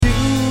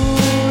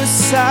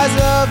sides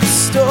of the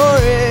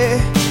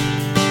story.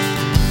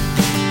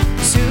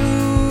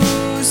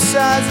 Two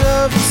sides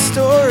of the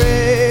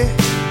story.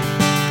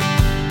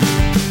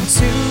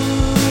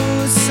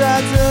 Two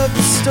sides of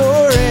the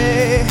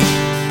story.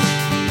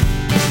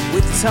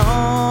 With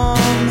Tom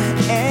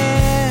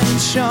and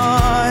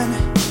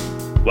Sean.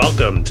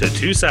 Welcome to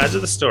Two Sides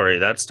of the Story.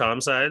 That's Tom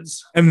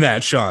Sides. And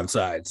that's Sean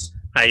Sides.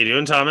 How you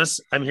doing,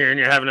 Thomas? I'm hearing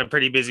you're having a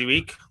pretty busy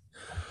week.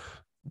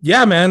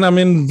 Yeah, man. I'm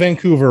in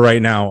Vancouver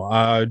right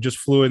now. Just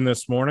flew in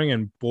this morning,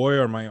 and boy,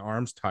 are my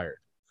arms tired.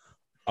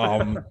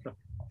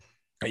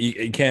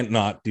 You can't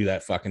not do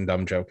that fucking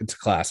dumb joke. It's a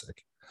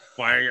classic.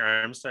 Why are your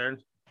arms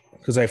tired?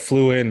 Because I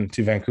flew in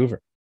to Vancouver.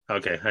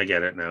 Okay, I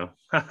get it now.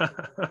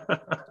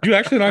 Do you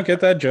actually not get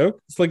that joke?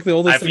 It's like the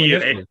oldest thing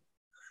in history.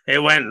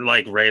 It went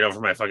like right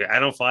over my fucking. I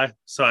don't fly,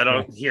 so I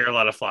don't hear a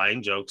lot of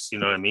flying jokes. You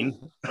know what I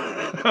mean?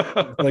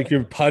 Like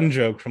your pun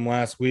joke from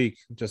last week,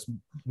 just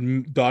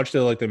dodged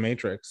it like the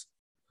Matrix.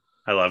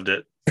 I loved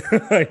it.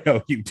 I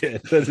know you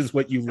did. That is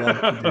what you love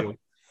to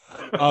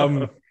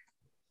do.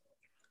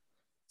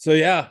 So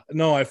yeah,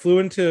 no, I flew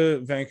into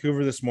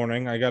Vancouver this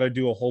morning. I got to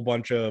do a whole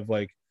bunch of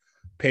like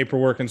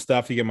paperwork and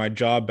stuff to get my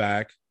job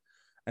back,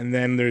 and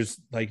then there's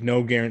like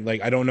no guarantee.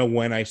 Like I don't know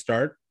when I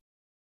start.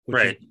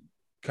 Right.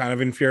 Kind of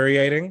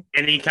infuriating.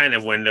 Any kind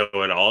of window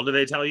at all? Do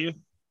they tell you?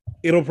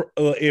 It'll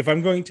if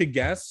I'm going to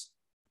guess,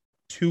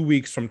 2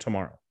 weeks from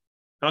tomorrow.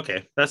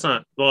 Okay, that's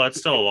not. Well, that's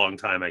still a long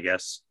time, I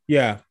guess.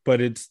 Yeah,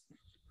 but it's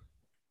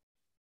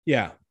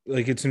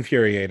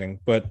infuriating,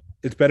 but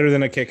it's better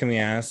than a kick in the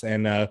ass.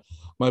 And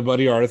my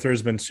buddy Arthur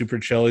has been super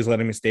chill. He's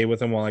letting me stay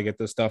with him while I get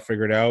this stuff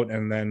figured out,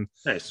 and then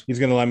he's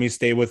gonna let me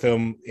stay with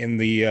him in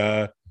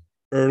the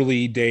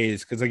early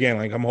days, because again,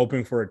 like I'm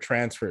hoping for a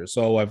transfer,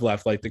 so I've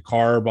left like the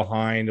car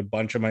behind, a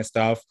bunch of my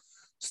stuff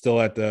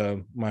still at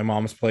my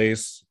mom's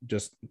place,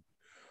 just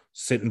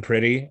sitting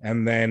pretty,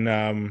 and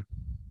then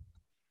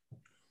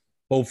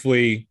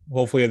hopefully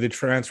the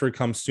transfer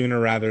comes sooner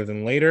rather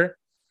than later,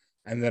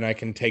 and then I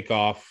can take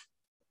off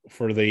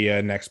for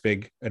the next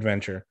big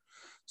adventure.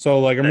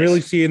 So like I'm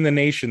really seeing the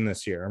nation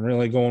this year. I'm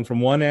really going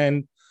from one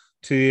end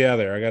to the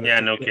other.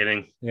 No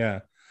kidding. Yeah,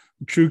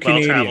 true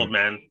Canadian. Well-traveled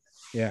man.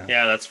 Yeah,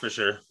 that's for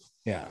sure.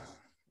 Yeah,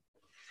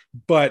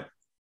 but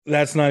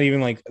that's not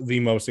even like the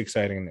most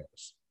exciting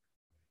news.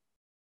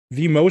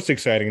 The most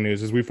exciting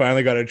news is we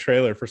finally got a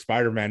trailer for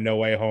Spider-Man No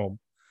Way Home.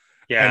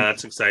 Yeah, and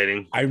that's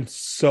exciting. I'm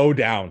so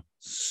down.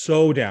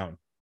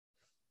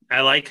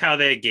 I like how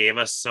they gave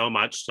us so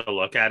much to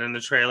look at in the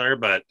trailer,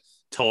 but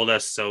told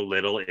us so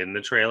little in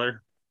the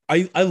trailer.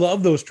 I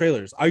love those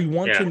trailers. I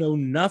want to know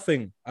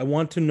nothing. I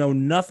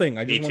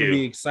just want to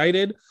be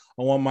excited.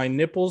 I want my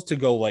nipples to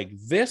go like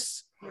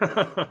this.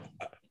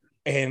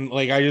 And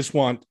like I just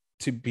want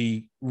to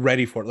be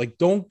ready for it. Like,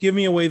 don't give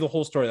me away the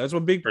whole story. That's a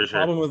big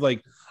problem with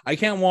like I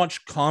can't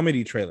watch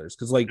comedy trailers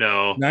because like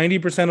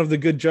 90% of the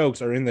good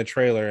jokes are in the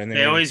trailer, and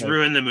they always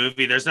ruin the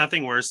movie. There's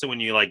nothing worse than when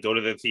you like go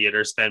to the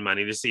theater, spend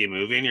money to see a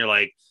movie, and you're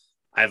like,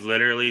 I've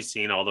literally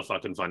seen all the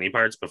fucking funny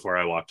parts before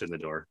I walked in the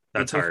door.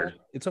 That's hard.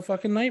 It's a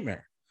fucking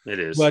nightmare. It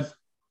is. But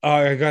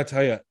I gotta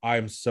tell you,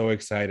 I'm so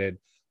excited.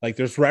 Like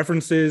there's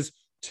references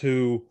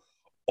to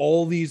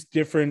all these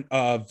different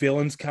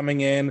villains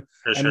coming in.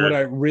 What I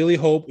really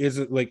hope is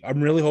like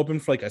I'm really hoping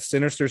for like a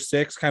Sinister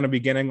Six kind of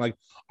beginning. Like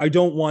I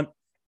don't want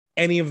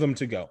any of them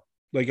to go.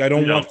 Like I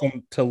don't want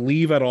them to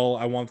leave at all.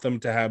 I want them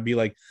to be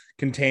like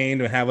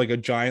contained and have like a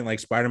giant like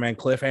Spider-Man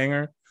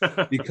cliffhanger.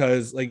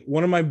 Because like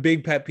one of my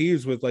big pet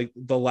peeves with like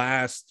the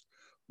last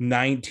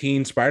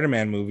 19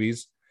 Spider-Man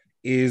movies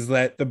is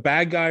that the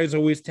bad guys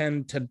always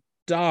tend to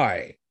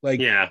die.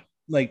 Like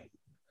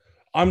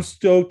I'm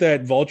stoked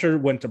that Vulture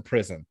went to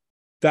prison.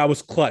 That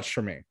was clutch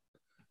for me,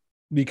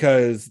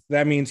 because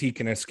that means he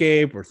can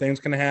escape or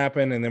things can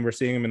happen. And then we're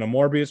seeing him in a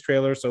Morbius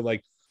trailer. So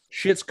like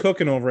shit's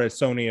cooking over at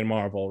Sony and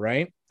Marvel,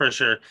 right? For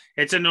sure.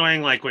 It's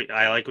annoying.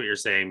 I like what you're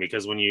saying,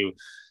 because when you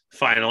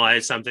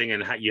finalize something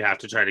and you have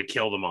to try to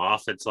kill them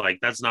off, it's like,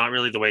 that's not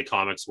really the way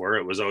comics were.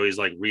 It was always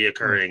like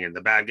reoccurring and the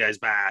bad guy's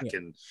back.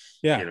 And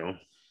you know,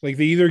 like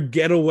they either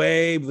get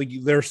away, like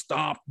they're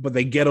stopped, but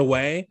they get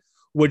away,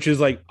 which is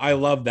like, I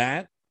love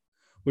that.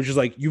 Which is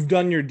like, you've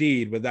done your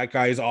deed, but that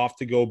guy is off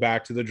to go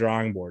back to the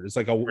drawing board. It's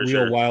like a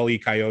real Wile E.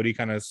 Coyote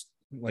kind of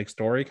like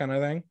story kind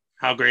of thing.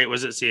 How great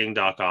was it seeing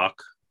Doc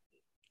Ock?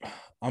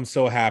 I'm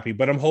so happy,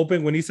 but I'm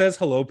hoping when he says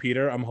hello,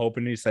 Peter, I'm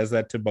hoping he says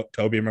that to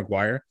Tobey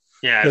Maguire.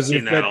 Yeah, I've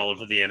seen that all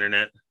over the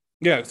internet.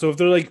 Yeah, so if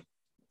they're like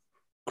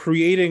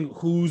creating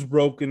who's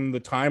broken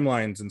the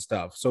timelines and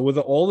stuff, so with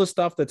all the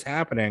stuff that's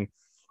happening,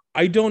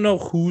 I don't know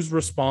who's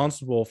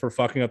responsible for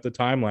fucking up the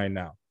timeline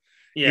now.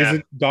 Yeah, is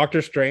it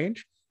Doctor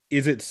Strange?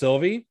 Is it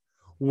Sylvie?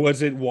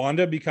 Was it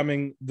Wanda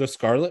becoming the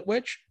Scarlet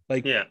Witch?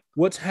 Like,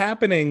 what's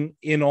happening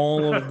in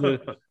all of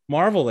the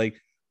Marvel?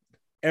 Like,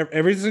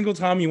 every single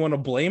time you want to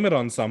blame it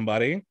on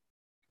somebody,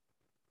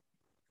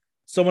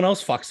 someone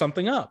else fucks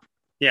something up.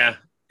 Yeah,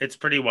 it's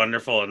pretty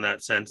wonderful in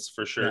that sense,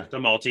 for sure. Yeah. The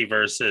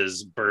multiverse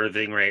is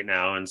birthing right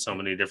now in so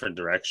many different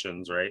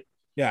directions, right?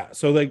 Yeah,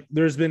 so like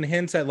there's been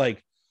hints at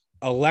like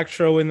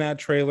Electro in that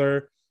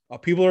trailer.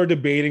 People are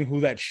debating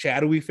who that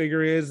shadowy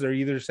figure is. They're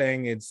either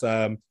saying it's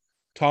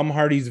Tom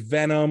Hardy's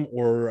Venom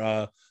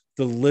or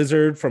the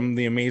Lizard from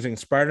the Amazing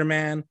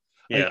Spider-Man.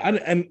 Yeah.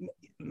 And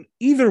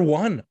either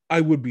one,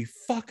 I would be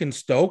fucking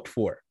stoked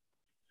for.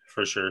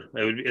 For sure.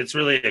 It's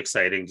really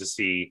exciting to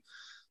see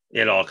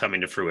it all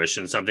coming to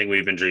fruition. Something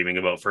we've been dreaming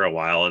about for a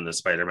while in the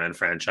Spider-Man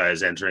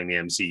franchise entering the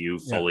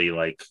MCU fully. Yeah.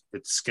 Like,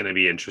 it's going to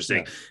be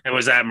interesting. Yeah. And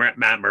was that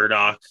Matt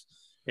Murdock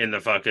in the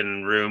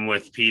fucking room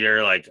with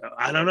Peter? Like,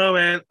 I don't know,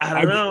 man.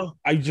 I don't know.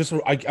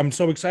 I'm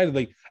so excited.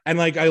 Like, and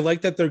like, I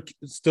like that they're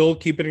still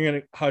keeping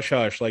it hush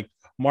hush. Like,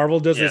 Marvel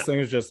does this thing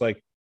is just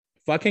like,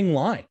 fucking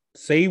lie.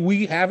 Say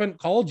we haven't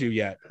called you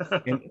yet,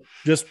 and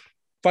just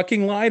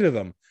fucking lie to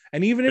them.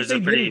 And even if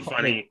there's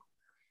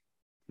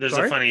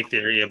a funny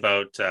theory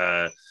about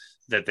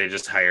that they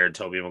just hired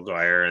Tobey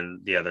Maguire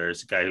and the other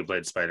guy who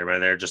played Spider-Man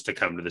there just to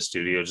come to the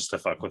studio just to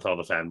fuck with all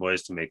the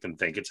fanboys to make them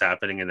think it's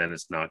happening, and then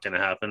it's not going to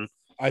happen.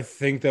 I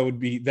think that would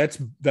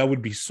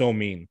be so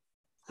mean.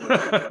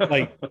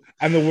 Like,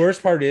 and the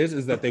worst part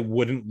is that they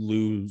wouldn't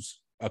lose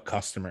a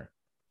customer.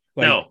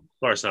 Like, no, of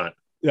course not.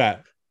 Yeah.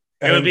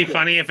 It would be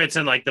funny if it's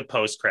in like the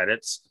post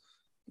credits.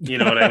 You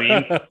know what I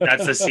mean?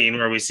 That's the scene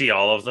where we see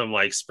all of them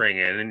like spring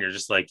in, and you're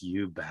just like,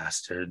 you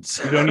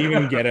bastards. You don't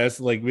even get us.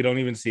 Like, we don't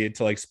even see it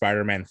till like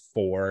Spider-Man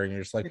 4, and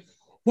you're just like,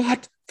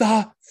 what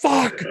the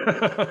fuck?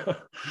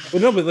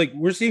 But no, but like,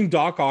 we're seeing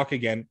Doc Ock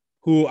again,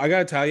 who I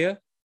gotta tell you,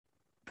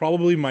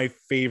 probably my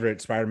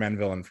favorite Spider-Man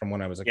villain from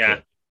when I was a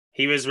kid.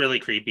 He was really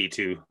creepy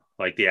too.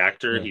 Like the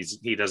actor,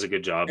 he does a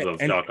good job of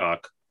Doc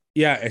Ock.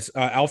 Yeah, it's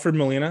Alfred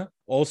Molina,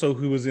 also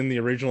who was in the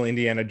original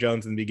Indiana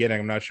Jones in the beginning.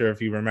 I'm not sure if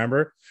you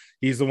remember.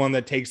 He's the one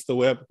that takes the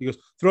whip. He goes,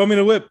 "Throw me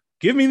the whip.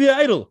 Give me the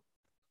idol."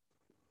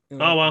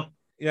 Oh well.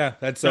 Yeah,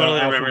 that's totally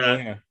remember that.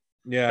 Molina.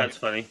 Yeah, that's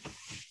funny.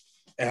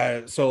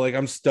 So like,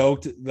 I'm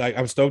stoked. Like,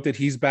 I'm stoked that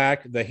he's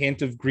back. The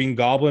hint of Green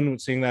Goblin,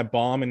 seeing that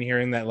bomb and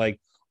hearing that like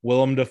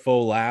Willem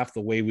Dafoe laugh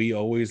the way we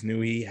always knew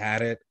he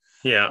had it.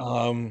 Yeah.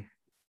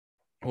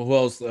 Who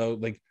else?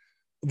 Like,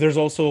 there's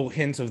also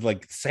hints of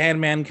like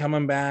Sandman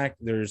coming back.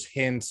 There's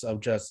hints of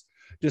just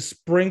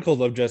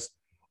sprinkled of just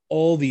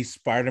all these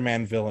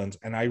Spider-Man villains,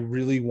 and I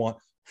really want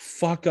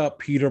fuck up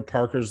Peter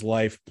Parker's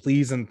life,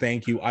 please and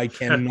thank you. I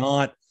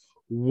cannot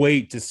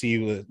wait to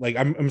see. Like,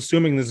 I'm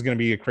assuming this is going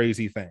to be a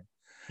crazy thing.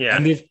 Yeah.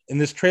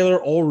 And this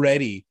trailer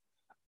already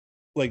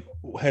like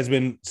has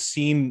been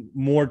seen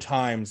more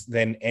times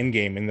than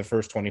Endgame in the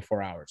first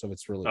 24 hours of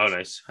its release. Oh,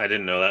 nice. I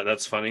didn't know that.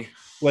 That's funny.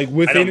 Like,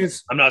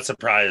 I'm not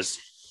surprised.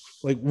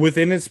 Like,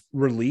 within its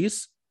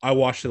release, I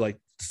watched it like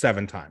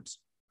 7 times.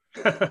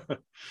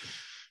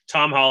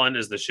 Tom Holland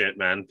is the shit,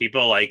 man.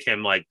 People like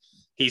him. Like,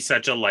 he's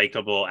such a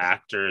likable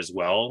actor as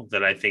well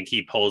that I think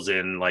he pulls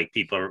in like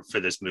people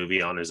for this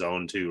movie on his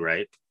own too,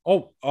 right?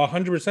 Oh,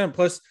 100%.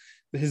 Plus,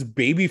 his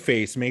baby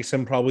face makes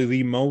him probably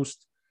the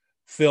most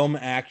film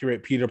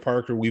accurate Peter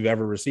Parker we've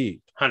ever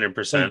received.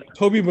 100%. Like,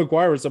 Tobey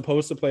Maguire was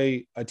supposed to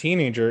play a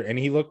teenager, and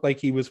he looked like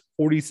he was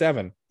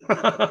 47.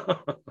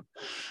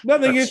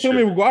 Nothing against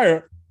Tobey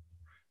Maguire.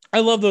 I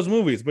love those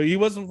movies, but he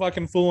wasn't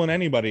fucking fooling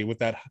anybody with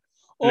that.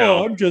 Oh,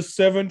 no. I'm just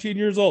 17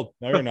 years old.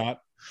 No, you're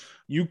not.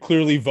 You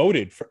clearly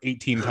voted for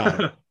 18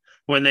 times.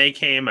 When they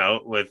came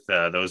out with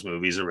those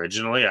movies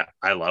originally,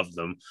 I loved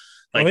them.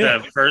 Like,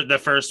 the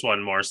first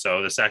one more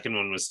so. The second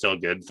one was still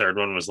good. Third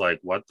one was like,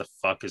 what the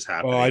fuck is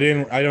happening?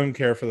 Oh, I don't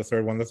care for the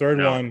third one. The third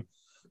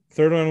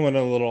one went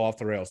a little off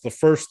the rails. The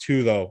first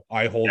two, though,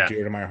 I hold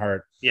dear to my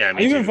heart. Yeah,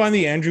 I even find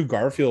the Andrew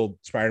Garfield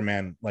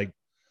Spider-Man, like,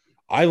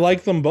 I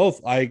like them both.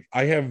 I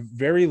have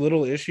very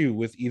little issue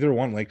with either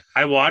one. Like,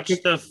 I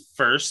watched the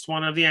first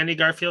one of the Andy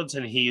Garfields,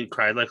 and he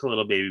cried like a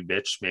little baby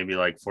bitch, maybe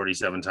like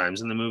 47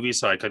 times in the movie,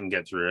 so I couldn't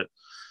get through it.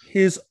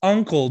 His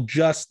uncle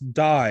just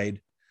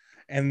died,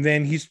 and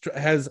then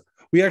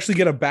we actually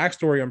get a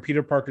backstory on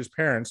Peter Parker's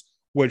parents,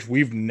 which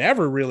we've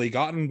never really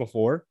gotten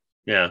before.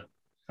 Yeah,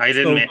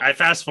 I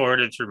fast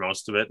forwarded through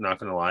most of it. Not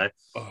gonna lie,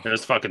 it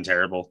was fucking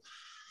terrible.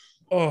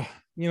 Oh.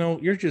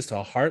 You're just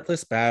a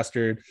heartless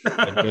bastard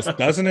that just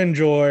doesn't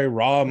enjoy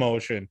raw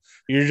emotion.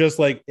 You're just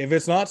like, if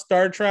it's not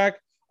Star Trek,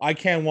 I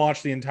can't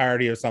watch the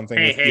entirety of something.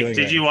 Hey,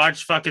 did you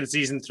watch fucking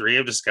season 3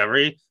 of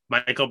Discovery?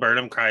 Michael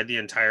Burnham cried the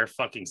entire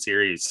fucking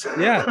series.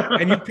 Yeah,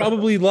 and you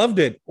probably loved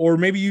it. Or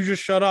maybe you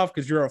just shut off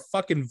because you're a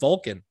fucking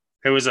Vulcan.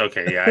 It was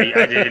okay.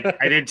 Yeah,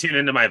 I did tune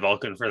into my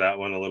Vulcan for that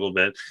one a little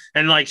bit.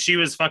 And like, she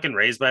was fucking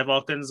raised by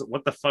Vulcans.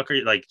 What the fuck are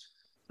you like?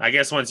 I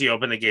guess once you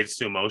open the gates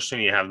to emotion,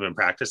 you haven't been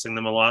practicing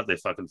them a lot. They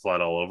fucking flood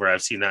all over.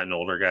 I've seen that in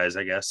older guys,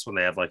 I guess, when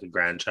they have like a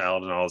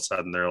grandchild and all of a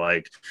sudden they're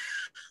like,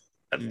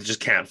 just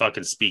can't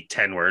fucking speak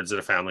 10 words at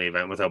a family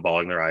event without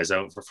bawling their eyes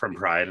out from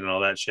pride and all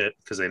that shit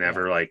because they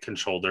never like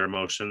controlled their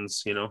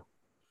emotions, you know?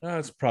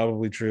 That's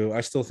probably true. I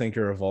still think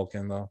you're a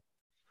Vulcan, though.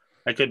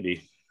 I could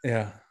be.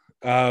 Yeah.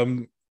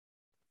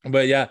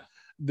 But yeah,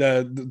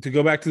 to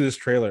go back to this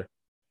trailer,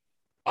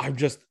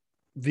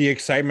 the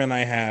excitement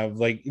I have,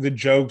 like the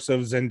jokes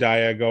of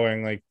Zendaya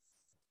going like,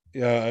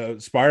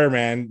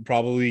 Spider-Man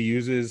probably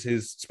uses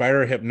his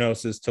spider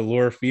hypnosis to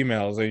lure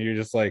females, and you're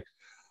just like,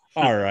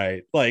 all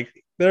right, like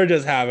they're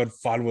just having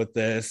fun with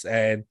this,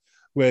 and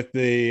with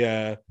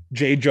the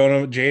J.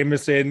 Jonah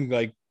Jameson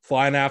like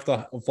flying off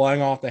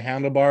the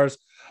handlebars.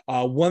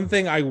 One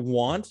thing I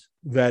want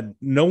that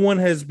no one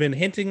has been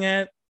hinting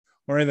at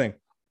or anything,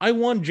 I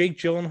want Jake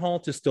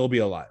Gyllenhaal to still be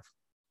alive.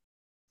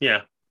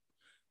 Yeah.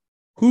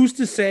 Who's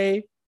to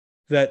say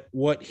that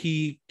what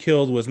he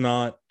killed was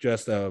not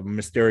just a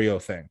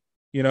Mysterio thing?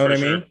 You know what I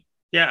mean?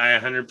 Yeah, I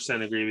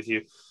 100% agree with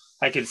you.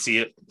 I can see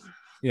it.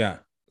 Yeah.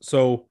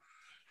 So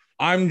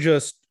I'm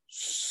just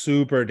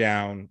super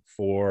down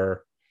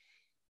for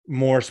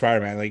more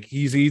Spider-Man. Like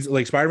he's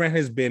like Spider-Man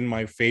has been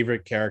my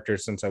favorite character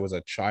since I was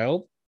a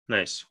child.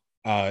 Nice.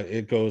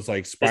 It goes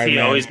like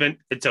Spider-Man.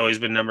 It's always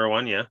been number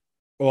one, yeah.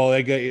 Well,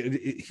 like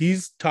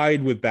he's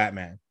tied with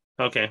Batman.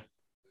 Okay.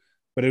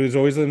 But it was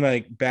always in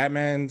like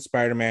Batman,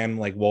 Spider-Man,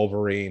 like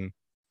Wolverine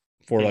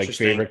for like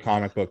favorite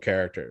comic book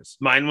characters.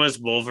 Mine was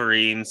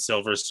Wolverine,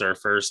 Silver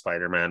Surfer,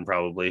 Spider-Man,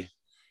 probably.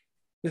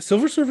 The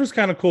Silver Surfer is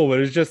kind of cool, but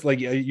it's just like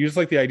you just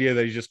like the idea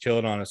that he's just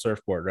chilling on a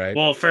surfboard, right?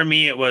 Well, for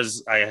me, it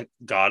was I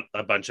got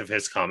a bunch of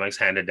his comics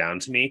handed down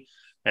to me,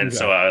 and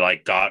so I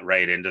like got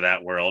right into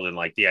that world and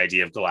like the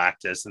idea of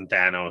Galactus and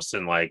Thanos,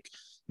 and like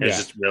it was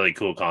just really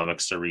cool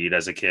comics to read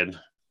as a kid.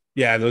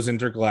 Yeah, those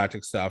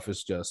intergalactic stuff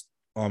is just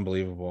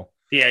unbelievable.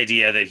 The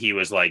idea that he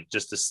was like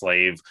just a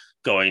slave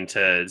going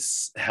to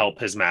help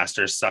his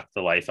master suck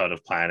the life out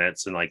of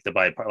planets, and like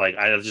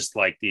I just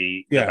like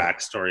the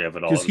backstory of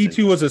it all. Because he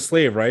too was a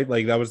slave, right?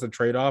 Like that was the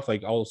trade-off.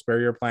 Like I'll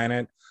spare your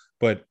planet,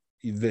 but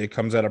it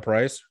comes at a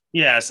price.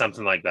 Yeah,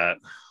 something like that.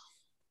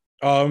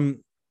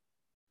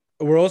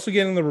 We're also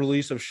getting the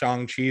release of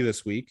Shang-Chi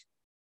this week.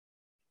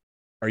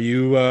 Are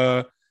you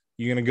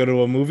gonna go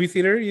to a movie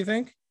theater, you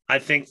think? I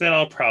think that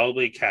I'll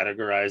probably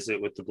categorize it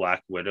with the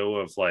Black Widow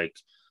of like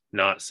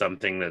not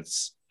something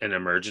that's an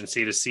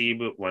emergency to see,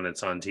 but when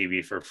it's on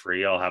TV for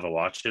free, I'll have a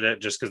watch at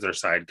it just because they're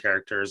side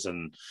characters,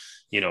 and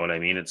you know what I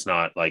mean? It's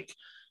not like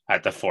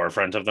at the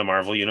forefront of the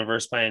Marvel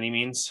universe by any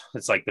means.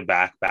 It's like the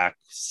back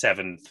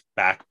seventh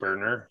back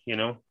burner, you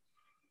know?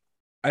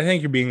 I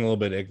think you're being a little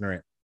bit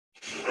ignorant.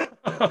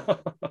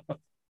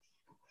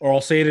 Or I'll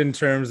say it in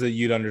terms that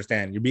you'd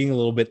understand. You're being a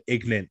little bit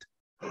ignorant.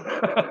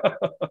 I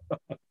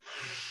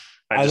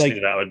just knew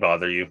that would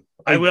bother you.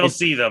 I will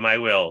see them. I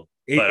will.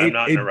 But I'm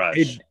not in a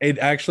rush. It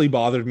actually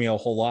bothered me a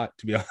whole lot,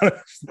 to be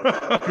honest.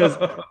 Because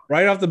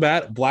right off the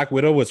bat, Black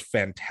Widow was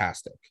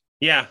fantastic.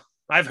 Yeah.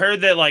 I've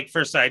heard that like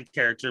for side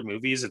character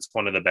movies, it's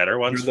one of the better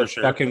ones for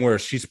sure. Fucking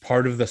worse. She's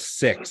part of the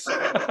 6.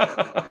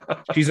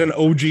 She's an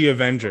OG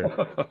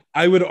Avenger.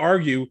 I would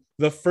argue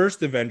the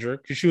first Avenger,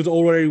 because she was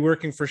already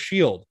working for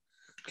S.H.I.E.L.D.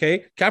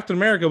 Okay. Captain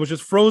America was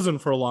just frozen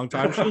for a long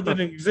time. S.H.I.E.L.D.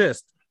 didn't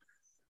exist.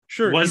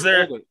 Sure.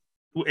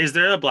 Is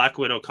there a Black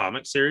Widow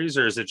comic series,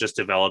 or is it just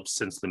developed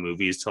since the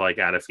movies to like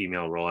add a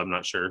female role? I'm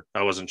not sure.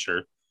 I wasn't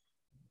sure.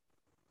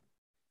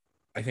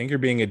 I think you're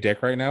being a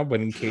dick right now,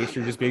 but in case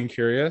you're just being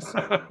curious,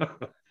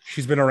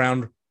 she's been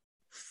around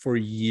for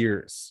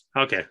years.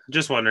 Okay.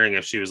 Just wondering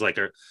if she was like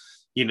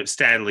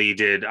Stan Lee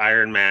did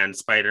Iron Man,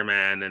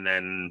 Spider-Man, and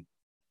then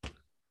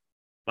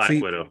Black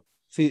Widow.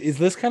 See, is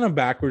this kind of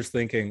backwards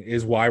thinking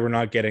is why we're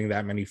not getting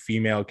that many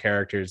female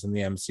characters in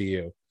the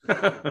MCU?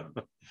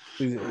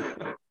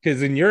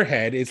 Because in your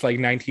head it's like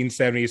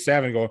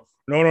 1977 going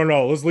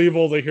no, let's leave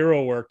all the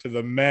hero work to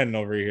the men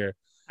over here.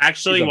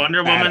 Actually,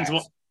 Wonder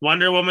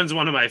Woman's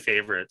one of my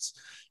favorites,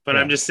 but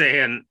I'm just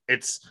saying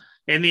it's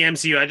in the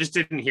MCU. I just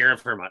didn't hear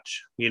of her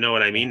much, you know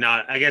what I mean?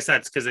 I guess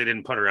that's because they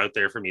didn't put her out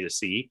there for me to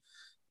see,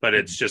 but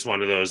it's just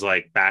one of those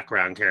like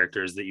background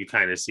characters that you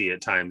kind of see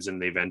at times in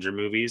the Avenger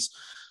movies,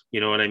 you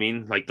know what I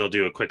mean? Like they'll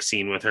do a quick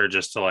scene with her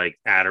just to like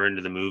add her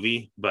into the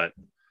movie, but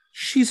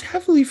she's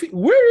heavily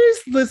where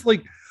is this?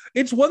 Like,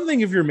 it's one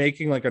thing if you're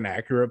making like an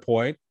accurate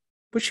point,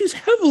 but she's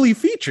heavily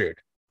featured.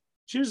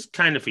 She was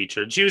kind of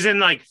featured. She was in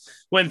like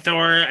when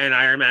Thor and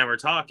Iron Man were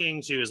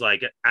talking, she was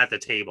like at the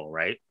table,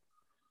 right?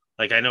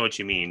 Like I know what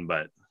you mean,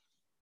 but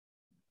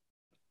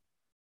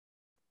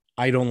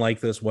I don't like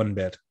this one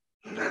bit.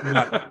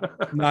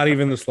 Not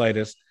even the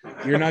slightest.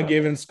 You're not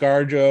giving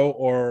ScarJo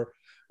or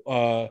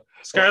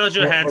Scarlett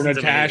Johansson or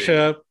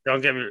Natasha.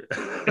 Don't get me.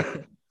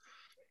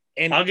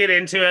 And I'll get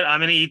into it.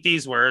 I'm going to eat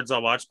these words.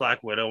 I'll watch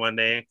Black Widow one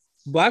day.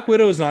 Black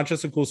Widow is not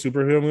just a cool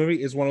superhero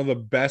movie. It's one of the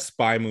best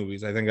spy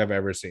movies I think I've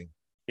ever seen.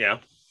 Yeah.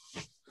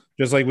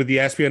 Just like with the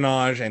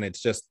espionage, and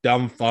it's just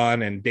dumb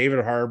fun. And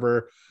David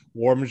Harbour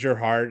warms your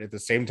heart. At the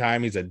same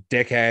time, he's a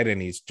dickhead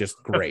and he's just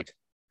great.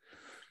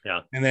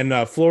 Yeah. And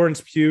then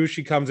Florence Pugh,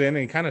 she comes in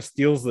and kind of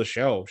steals the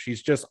show.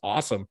 She's just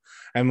awesome.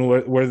 And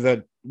where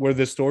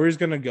the story is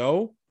going to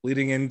go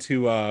leading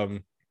into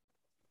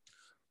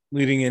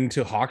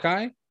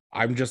Hawkeye,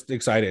 I'm just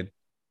excited.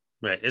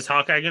 Right. Is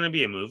Hawkeye going to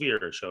be a movie or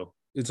a show?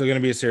 It's going to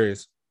be a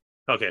series.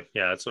 Okay.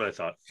 Yeah, that's what I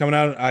thought. Coming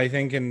out, I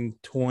think, in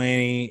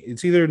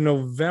it's either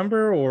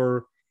November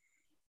or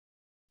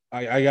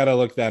I got to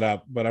look that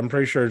up, but I'm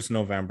pretty sure it's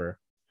November.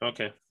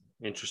 Okay.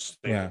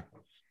 Interesting. Yeah.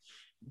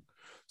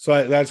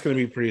 So that's going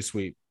to be pretty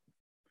sweet.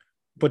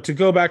 But to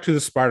go back to the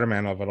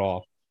Spider-Man of it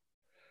all,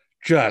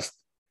 just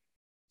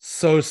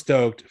so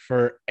stoked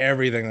for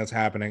everything that's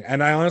happening.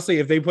 And I honestly,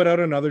 if they put out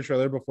another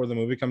trailer before the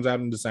movie comes out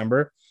in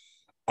December,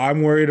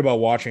 I'm worried about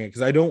watching it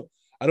because I don't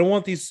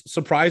want these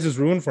surprises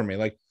ruined for me.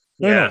 Like,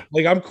 no,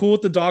 like I'm cool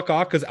with the Doc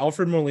Ock because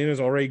Alfred Molina has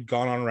already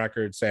gone on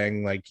record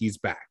saying like he's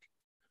back.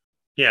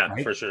 Yeah,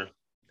 right? For sure.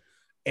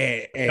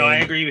 And no, I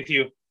agree with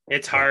you.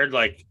 It's hard.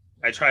 Like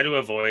I try to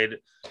avoid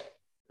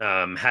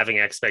having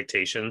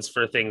expectations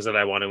for things that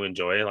I want to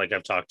enjoy. Like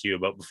I've talked to you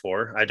about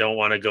before. I don't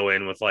want to go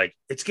in with like,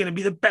 it's going to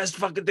be the best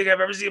fucking thing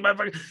I've ever seen in my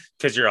fucking,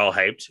 because you're all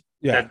hyped.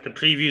 Yeah. The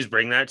previews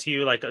bring that to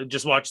you. Like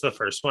just watch the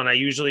first one. I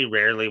usually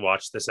rarely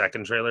watch the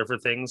second trailer for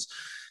things,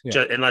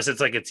 unless it's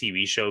like a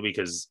TV show,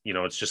 because, you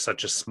know, it's just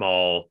such a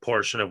small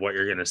portion of what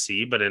you're going to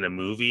see. But in a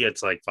movie,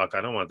 it's like, fuck,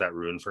 I don't want that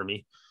ruined for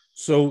me.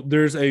 So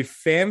there's a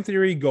fan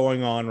theory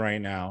going on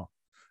right now.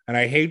 And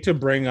I hate to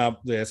bring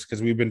up this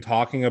because we've been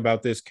talking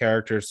about this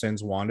character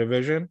since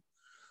WandaVision,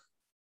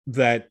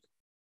 that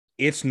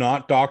it's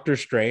not Doctor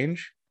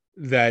Strange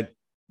that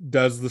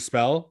does the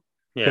spell,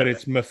 but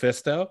it's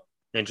Mephisto.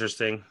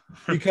 Interesting.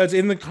 Because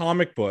in the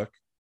comic book,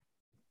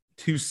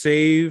 to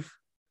save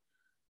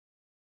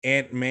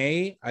Aunt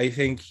May, I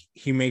think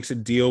he makes a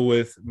deal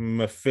with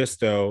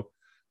Mephisto,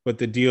 but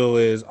the deal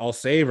is I'll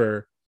save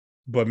her,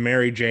 but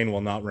Mary Jane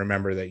will not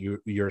remember that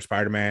you're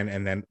Spider-Man,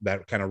 and then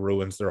that kind of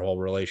ruins their whole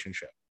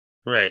relationship.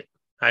 Right.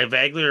 I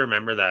vaguely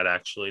remember that,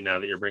 actually, now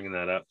that you're bringing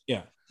that up.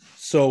 Yeah.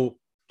 So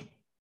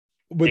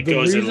it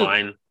goes in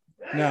line.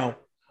 Now,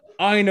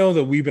 I know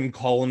that we've been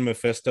calling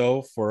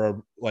Mephisto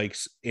for like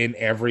in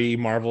every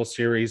Marvel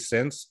series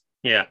since.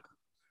 Yeah.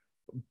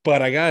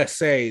 But I gotta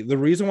say, the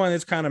reason why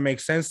this kind of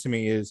makes sense to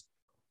me is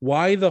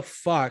why the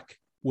fuck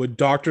would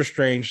Doctor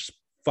Strange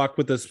fuck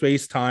with the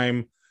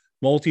space-time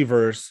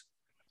multiverse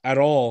at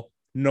all,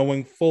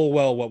 knowing full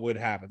well what would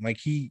happen? Like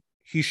he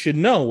should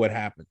know what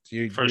happens.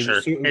 For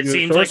sure. It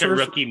seems like a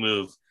rookie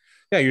move.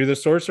 Yeah, you're the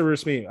Sorcerer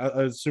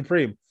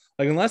Supreme.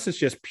 Like, unless it's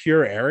just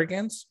pure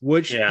arrogance,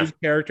 which his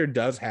character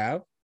does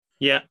have.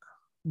 Yeah.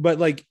 But,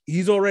 like,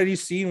 he's already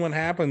seen what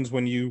happens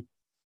when you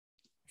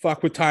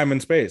fuck with time and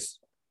space.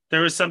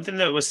 There was something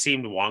that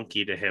seemed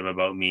wonky to him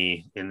about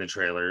me in the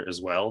trailer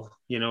as well.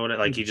 You know what?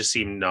 Like, he just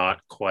seemed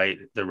not quite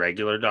the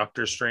regular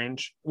Doctor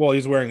Strange. Well,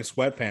 he's wearing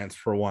sweatpants,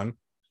 for one.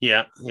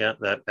 Yeah,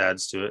 that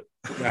adds to it.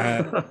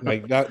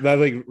 Like that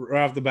like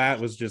right off the bat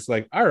was just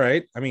like, all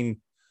right. I mean,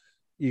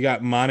 you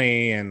got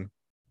money and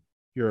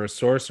you're a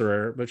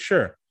sorcerer, but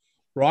sure,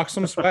 rock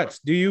some sweats.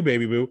 Do you,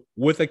 baby boo,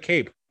 with a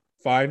cape?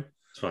 Fine.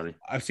 It's funny.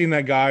 I've seen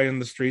that guy in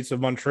the streets of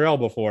Montreal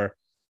before.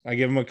 I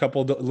give him a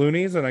couple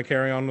loonies and I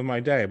carry on with my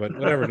day. But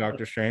whatever,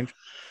 Doctor Strange.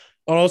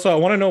 And also, I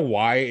want to know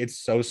why it's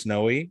so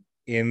snowy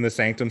in the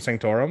Sanctum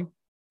Sanctorum.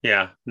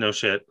 Yeah, no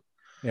shit.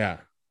 Yeah.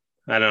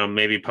 I don't know,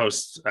 maybe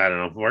post, I don't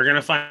know. We're going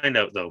to find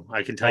out, though.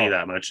 I can tell you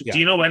that much. Yeah. Do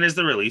you know when is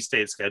the release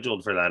date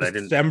scheduled for that?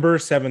 December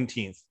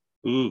 17th.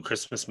 Ooh,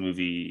 Christmas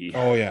movie.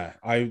 Oh, yeah.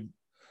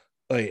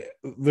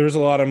 There's a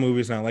lot of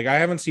movies now. Like, I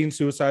haven't seen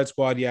Suicide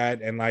Squad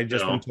yet, and I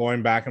just been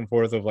toying back and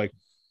forth of, like,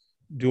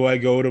 do I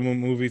go to a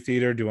movie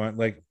theater?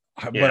 But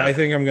I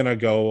think I'm going to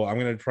go. I'm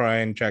going to try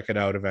and check it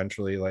out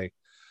eventually. Like,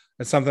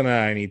 it's something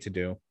that I need to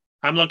do.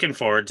 I'm looking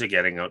forward to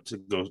getting out to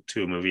go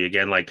to a movie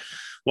again. Like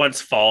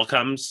once fall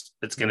comes,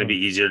 it's going to be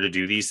easier to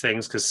do these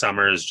things because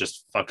summer is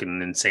just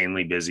fucking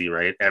insanely busy,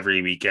 right?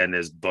 Every weekend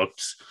is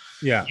booked.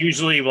 Yeah.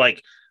 Usually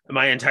like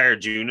my entire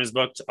June is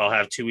booked. I'll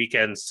have 2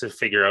 weekends to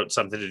figure out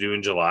something to do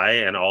in July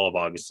and all of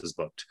August is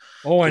booked.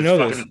 Oh, I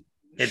know this.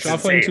 It's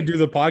shuffling insane. To do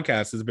the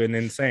podcast has been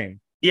insane.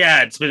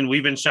 Yeah,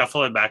 we've been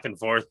shuffling back and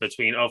forth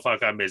between, oh,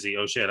 fuck, I'm busy.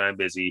 Oh, shit, I'm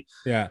busy.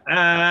 Yeah.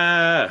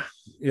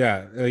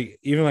 Yeah. Like,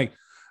 even like,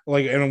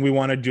 and we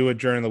want to do it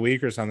during the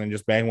week or something,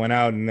 just bang one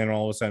out, and then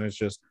all of a sudden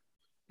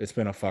it's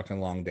been a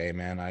fucking long day,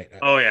 man.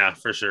 Oh yeah,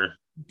 for sure.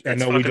 I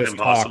know we just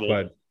impossible.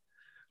 Talk, but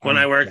when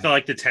I work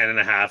like the 10 and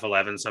a half,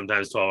 11,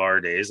 sometimes 12-hour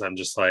days, I'm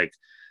just like,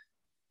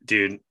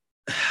 dude,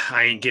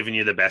 I ain't giving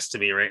you the best of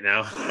me right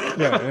now.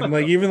 Yeah, and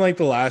like even like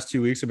the last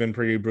 2 weeks have been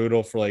pretty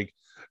brutal for like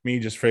me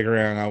just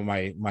figuring out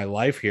my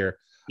life here.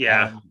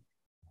 Yeah.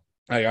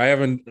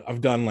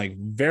 I've done like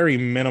very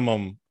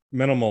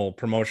minimal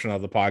promotion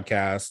of the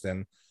podcast,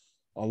 and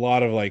a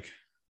lot of like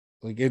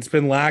it's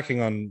been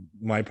lacking on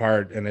my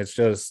part, and it's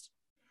just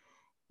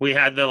we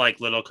had the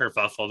like little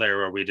kerfuffle there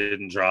where we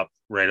didn't drop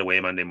right away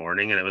Monday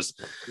morning, and it was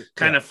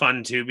kind of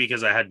fun too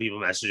because I had people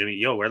messaging me,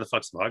 yo, where the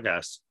fuck's the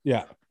podcast?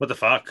 Yeah, what the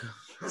fuck?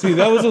 See,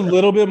 that was a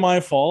little bit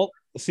my fault.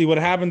 See, what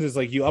happens is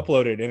like you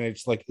upload it and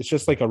it's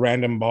just like a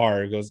random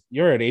bar. It goes,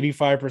 you're at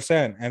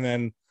 85%, and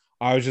then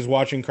I was just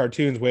watching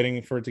cartoons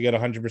waiting for it to get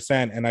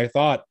 100%, and I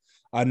thought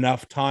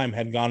enough time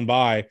had gone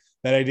by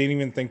that I didn't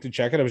even think to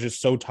check it. I was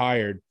just so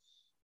tired.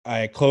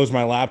 I closed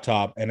my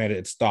laptop and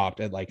it stopped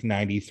at like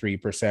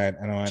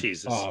 93%. And I went,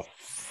 Jesus. Oh,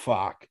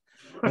 fuck.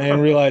 And I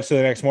realized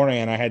the next morning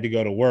and I had to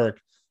go to work.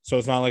 So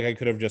it's not like I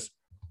could have just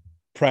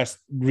pressed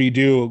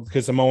redo,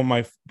 because the moment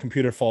my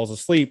computer falls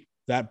asleep,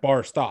 that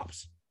bar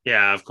stops.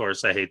 Yeah, of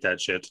course. I hate that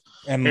shit.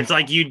 And it's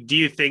like, do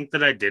you think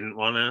that I didn't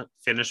want to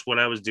finish what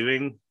I was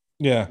doing?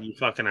 Yeah. You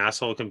fucking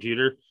asshole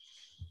computer.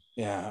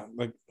 Yeah.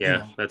 Like,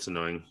 yeah, that's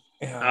annoying.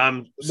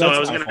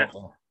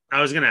 So I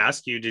was gonna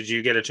ask you, did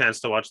you get a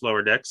chance to watch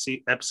Lower Decks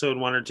episode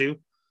 1 or 2?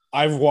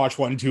 I've watched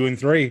 1, 2, and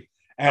 3.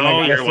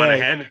 And you're one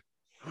ahead.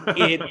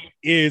 It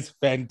is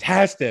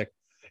fantastic.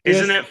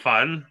 Isn't it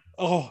fun?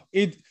 Oh,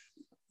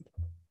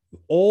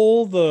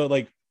 all the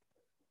like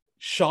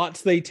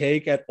shots they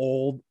take at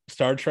old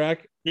Star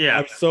Trek.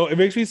 Yeah. It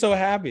makes me so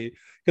happy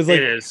because like,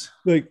 it is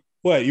like,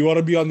 what, you want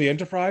to be on the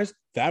Enterprise?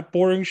 That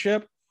boring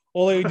ship?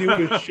 All they do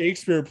is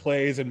Shakespeare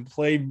plays and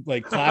play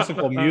like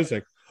classical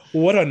music.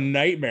 What a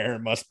nightmare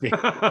it must be.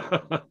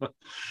 Like,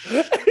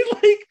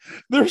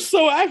 they're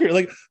so accurate.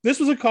 Like, this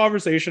was a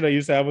conversation I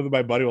used to have with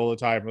my buddy all the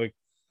time.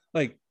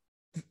 Like,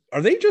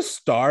 are they just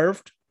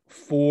starved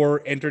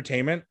for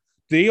entertainment?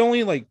 They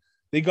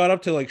got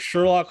up to like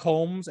Sherlock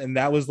Holmes, and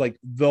that was like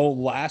the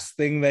last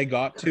thing they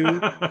got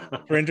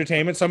to for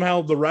entertainment.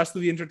 Somehow the rest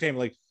of the entertainment,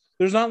 like,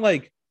 there's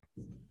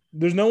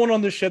no one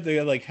on the ship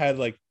that like had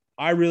like,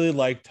 I really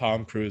like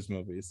Tom Cruise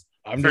movies.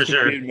 I'm just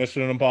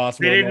Mission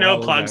Impossible. They didn't know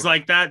plugs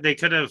like that. They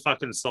could have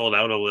fucking sold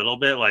out a little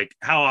bit. Like,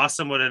 how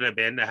awesome would it have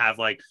been to have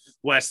like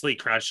Wesley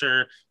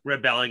Crusher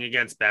rebelling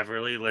against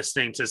Beverly,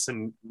 listening to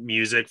some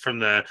music from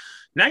the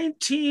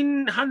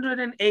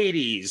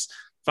 1980s?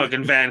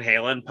 Fucking Van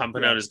Halen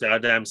pumping out his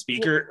goddamn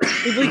speaker.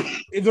 Like,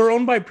 they're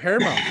owned by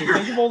Paramount. So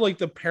think of all like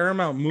the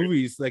Paramount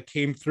movies that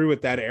came through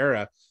at that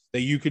era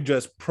that you could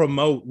just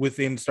promote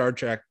within Star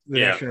Trek: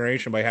 The Next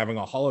Generation by having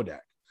a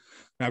holodeck.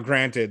 Now,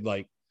 granted,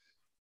 like,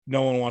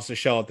 no one wants to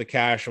shell out the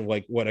cash of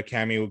like what a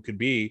cameo could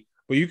be,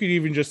 but you could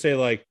even just say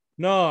like,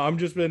 no, I'm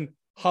just been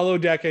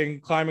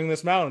holodecking, climbing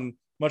this mountain,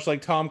 much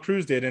like Tom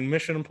Cruise did in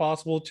Mission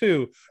Impossible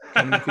 2,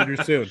 coming to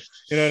theaters soon.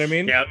 You know what I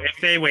mean? Yeah,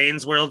 if they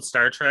Wayne's World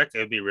Star Trek,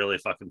 it'd be really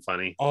fucking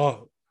funny.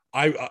 Oh,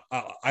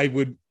 I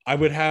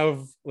would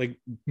have like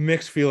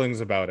mixed feelings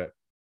about it.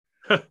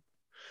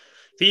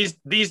 These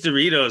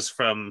Doritos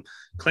from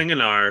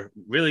Klingonar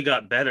really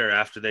got better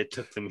after they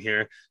took them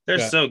here. They're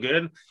so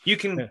good. You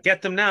can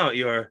get them now at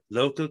your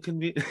local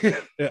convenience.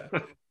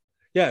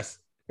 Yes,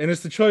 and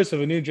it's the choice of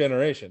a new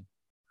generation.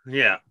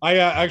 Yeah, I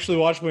actually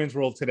watched Wayne's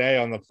World today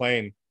on the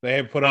plane. They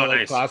have put out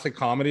like classic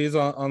comedies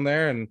on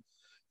there, and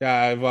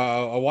I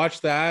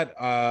watched that.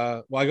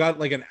 I got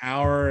like an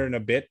hour and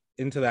a bit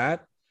into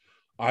that.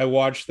 I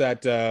watched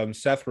that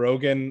Seth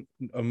Rogen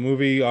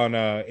movie on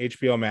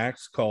HBO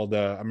Max called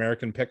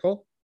American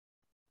Pickle.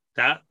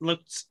 That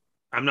looks.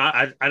 I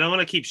don't want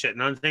to keep shitting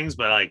on things,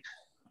 but like,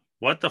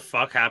 what the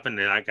fuck happened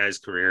to that guy's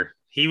career?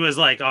 He was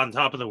like on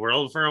top of the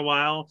world for a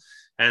while,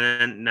 and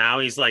then now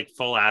he's like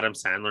full Adam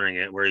Sandlering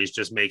it, where he's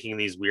just making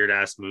these weird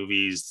ass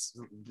movies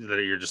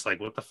that you're just like,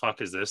 what the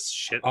fuck is this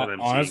shit that I'm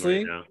honestly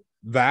seeing right now?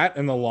 That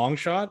and The Long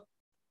Shot,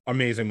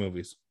 amazing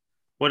movies.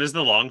 What is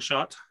The Long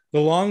Shot?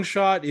 The Long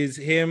Shot is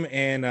him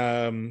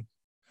and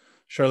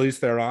Charlize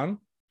Theron,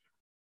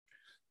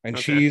 and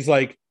she's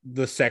like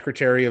the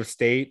Secretary of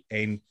State,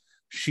 and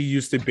she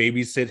used to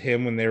babysit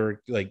him when they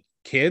were like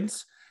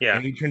kids. Yeah,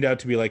 and he turned out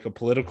to be like a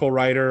political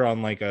writer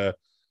on like a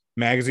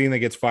magazine that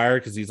gets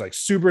fired because he's like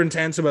super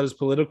intense about his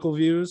political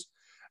views.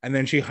 And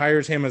then she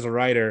hires him as a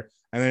writer,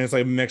 and then it's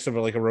like a mix of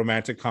like a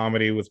romantic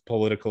comedy with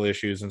political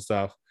issues and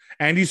stuff.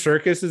 Andy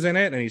Serkis is in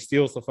it, and he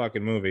steals the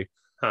fucking movie.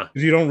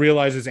 Because you don't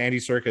realize it's Andy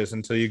Serkis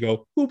until you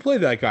go, who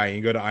played that guy? And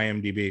you go to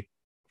IMDb.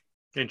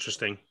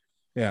 Interesting.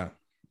 Yeah.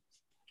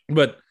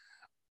 But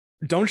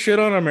don't shit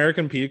on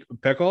American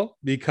Pickle,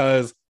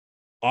 because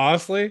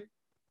honestly,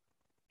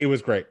 it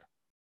was great.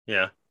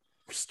 Yeah.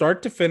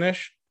 Start to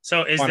finish.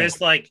 So is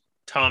this like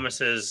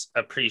Thomas's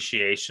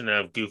appreciation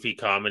of goofy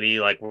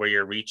comedy, like where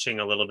you're reaching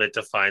a little bit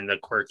to find the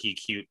quirky,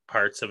 cute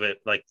parts of it,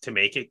 like to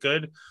make it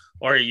good?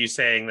 Or are you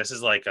saying this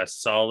is like a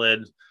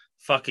solid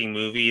fucking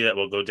movie that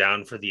will go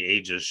down for the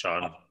ages,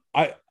 Sean?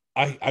 I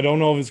don't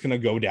know if it's going to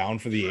go down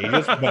for the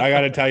ages, but I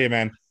got to tell you,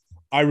 man,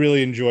 I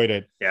really enjoyed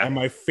it. Yeah. And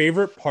my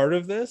favorite part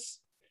of this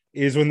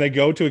is when they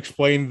go to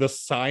explain the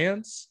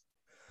science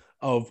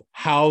of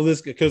how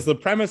this, because the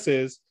premise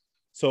is,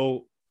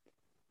 so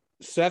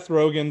Seth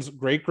Rogen's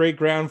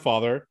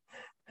great-great-grandfather,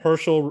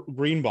 Herschel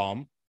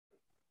Greenbaum,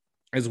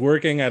 is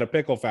working at a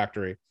pickle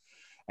factory,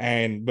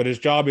 but his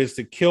job is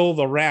to kill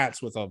the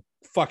rats with a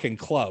fucking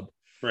club.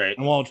 Right.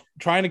 And while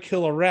trying to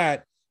kill a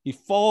rat, he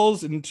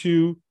falls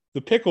into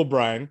the pickle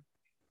brine,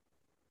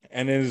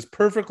 and it is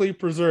perfectly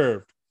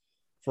preserved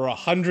for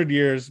 100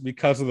 years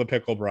because of the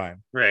pickle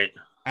brine. Right.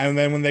 And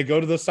then when they go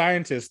to the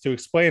scientist to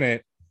explain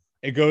it,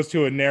 it goes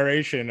to a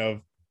narration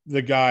of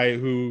the guy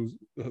who's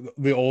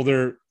the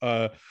older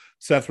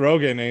Seth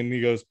Rogen, and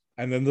he goes,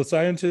 and then the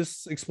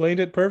scientists explained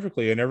it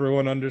perfectly and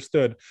everyone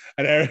understood.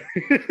 And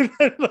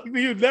like,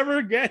 you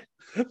never get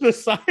the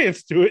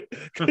science to it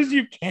because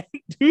you can't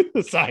do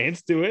the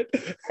science to it.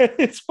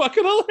 It's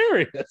fucking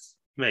hilarious.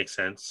 Makes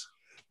sense.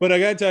 But I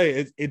gotta tell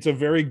you, it's a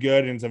very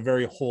good and it's a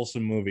very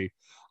wholesome movie.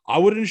 I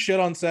wouldn't shit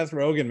on Seth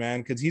Rogen,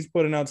 man, because he's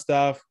putting out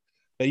stuff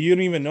that you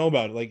don't even know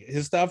about. Like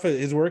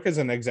his work as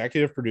an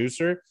executive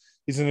producer.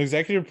 He's an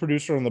executive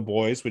producer on The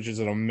Boys, which is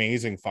an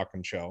amazing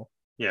fucking show.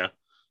 Yeah.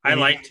 I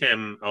liked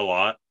him a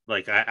lot.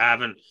 Like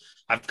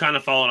I've kind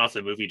of fallen off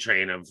the movie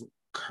train of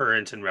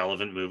current and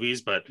relevant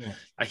movies, but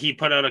he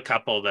put out a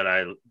couple that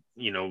I,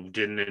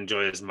 didn't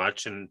enjoy as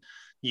much. And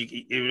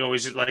it would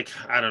always like,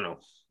 I don't know,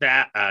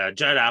 that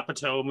Judd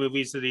Apatow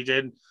movies that he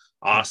did,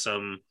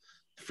 awesome.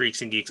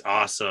 Freaks and Geeks,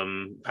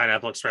 awesome.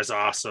 Pineapple Express,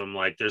 awesome.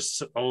 Like,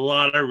 there's a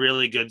lot of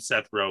really good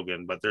Seth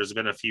Rogen, but there's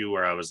been a few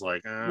where I was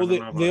like,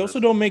 they also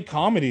don't make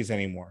comedies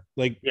anymore.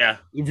 Like, yeah,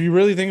 if you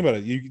really think about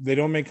it, they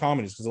don't make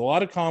comedies because a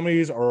lot of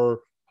comedies are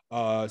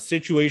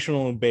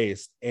situational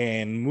based,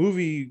 and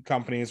movie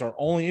companies are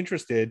only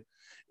interested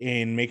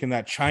in making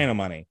that China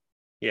money.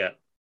 Yeah,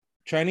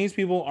 Chinese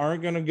people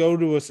aren't going to go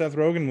to a Seth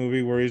Rogen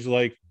movie where he's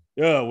like,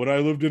 yeah, when I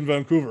lived in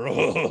Vancouver.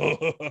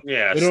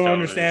 Yeah, they don't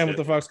understand what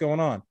the fuck's going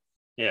on.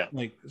 Yeah.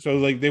 So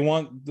they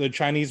want the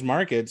Chinese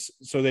markets,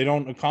 so they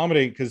don't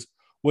accommodate, because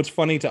what's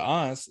funny to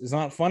us is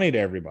not funny to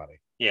everybody.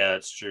 Yeah,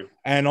 that's true.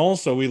 And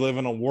also we live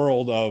in a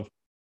world of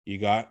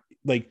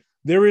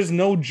there is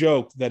no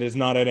joke that is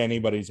not at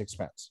anybody's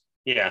expense.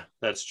 Yeah,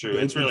 that's true.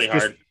 It's really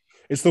hard.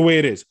 It's the way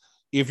it is.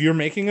 If you're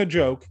making a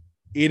joke,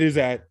 it is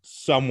at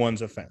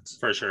someone's offense.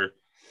 For sure.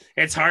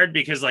 It's hard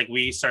because like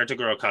we start to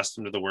grow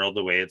accustomed to the world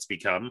the way it's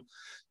become,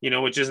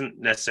 which isn't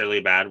necessarily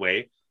a bad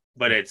way.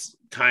 But it's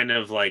kind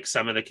of like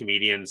some of the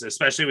comedians,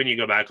 especially when you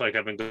go back, like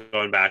I've been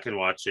going back and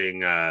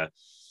watching what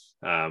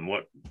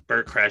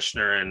Bert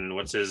Kreschner and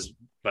what's his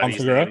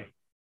buddy's name?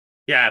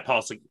 Yeah,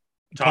 Tom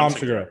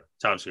Segura.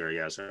 Tom Segura,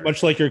 yeah. Sorry.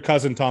 Much like your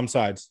cousin Tom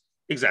Sides.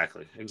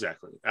 Exactly.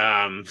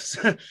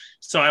 So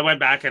I went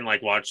back and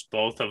like watched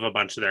both of a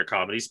bunch of their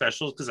comedy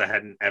specials because I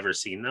hadn't ever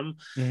seen them.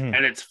 Mm-hmm.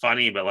 And it's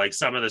funny, but like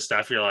some of the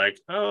stuff you're like,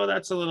 oh,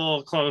 that's a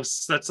little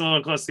close to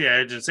the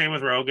edge. And same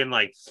with Rogan.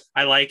 Like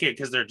I like it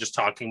because they're just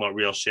talking about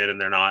real shit and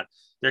they're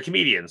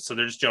comedians, so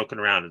they're just joking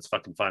around. It's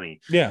fucking funny.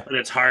 Yeah. But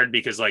it's hard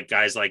because like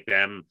guys like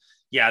them,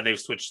 yeah, they've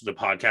switched to the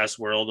podcast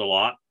world a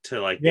lot to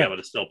like be able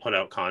to still put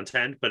out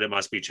content, but it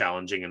must be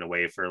challenging in a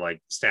way for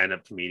like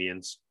stand-up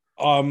comedians.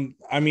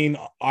 I mean,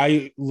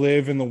 I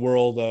live in the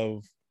world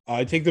of,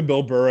 I take the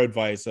Bill Burr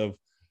advice of,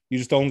 you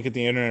just don't look at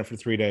the internet for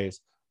 3 days.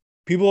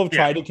 People have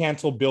tried to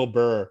cancel Bill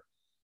Burr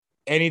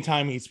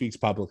anytime he speaks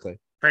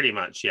publicly. Pretty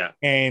much, yeah.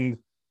 And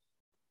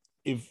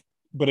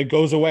but it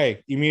goes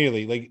away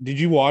immediately. Like, did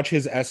you watch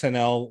his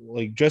SNL?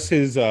 Like, just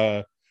his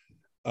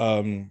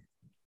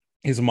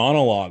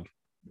monologue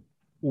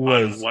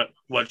was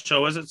what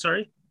show was it?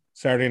 Sorry,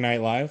 Saturday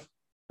Night Live.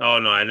 Oh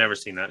no, I never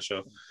seen that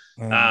show.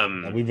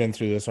 We've been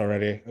through this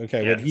already.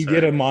 Okay, but he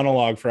did a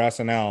monologue for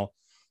SNL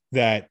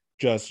that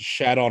just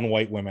shat on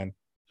white women,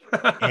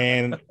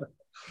 and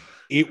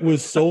it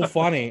was so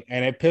funny,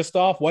 and it pissed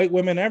off white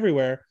women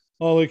everywhere.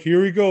 Oh, like,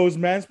 here he goes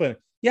mansplaining.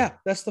 Yeah,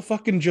 that's the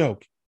fucking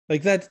joke.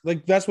 That's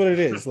what it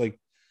is. like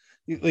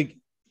you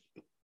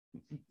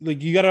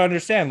got to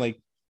understand. Like,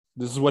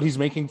 this is what he's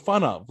making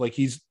fun of. Like,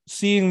 he's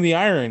seeing the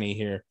irony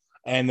here,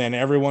 and then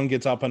everyone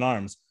gets up in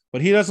arms.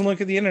 But he doesn't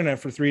look at the internet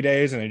for 3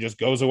 days, and it just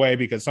goes away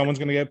because someone's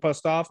going to get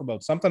pissed off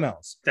about something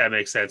else. That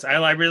makes sense.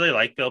 I really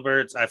like Bill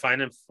Burr. I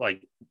find him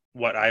like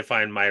what I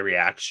find my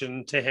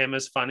reaction to him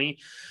is funny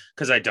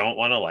because I don't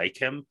want to like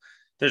him.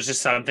 There's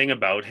just something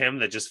about him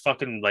that just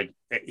fucking like,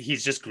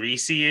 he's just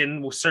greasy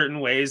in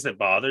certain ways that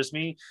bothers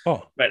me.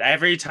 Oh, but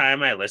every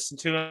time I listen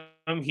to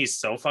him, he's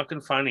so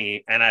fucking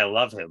funny and I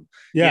love him.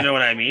 Yeah. You know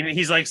what I mean?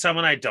 He's like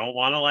someone I don't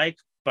want to like,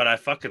 but I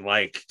fucking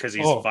like because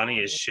he's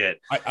funny as shit.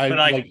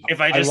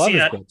 If I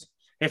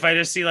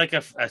just see like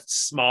a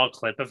small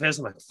clip of his,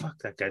 I'm like, fuck,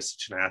 that guy's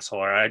such an asshole,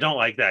 or I don't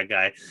like that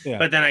guy. Yeah.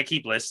 But then I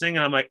keep listening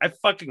and I'm like, I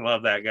fucking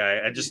love that guy.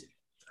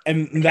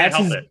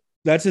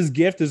 That's his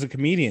gift as a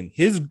comedian.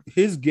 His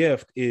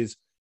gift is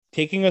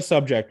taking a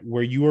subject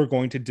where you are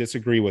going to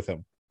disagree with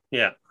him.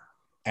 Yeah.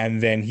 And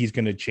then he's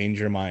going to change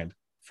your mind.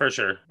 For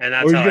sure. And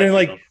that's how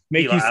going to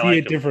make you see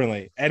it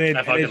differently. And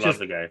I fucking love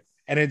the guy.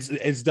 And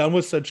it's done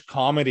with such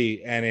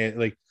comedy, and it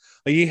like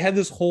he had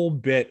this whole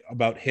bit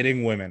about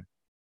hitting women,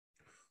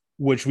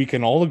 which we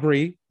can all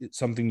agree it's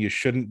something you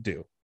shouldn't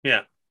do.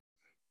 Yeah.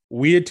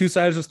 We at Two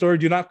Sides of the Story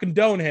do not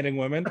condone hitting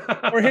women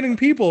or hitting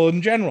people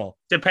in general.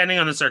 Depending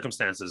on the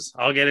circumstances.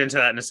 I'll get into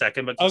that in a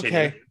second, but continue.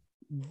 Okay.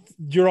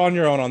 You're on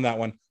your own on that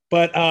one.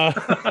 But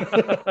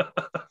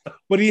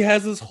but he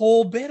has this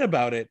whole bit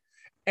about it,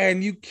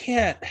 and you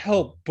can't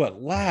help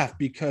but laugh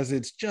because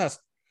it's just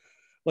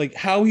like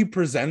how he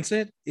presents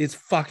it is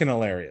fucking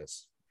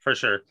hilarious. For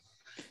sure.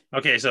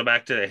 Okay, so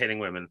back to hitting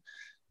women.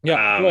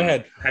 Yeah, go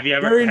ahead. Have you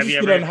ever? Very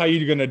interested on how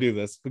you're gonna do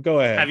this, but go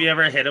ahead. Have you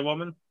ever hit a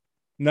woman?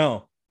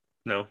 No.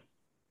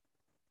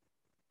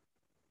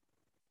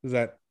 Is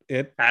that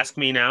it? Ask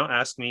me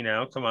now.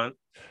 Come on.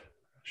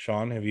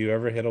 Sean, have you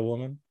ever hit a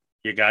woman?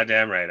 You're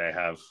goddamn right I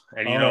have.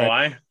 And you know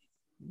why?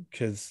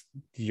 Because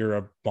you're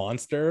a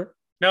monster?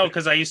 No,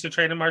 because I used to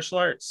train in martial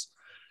arts.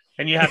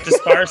 And you have to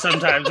spar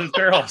sometimes with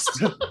girls.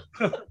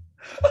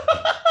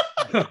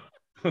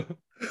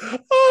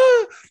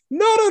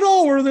 Not at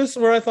all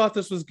where I thought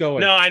this was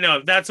going. No, I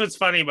know. That's what's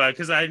funny about it,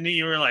 because I knew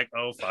you were like,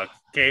 oh, fuck.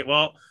 Okay,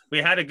 well, we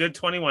had a good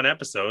 21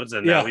 episodes,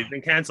 and now we've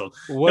been canceled.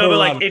 But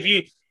like,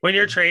 when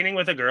you're training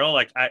with a girl,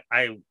 like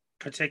I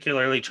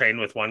particularly trained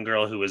with one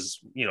girl who was,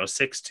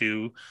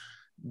 6'2",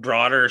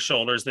 broader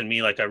shoulders than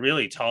me, like a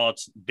really tall,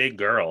 big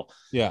girl.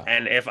 Yeah.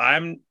 And if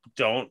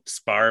don't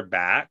spar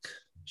back,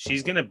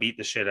 she's gonna beat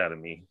the shit out of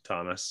me,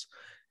 Thomas.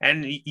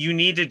 And you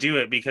need to do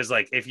it because,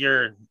 like, if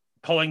you're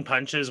pulling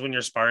punches when you're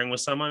sparring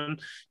with someone,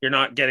 you're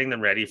not getting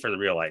them ready for the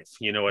real life.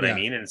 You know what I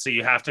mean? And so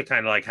you have to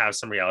kind of like have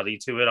some reality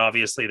to it.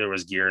 Obviously, there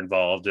was gear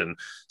involved and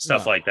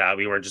stuff like that.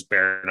 We weren't just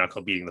bare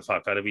knuckle beating the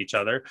fuck out of each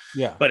other.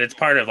 Yeah. But it's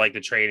part of like the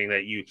training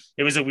that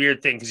it was a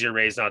weird thing because you're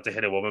raised not to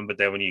hit a woman. But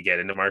then when you get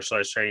into martial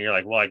arts training, you're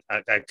like, well,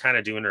 I kind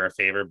of doing her a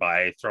favor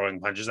by throwing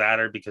punches at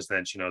her because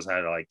then she knows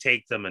how to like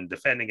take them and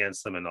defend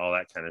against them and all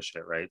that kind of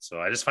shit. Right. So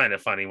I just find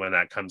it funny when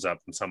that comes up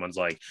and someone's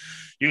like,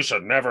 you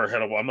should never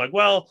hit a woman. I'm like,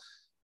 well,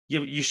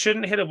 you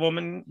shouldn't hit a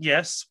woman,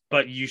 yes,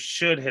 but you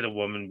should hit a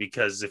woman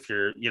because if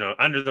you're,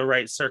 under the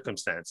right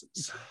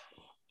circumstances.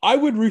 I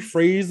would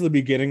rephrase the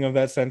beginning of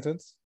that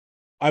sentence.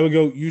 I would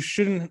go, you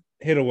shouldn't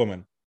hit a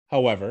woman.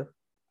 However,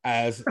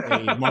 as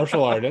a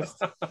martial artist,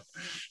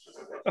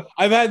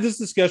 I've had this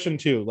discussion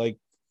too. Like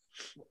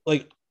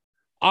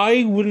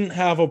I wouldn't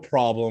have a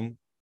problem.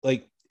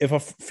 Like if a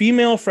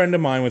female friend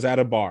of mine was at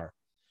a bar,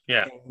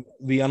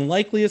 the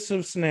unlikeliest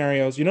of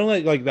scenarios,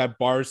 like that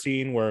bar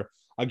scene where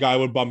a guy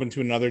would bump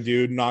into another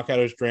dude, knock out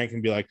his drink,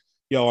 and be like,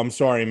 "Yo, I'm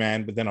sorry,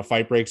 man," but then a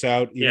fight breaks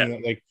out.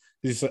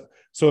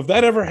 So if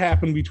that ever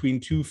happened between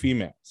two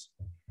females,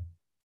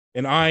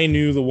 and I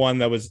knew the one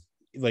that was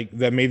like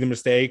that made the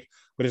mistake,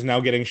 but is now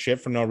getting shit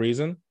for no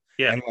reason,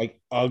 and like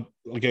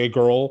a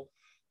girl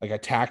like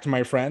attacked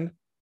my friend,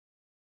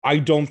 I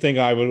don't think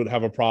I would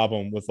have a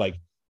problem with like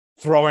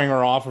throwing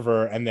her off of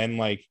her and then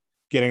like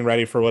getting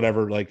ready for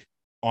whatever like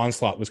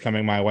onslaught was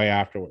coming my way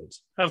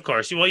afterwards. Of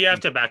course. Well, you have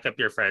to back up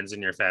your friends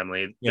and your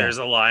family. There's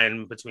a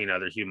line between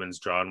other humans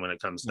drawn when it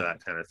comes to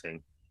that kind of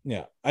thing.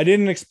 Yeah. I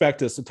didn't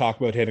expect us to talk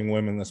about hitting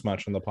women this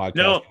much on the podcast.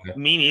 No,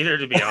 me neither,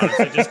 to be honest.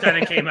 It just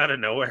kind of came out of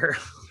nowhere.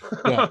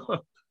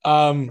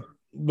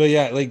 But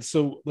yeah, like,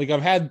 so like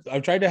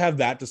I've tried to have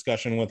that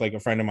discussion with like a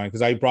friend of mine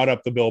because I brought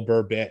up the Bill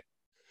Burr bit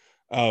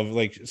of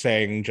like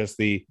saying just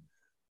the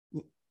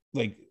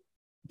like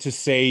to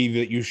say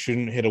that you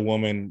shouldn't hit a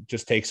woman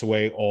just takes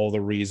away all the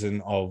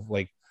reason of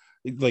like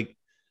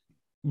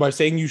by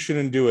saying you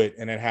shouldn't do it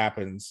and it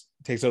happens,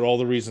 it takes out all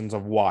the reasons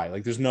of why.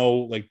 Like there's no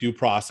like due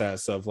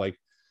process of like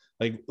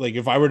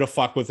if I were to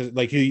fuck with it,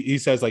 like he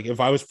says, like if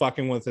I was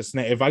fucking with a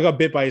snake, if I got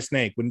bit by a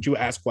snake, wouldn't you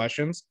ask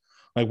questions?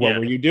 Like what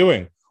were you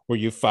doing? Were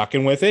you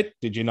fucking with it?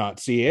 Did you not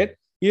see it?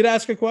 You'd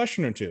ask a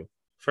question or two.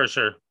 For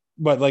sure.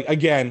 But like,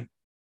 again,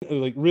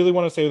 like really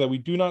want to say that we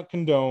do not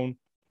condone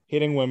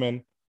hitting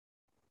women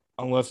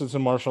unless it's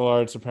in martial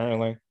arts,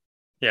 apparently.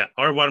 Yeah.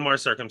 Or one more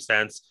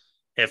circumstance.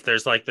 If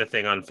there's like the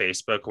thing on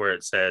Facebook where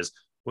it says,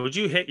 would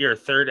you hit your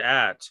third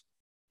at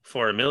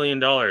for $1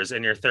 million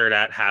and your third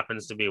at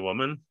happens to be a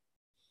woman?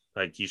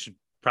 Like you should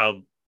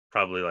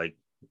probably like,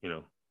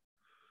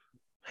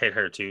 hit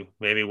her too.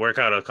 Maybe work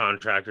out a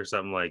contract or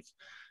something, like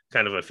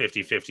kind of a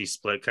 50-50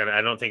 split.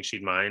 I don't think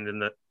she'd mind in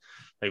that.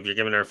 Like if you're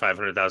giving her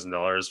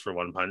 $500,000 for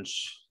one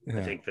punch,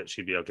 I think that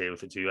she'd be okay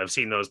with it too. I've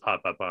seen those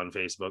pop up on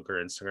Facebook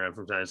or Instagram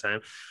from time to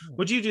time.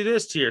 Would you do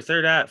this to your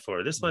third at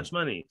for this much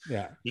money?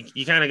 Yeah.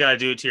 You kind of got to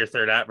do it to your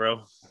third at,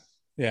 bro.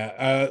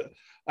 Yeah.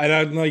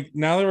 And like,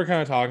 now that we're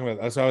kind of talking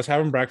about that, so I was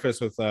having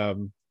breakfast with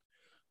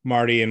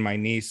Marty and my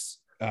niece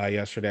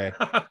yesterday.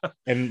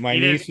 And my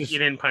niece you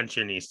didn't punch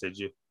your niece, did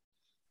you?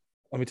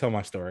 Let me tell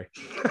my story.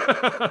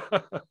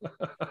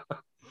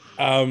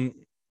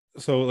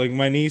 So like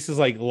my niece is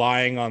like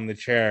lying on the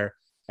chair,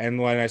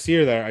 and when I see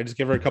her there, I just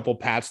give her a couple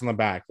pats on the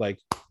back, like,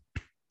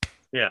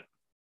 yeah.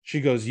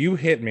 She goes, "You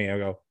hit me." I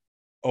go,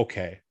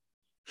 "Okay."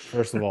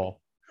 First of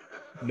all,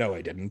 no,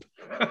 I didn't.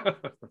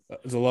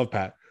 It's a love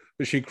pat.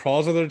 But she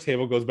crawls under the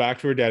table, goes back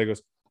to her dad, and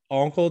goes,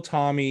 "Uncle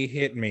Tommy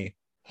hit me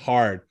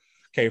hard."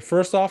 Okay,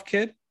 first off,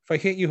 kid, if I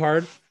hit you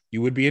hard,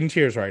 you would be in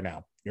tears right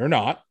now. You're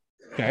not.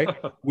 Okay,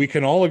 we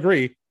can all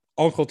agree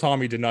Uncle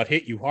Tommy did not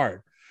hit you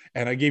hard.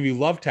 And I gave you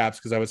love taps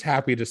because I was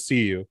happy to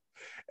see you.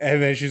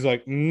 And then she's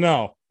like,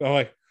 "No." I'm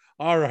like,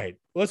 "All right,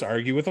 let's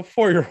argue with a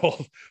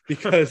 4-year-old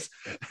because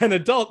an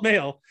adult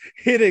male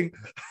hitting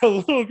a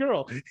little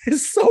girl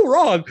is so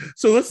wrong.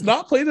 So let's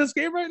not play this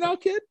game right now,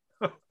 kid."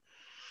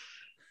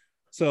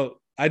 So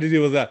I had to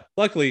deal with that.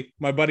 Luckily,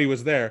 my buddy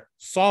was there,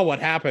 saw what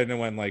happened, and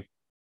went like,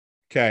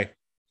 "Okay,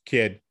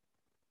 kid.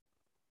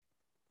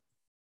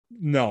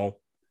 No."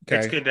 Okay.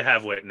 It's good to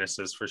have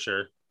witnesses for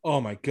sure.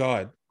 Oh my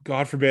God.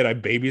 God forbid I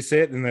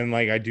babysit and then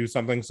like I do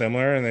something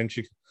similar and then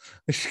she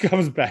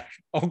comes back.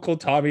 "Uncle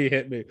Tommy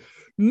hit me."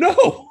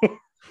 No.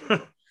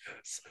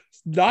 It's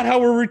not how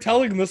we're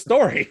retelling the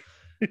story.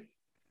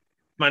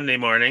 Monday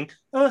morning.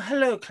 "Oh,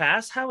 hello,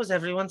 class. How was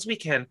everyone's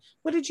weekend?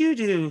 What did you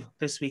do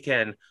this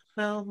weekend?"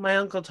 "Well, my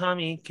Uncle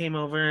Tommy came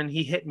over and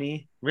he hit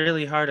me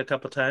really hard a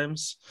couple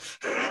times."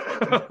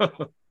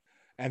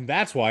 And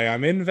that's why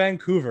I'm in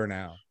Vancouver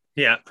now.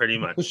 Yeah, pretty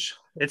much.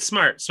 It's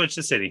smart. Switch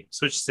the city,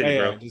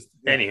 bro.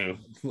 Anywho,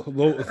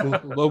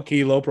 low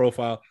key, low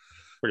profile.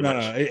 Pretty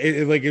much. No.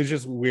 It was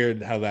just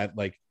weird how that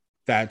like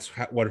that's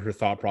what her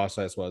thought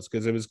process was,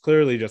 because it was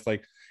clearly just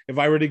like if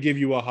I were to give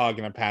you a hug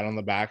and a pat on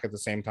the back at the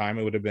same time,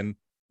 it would have been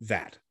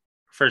that.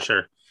 For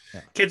sure.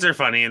 Yeah. Kids are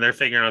funny and they're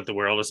figuring out the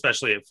world,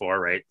 especially at 4,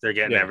 right? They're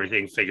getting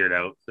everything figured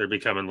out. They're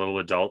becoming little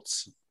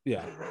adults.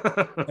 Yeah.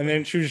 And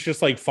then she was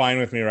just like fine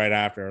with me right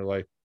after.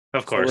 Like,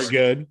 of course. So we're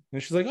good.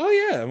 And she's like, oh,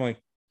 yeah. I'm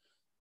like,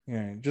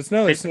 yeah, just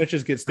know that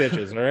snitches get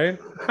stitches. All right.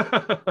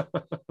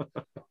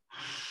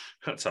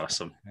 That's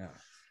awesome. Yeah.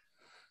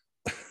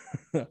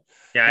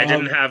 Yeah, I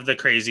didn't have the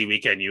crazy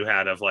weekend you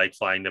had of like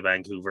flying to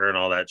Vancouver and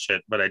all that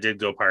shit, but I did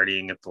go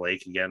partying at the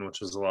lake again,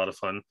 which was a lot of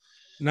fun.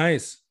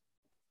 Nice.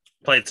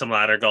 Played some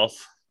ladder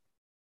golf.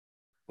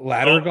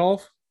 Ladder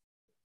golf?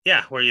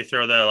 Yeah, where you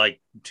throw the like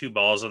 2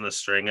 balls on the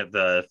string at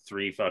the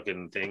 3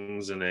 fucking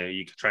things and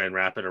you can try and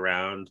wrap it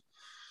around.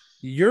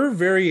 Your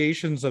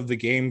variations of the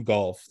game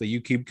golf that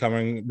you keep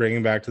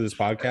bringing back to this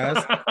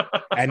podcast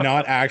and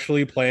not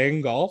actually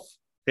playing golf.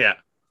 Yeah.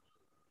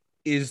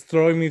 Is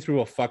throwing me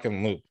through a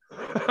fucking loop.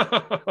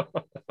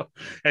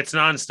 It's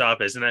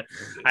nonstop, isn't it?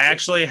 I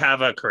actually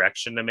have a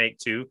correction to make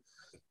too.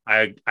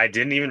 I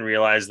didn't even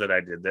realize that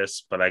I did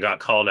this, but I got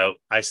called out.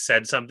 I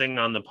said something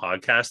on the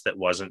podcast that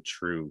wasn't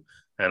true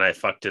and I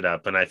fucked it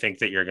up, and I think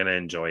that you're going to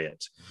enjoy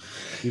it.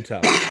 You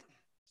tell.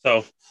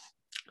 So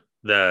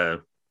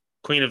the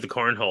queen of the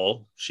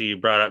cornhole, she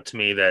brought up to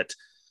me that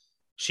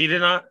she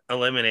did not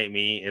eliminate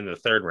me in the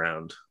 3rd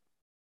round.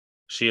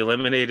 She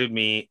eliminated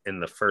me in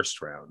the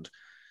 1st round.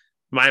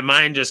 My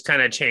mind just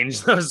kind of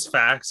changed those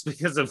facts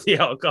because of the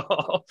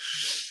alcohol.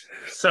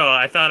 So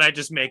I thought I'd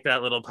just make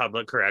that little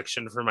public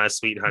correction for my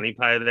sweet honey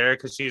pie there,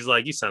 because she's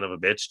like, you son of a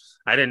bitch.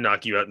 I didn't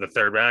knock you out in the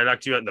 3rd round. I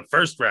knocked you out in the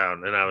 1st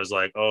round. And I was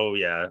like, oh,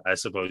 yeah, I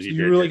suppose you did.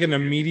 You were like an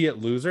immediate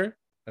loser?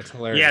 That's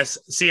hilarious. Yes.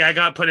 See, I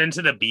got put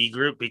into the B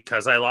group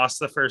because I lost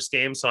the first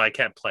game. So I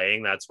kept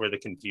playing. That's where the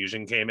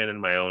confusion came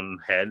in my own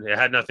head. It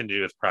had nothing to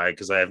do with pride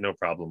because I have no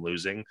problem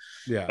losing.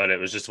 Yeah. But it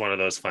was just one of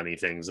those funny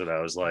things that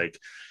I was like,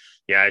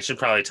 yeah, I should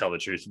probably tell the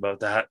truth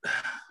about that.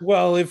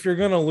 Well, if you're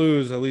going to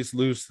lose, at least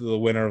lose to the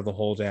winner of the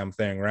whole damn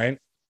thing, right?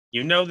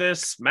 You know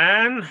this,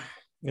 man.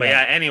 Yeah. But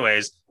yeah,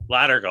 anyways,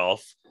 ladder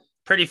golf.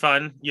 Pretty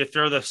fun. You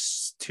throw the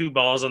 2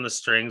 balls on the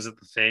strings at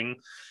the thing.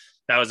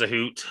 That was a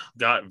hoot.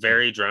 Got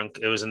very drunk.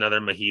 It was another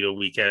mojito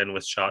weekend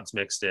with shots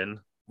mixed in.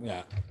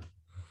 Yeah.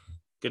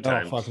 Good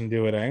time. Fucking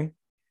do it, eh?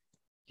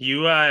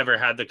 You ever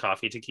had the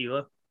coffee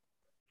tequila?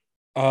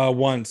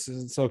 Once.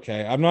 It's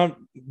okay. I'm not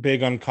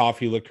big on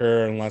coffee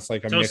liqueur unless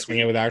like I'm mixing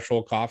it with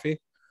actual coffee.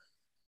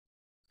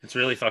 It's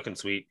really fucking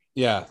sweet.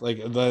 Yeah, like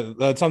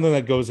that's something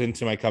that goes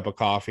into my cup of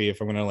coffee if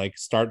I'm gonna like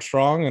start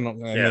strong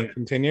and then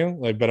continue.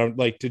 Like, but I'm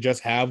like to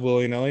just have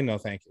willy-nilly. No,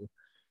 thank you.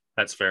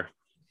 That's fair.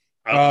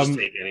 I'll just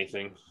take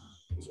anything.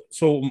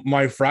 So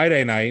my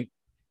Friday night,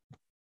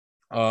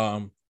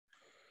 well,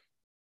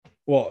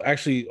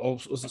 actually, I'll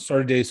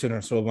start a day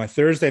sooner. So my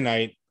Thursday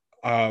night,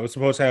 I was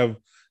supposed to have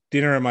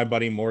dinner at my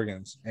buddy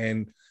Morgan's,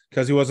 and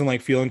because he wasn't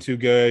like feeling too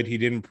good, he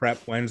didn't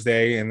prep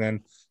Wednesday, and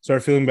then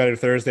started feeling better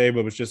Thursday,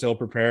 but was just ill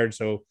prepared.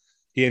 So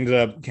he ended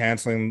up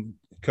canceling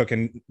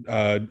cooking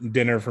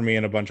dinner for me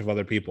and a bunch of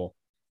other people.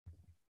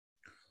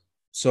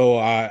 So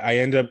I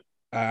ended up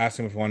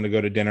asking if he wanted to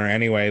go to dinner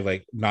anyway,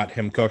 like not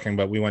him cooking,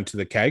 but we went to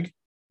the Keg.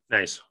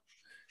 Nice.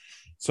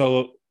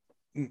 So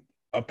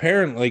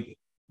apparently, like,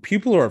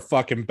 people are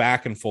fucking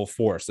back in full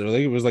force. They're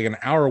like, it was like an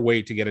hour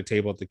wait to get a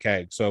table at the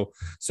Keg. So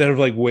instead of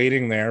like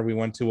waiting there, we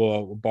went to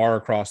a bar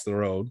across the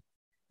road,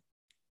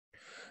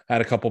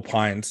 had a couple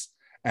pints,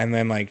 and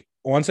then like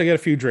once I get a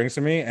few drinks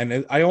in me,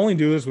 and I only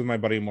do this with my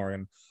buddy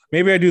Morgan.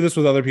 Maybe I do this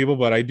with other people,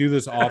 but I do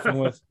this often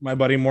with my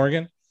buddy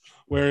Morgan.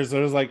 Whereas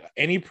there's like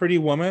any pretty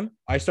woman,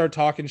 I start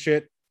talking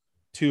shit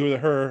to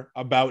her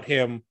about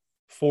him,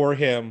 for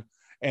him,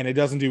 and it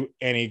doesn't do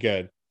any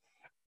good.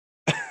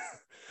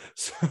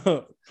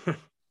 So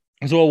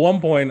at one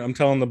point, I'm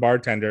telling the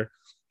bartender,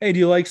 hey, do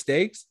you like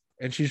steaks?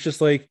 And she's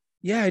just like,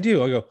 yeah, I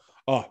do. I go,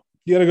 oh,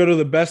 you got to go to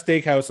the best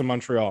steakhouse in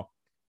Montreal.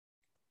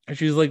 And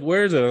she's like,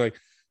 where is it? I'm like,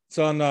 it's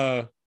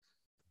on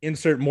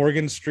insert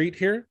Morgan Street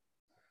here.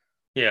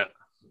 Yeah.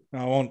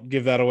 I won't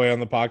give that away on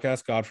the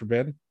podcast, God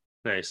forbid.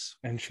 Nice.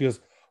 And she goes,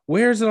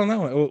 where is it on that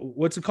one?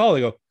 What's it called? I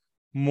go,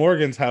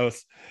 Morgan's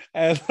house.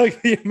 And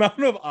like the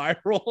amount of eye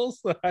rolls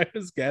that I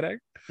was getting,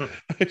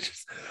 I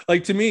just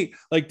like to me,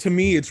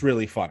 it's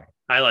really funny.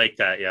 I like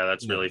that. Yeah,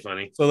 that's really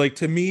funny. So like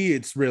to me,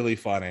 it's really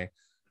funny.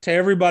 To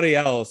everybody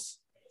else,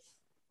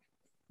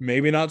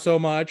 maybe not so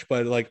much,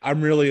 but like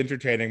I'm really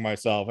entertaining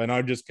myself, and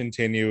I'll just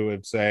continue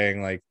of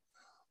saying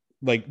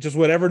like just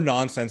whatever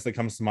nonsense that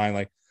comes to mind.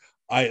 Like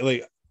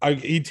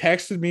he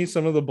texted me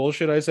some of the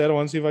bullshit I said. I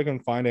want to see if I can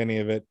find any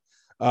of it.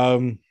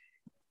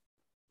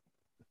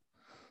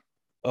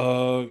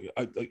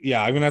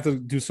 Yeah, I'm gonna have to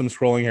do some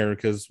scrolling here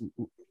because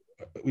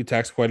we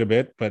text quite a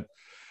bit, but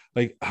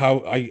like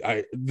how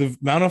I the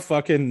amount of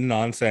fucking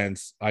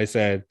nonsense I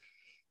said.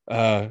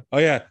 Oh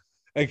yeah,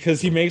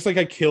 because he makes like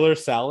a killer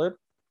salad.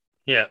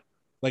 Yeah,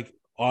 like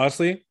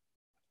honestly,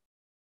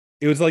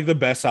 it was like the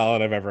best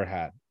salad I've ever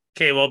had.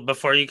 Okay, well,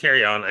 before you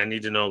carry on, I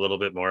need to know a little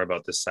bit more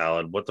about this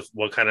salad.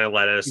 What kind of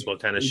lettuce? What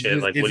kind of shit?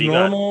 Like, what do you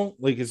got?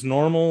 Like, it's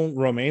normal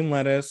romaine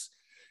lettuce,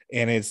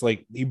 and it's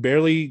like he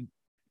barely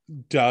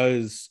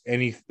does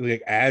any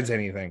like adds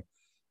anything.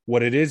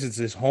 What it is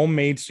this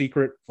homemade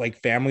secret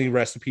like family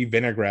recipe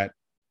vinaigrette.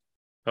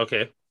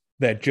 Okay.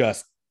 That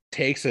just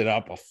takes it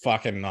up a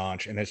fucking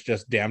notch, and it's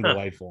just damn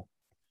delightful.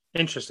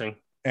 Interesting.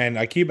 And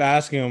I keep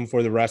asking him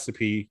for the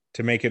recipe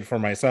to make it for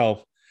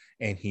myself,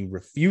 and he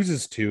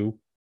refuses to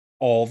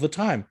all the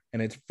time.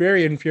 And it's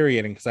very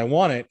infuriating because I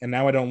want it, and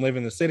now I don't live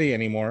in the city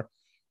anymore.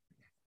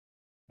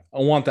 I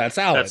want that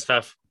salad. That's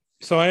tough.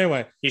 So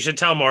anyway, you should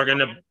tell Morgan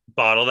to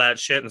bottle that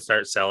shit and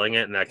start selling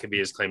it, and that could be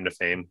his claim to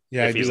fame.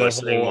 Yeah, if he's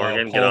listening,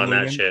 Morgan, get on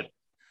Newman, that shit.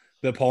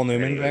 The Paul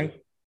Newman thing.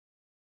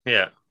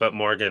 Yeah, but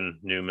Morgan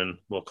Newman,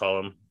 we'll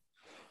call him.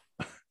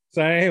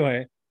 So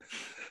anyway,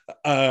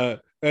 I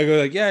go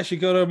like, yeah, she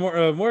go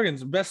to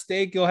Morgan's, best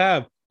steak you'll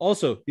have.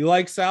 Also, you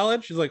like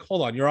salad? She's like,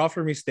 hold on, you're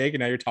offering me steak and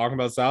now you're talking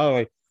about salad. I'm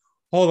like,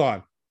 hold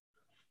on,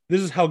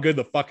 this is how good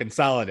the fucking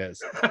salad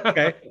is.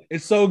 Okay,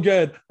 it's so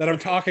good that I'm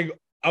talking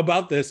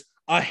about this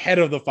ahead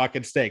of the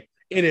fucking steak.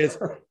 It is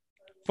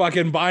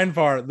fucking by and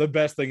far the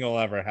best thing you'll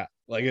ever have.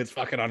 Like, it's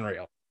fucking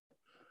unreal.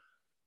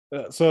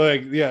 So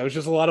like, yeah, it was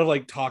just a lot of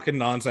like talking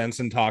nonsense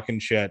and talking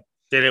shit.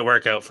 Did it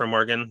work out for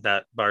Morgan,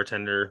 that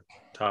bartender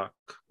talk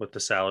with the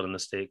salad and the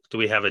steak? Do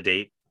we have a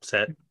date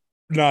set?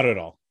 Not at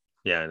all.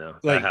 Yeah, I know.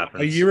 Like, that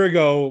happens. A year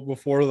ago,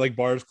 before like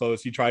bars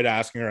closed, he tried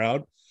asking her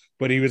out,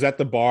 but he was at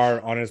the bar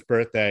on his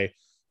birthday,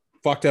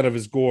 fucked out of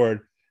his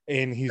gourd,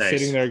 and he's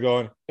sitting there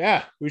going,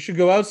 yeah, we should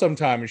go out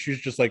sometime. And she's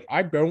just like,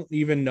 I don't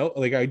even know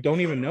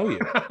you.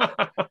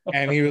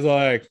 And he was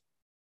like,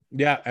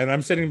 yeah. And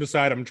I'm sitting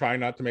beside him trying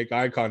not to make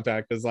eye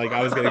contact because like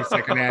I was getting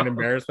secondhand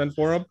embarrassment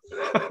for him.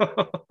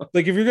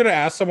 Like, if you're gonna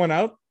ask someone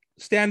out,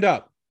 stand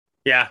up.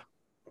 Yeah,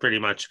 pretty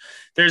much.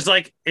 There's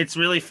like, it's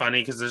really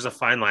funny because there's a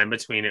fine line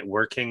between it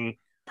working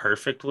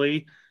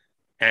perfectly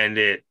and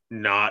it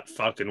not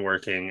fucking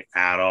working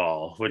at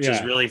all, which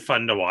is really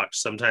fun to watch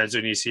sometimes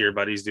when you see your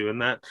buddies doing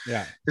that.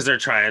 Yeah, because they're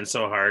trying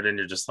so hard and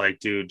you're just like,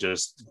 dude,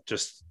 just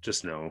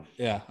no.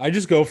 Yeah, I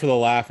just go for the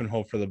laugh and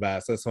hope for the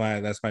best. That's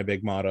my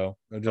big motto.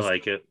 I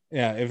like it.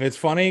 Yeah, if it's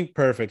funny,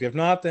 perfect. If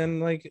not, then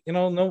like,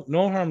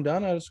 no harm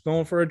done. I was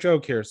going for a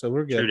joke here, so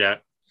we're good. True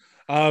that.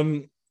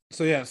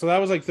 So yeah, so that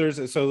was like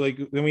Thursday. So like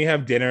then we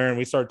have dinner and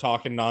we start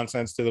talking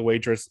nonsense to the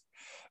waitress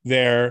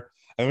there,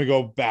 and we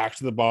go back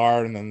to the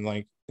bar, and then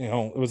like,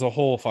 it was a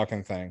whole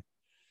fucking thing.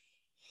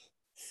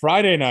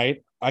 Friday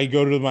night, I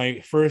go to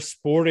my first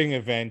sporting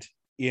event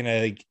in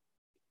like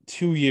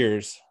 2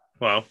 years.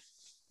 Wow.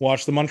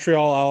 Watch the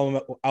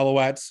Montreal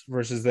Alouettes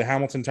versus the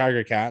Hamilton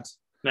Tiger Cats.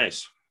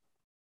 Nice.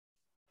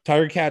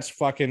 Tiger Cats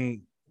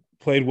fucking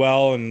played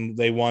well and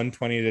they won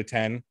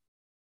 20-10.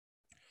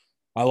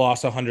 I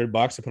lost $100.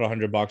 I put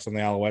 $100 on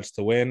the Alouettes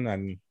to win.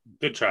 And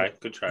good try.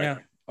 Yeah,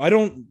 I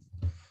don't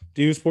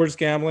do sports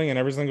gambling, and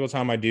every single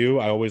time I do,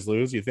 I always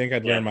lose. You think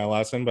I'd learn my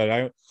lesson, but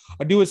I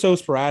do it so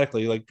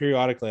sporadically. Like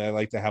periodically, I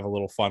like to have a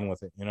little fun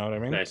with it. You know what I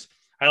mean? Nice.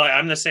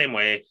 I'm the same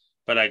way,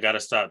 but I gotta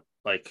stop.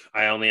 Like,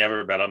 I only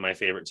ever bet on my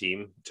favorite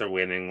team to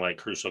winning like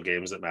crucial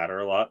games that matter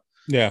a lot.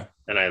 Yeah,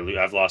 and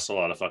I've lost a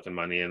lot of fucking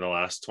money in the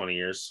last 20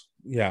 years.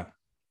 Yeah,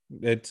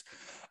 it's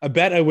a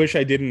bet I wish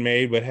I didn't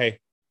made, but hey,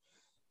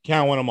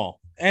 can't win them all.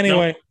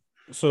 Anyway,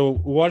 So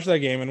we watch that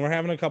game, and we're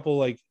having a couple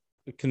like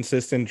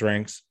consistent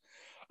drinks.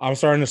 I'm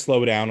starting to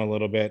slow down a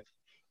little bit,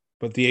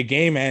 but the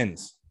game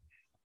ends.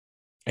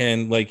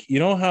 And like,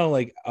 how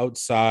like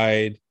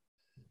outside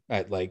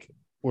at like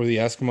where the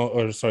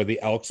the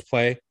Elks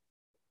play,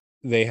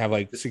 they have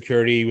like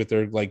security with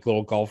their like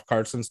little golf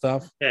carts and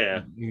stuff.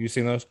 Yeah. You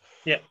seen those?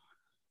 Yeah.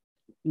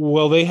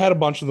 Well, they had a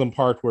bunch of them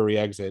parked where we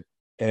exit,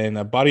 and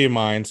a buddy of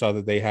mine saw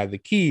that they had the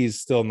keys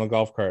still in the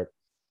golf cart.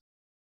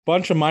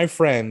 Bunch of my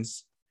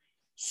friends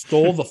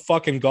stole the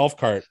fucking golf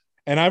cart,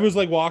 and I was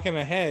like walking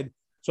ahead,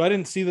 so I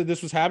didn't see that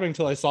this was happening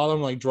until I saw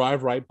them like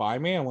drive right by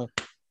me. I'm like,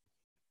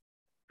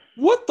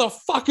 what the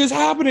fuck is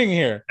happening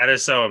here? That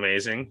is so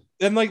amazing.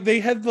 And like,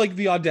 they had like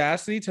the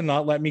audacity to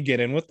not let me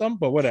get in with them,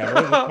 but whatever.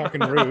 It was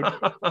fucking rude.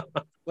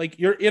 Like,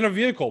 you're in a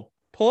vehicle,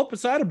 pull up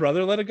beside a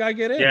brother, let a guy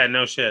get in. Yeah,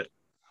 no shit.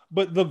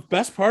 But the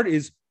best part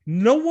is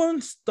no one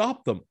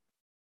stopped them.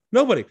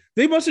 Nobody.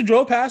 They must have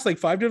drove past like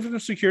 5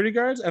 different security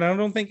guards, and I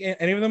don't think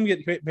any of them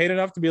get paid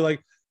enough to be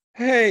like,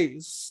 hey,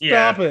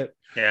 stop it.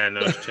 Yeah,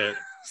 no shit.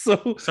 So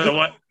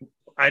what?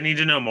 I need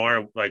to know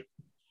more. Like,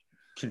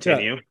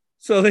 continue. Yeah.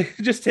 So they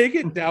just take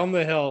it down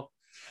the hill,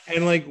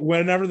 and like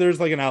whenever there's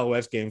like an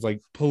Alouettes games,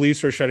 like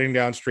police are shutting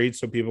down streets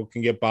so people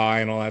can get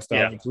by and all that stuff.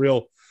 Yeah. It's a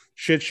real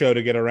shit show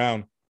to get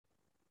around.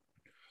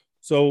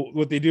 So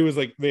what they do is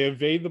like they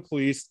evade the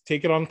police,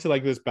 take it onto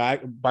like this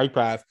bike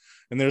path,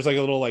 and there's like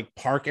a little like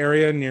park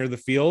area near the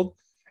field,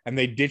 and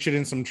they ditch it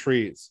in some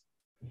trees.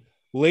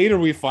 Later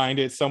we find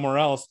it somewhere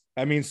else.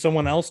 That means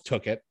someone else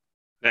took it.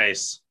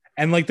 Nice.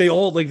 And like they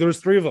all like there's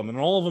 3 of them, and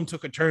all of them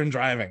took a turn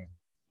driving.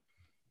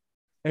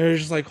 And it was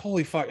just like,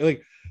 holy fuck.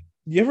 Like,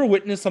 you ever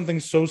witness something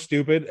so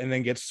stupid and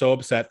then get so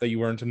upset that you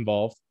weren't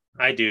involved?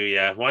 I do,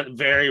 yeah.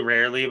 Very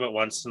rarely, but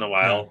once in a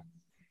while.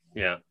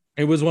 Yeah.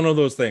 It was one of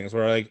those things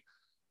where like,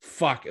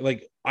 fuck,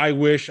 like I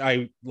wish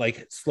I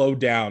like slowed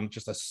down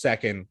just a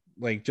second,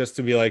 like just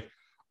to be like,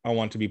 I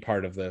want to be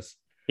part of this.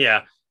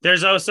 Yeah.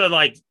 There's also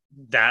like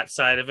that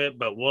side of it,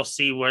 but we'll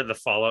see where the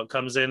fallout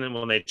comes in, and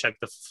when they check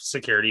the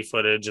security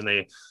footage and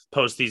they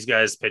post these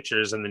guys'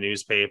 pictures in the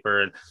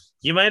newspaper, and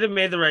you might have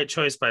made the right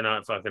choice by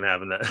not fucking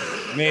having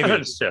that.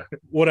 Maybe.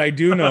 What I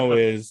do know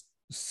is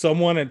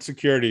someone at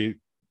security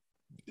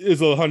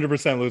is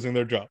 100% losing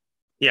their job.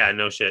 Yeah,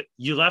 no shit.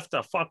 You left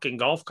a fucking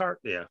golf cart?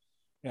 Yeah.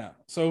 Yeah.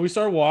 So we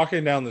start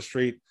walking down the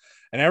street,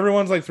 and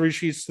everyone's like 3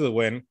 sheets to the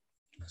wind,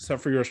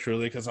 except for yours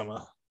truly, because I'm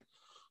a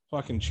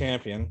fucking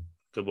champion.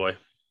 Good boy.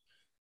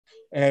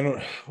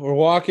 And we're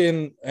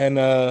walking, and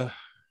my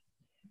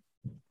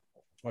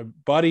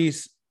buddy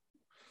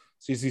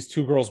sees these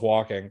 2 girls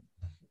walking,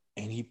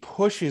 and he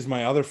pushes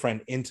my other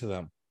friend into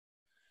them.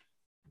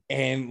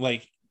 And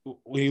like,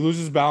 when he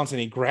loses balance,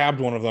 and he grabbed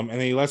one of them, and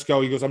then he lets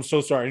go. He goes, "I'm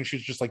so sorry," and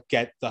she's just like,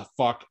 "Get the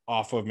fuck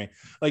off of me!"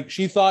 Like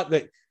she thought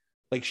that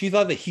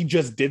he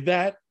just did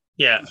that.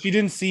 Yeah, she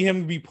didn't see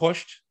him be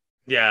pushed.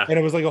 Yeah, and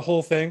it was like a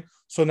whole thing.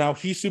 So now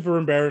he's super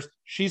embarrassed.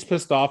 She's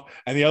pissed off,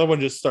 and the other one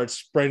just starts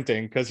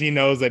sprinting because he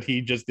knows that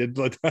he just did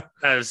that.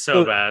 That is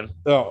so bad.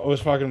 Oh, it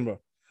was fucking.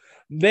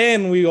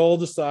 Then we all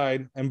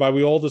decide, and by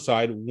we all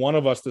decide, one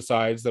of us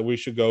decides that we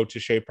should go to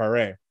Chez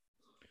Paré.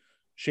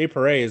 Chez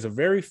Paré is a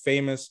very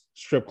famous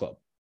strip club.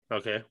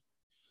 Okay.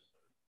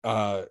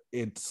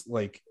 It's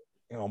like,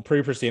 you know,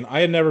 pretty pristine. I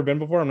had never been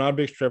before. I'm not a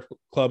big strip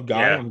club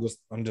guy. Yeah.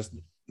 I'm just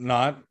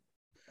not.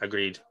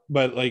 Agreed.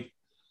 But like,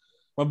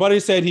 my buddy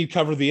said he'd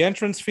cover the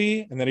entrance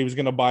fee, and that he was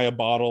going to buy a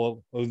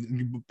bottle,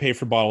 pay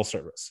for bottle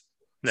service.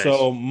 Nice.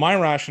 So my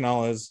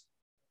rationale is,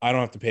 I don't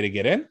have to pay to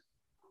get in.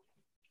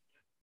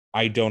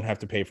 I don't have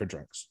to pay for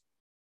drinks.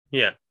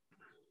 Yeah.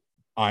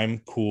 I'm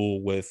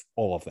cool with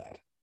all of that.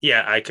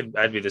 Yeah,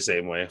 I'd be the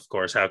same way. Of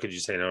course. How could you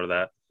say no to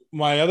that?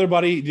 My other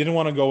buddy didn't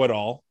want to go at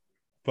all,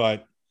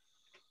 but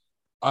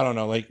I don't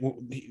know. Like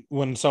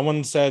when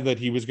someone said that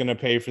he was going to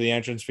pay for the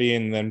entrance fee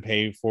and then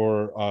pay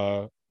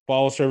for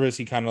bottle service,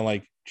 he kind of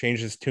like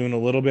changed his tune a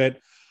little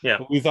bit. Yeah.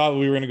 But we thought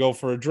we were going to go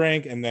for a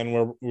drink, and then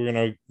we're going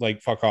to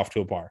like fuck off to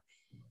a bar.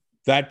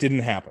 That didn't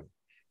happen.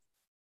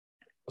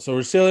 So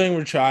we're sitting,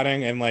 we're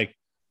chatting, and like,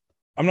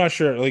 I'm not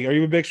sure. Like, are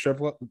you a big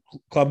strip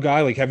club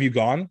guy? Like, have you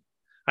gone?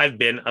 I've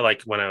been,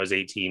 like, when I was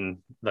 18,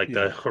 like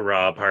the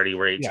hurrah party,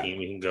 we're 18,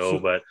 we can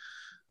go.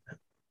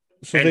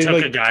 So and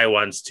took a guy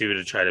once too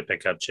to try to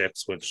pick up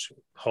chicks, which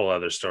whole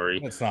other story.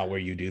 That's not where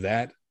you do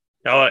that.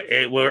 Oh,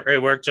 it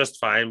worked just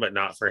fine, but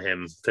not for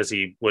him, because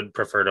he would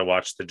prefer to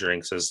watch the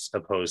drinks as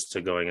opposed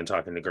to going and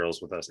talking to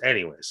girls with us.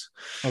 Anyways.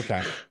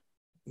 Okay.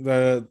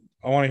 I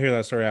want to hear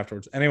that story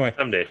afterwards. Anyway.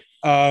 Someday.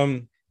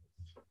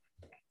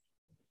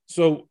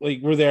 So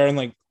like we're there, and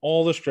like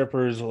all the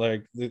strippers,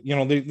 like, you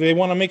know, they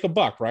want to make a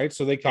buck, right?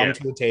 So they come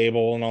to the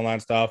table and all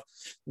that stuff.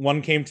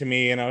 One came to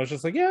me, and I was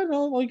just like, yeah,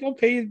 no, like, I'll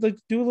pay, like,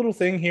 do a little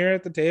thing here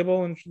at the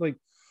table, and she's like,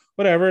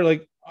 whatever.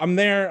 Like, I'm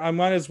there, I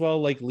might as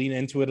well like lean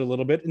into it a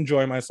little bit,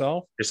 enjoy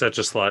myself. You're such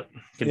a slut.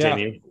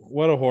 Continue. Yeah,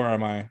 what a whore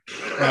am I?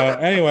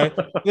 Anyway,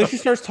 then she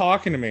starts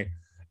talking to me,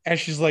 and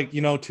she's like,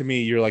 you know, to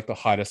me, you're like the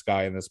hottest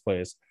guy in this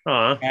place.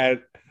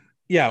 And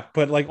yeah,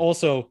 but like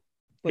also,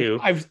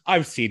 like,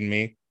 I've seen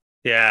me.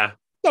 Yeah.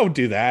 Don't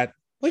do that.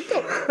 Like,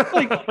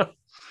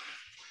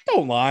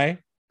 don't lie.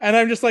 And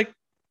I'm just like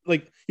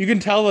you can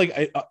tell,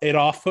 like, it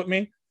off put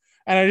me.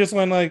 And I just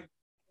went like,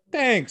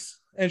 thanks.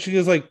 And she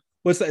goes like,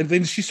 what's that? And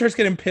then she starts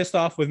getting pissed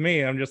off with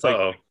me. And I'm just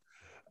like,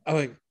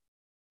 and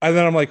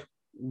then I'm like,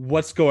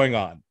 what's going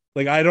on?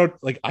 Like, I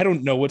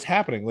don't know what's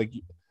happening. Like,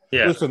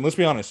 listen, let's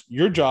be honest.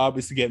 Your job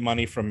is to get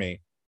money from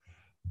me.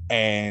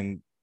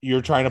 And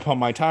you're trying to pump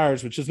my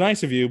tires, which is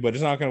nice of you, but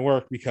it's not going to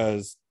work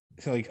because,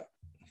 like,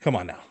 come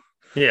on now.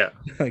 Yeah.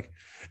 Like,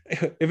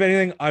 if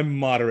anything, I'm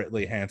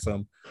moderately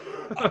handsome.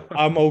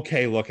 I'm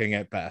okay looking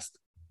at best.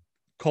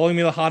 Calling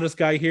me the hottest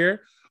guy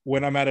here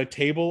when I'm at a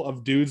table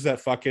of dudes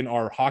that fucking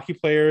are hockey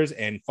players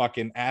and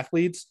fucking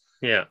athletes.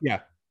 Yeah.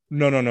 Yeah.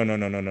 No.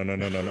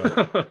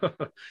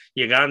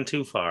 You gone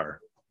too far.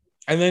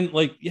 And then,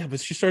 like, yeah, but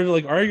she started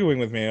like arguing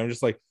with me. I'm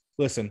just like,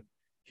 listen,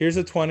 here's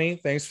a 20.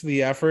 Thanks for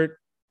the effort.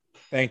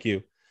 Thank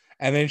you.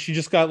 And then she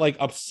just got like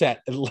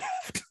upset and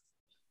left.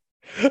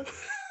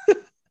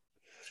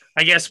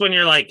 I guess when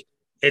you're like,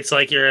 it's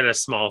like you're in a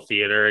small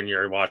theater and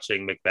you're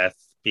watching Macbeth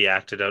be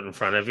acted out in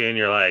front of you, and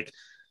you're like,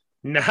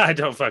 nah, I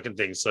don't fucking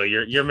think so.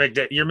 Your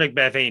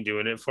Macbeth ain't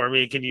doing it for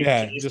me. Can you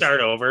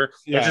start over?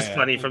 It's just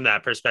funny from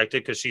that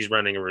perspective because she's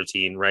running a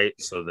routine, right?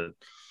 So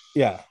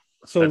that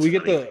So we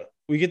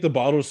get the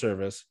bottle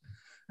service,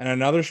 and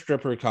another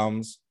stripper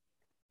comes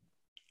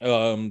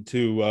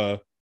to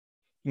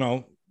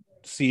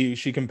see if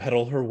she can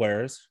peddle her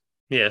wares.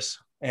 Yes.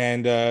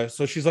 And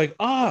so she's like,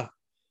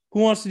 who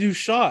wants to do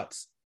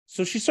shots?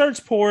 So she starts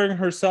pouring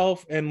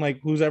herself and like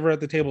who's ever at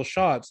the table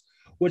shots,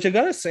 which I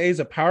gotta say is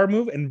a power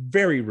move and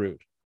very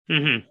rude.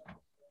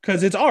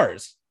 Because it's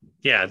ours.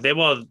 Yeah,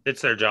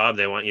 it's their job.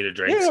 They want you to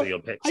drink, so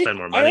you'll spend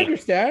more money. I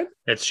understand.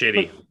 It's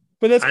shitty.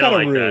 But that's kind of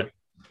like rude. That.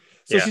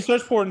 So she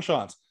starts pouring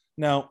shots.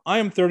 Now, I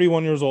am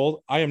 31 years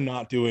old. I am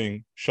not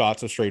doing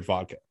shots of straight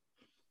vodka.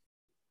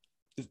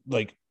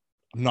 Like,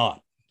 I'm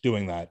not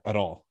doing that at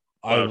all.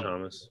 Wow,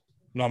 Thomas.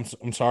 No,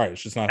 I'm sorry.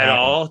 It's just not at happening.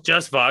 all.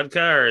 Just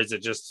vodka, or is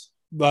it just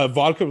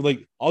Vodka?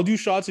 Like, I'll do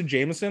shots of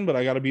Jameson, but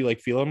I got to be like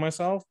feeling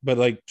myself. But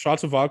like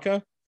shots of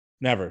vodka,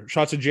 never.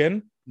 Shots of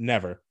gin,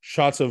 never.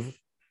 Shots of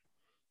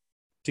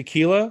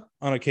tequila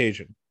on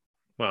occasion.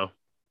 Wow.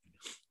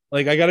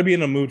 Like, I got to be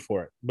in a mood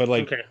for it. But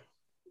like, Okay.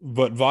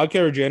 but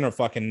vodka or gin are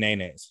fucking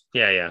nays.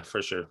 Yeah,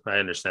 for sure. I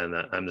understand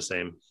that. I'm the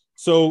same.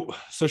 So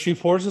she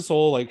pours this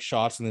little like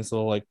shots in these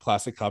little like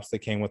plastic cups that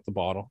came with the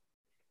bottle.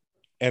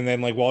 And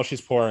then like while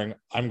she's pouring,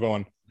 I'm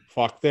going,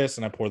 fuck this.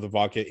 And I pour the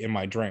vodka in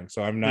my drink.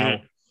 So I'm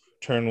now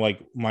turned like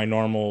my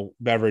normal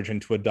beverage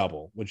into a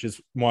double, which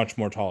is much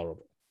more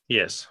tolerable.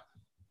 Yes.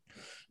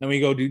 And we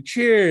go do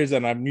cheers.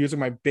 And I'm using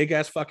my big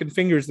ass fucking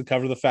fingers to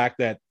cover the fact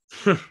that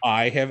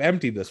I have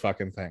emptied this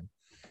fucking thing.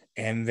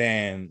 And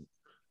then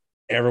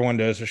everyone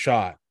does a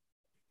shot.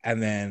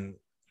 And then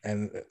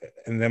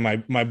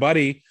my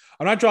buddy,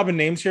 I'm not dropping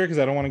names here because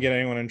I don't want to get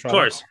anyone in trouble.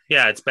 Of course.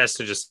 Yeah, it's best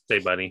to just say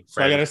buddy.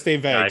 So I gotta stay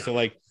vague. So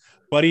like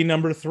buddy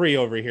number 3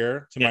 over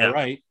here to my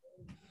right,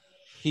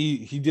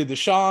 he did the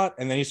shot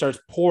and then he starts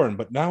pouring,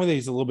 but now that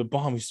he's a little bit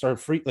bombed, we start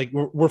free, like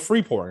we're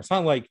free pouring. It's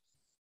not like,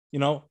 you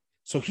know,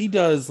 so he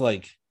does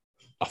like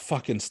a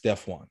fucking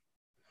stiff one.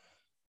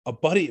 A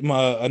buddy,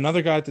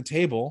 another guy at the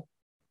table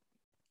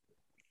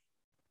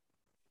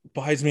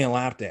buys me a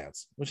lap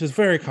dance, which is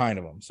very kind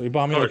of him. So he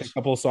bought me like a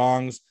couple of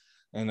songs,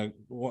 and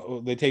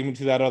they take me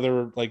to that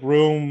other like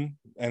room,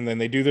 and then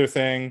they do their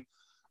thing,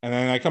 and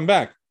then I come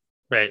back.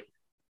 Right.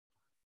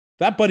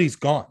 That buddy's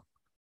gone.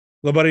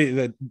 The buddy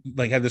that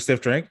like had the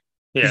stiff drink,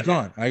 he's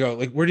gone. I go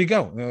like, where'd he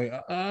go? And they're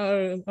like,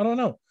 I don't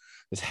know.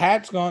 His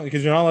hat's gone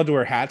because you're not allowed to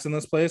wear hats in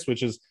this place,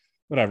 which is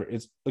whatever.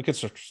 It's like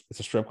it's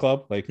a strip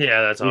club. Like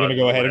that's we're gonna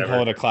go ahead and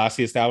call it a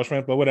classy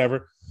establishment, but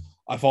whatever.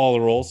 I follow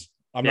the rules.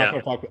 I'm not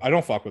gonna fuck. I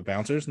don't fuck with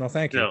bouncers. No,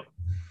 thank you. No.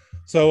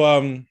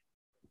 So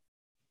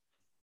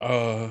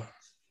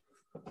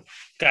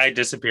guy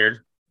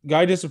disappeared.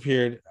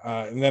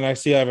 And then I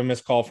see I have a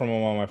missed call from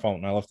him on my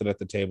phone. I left it at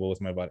the table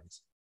with my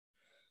buddies.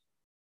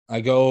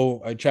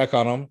 I check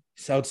on him.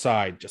 He's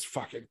outside, just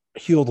fucking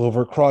healed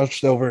over,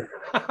 crouched over,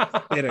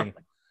 sitting.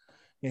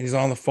 And he's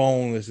on the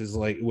phone. This is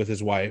like with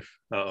his wife.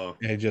 Uh-oh.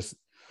 And just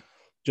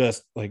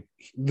like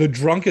the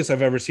drunkest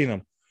I've ever seen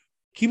him.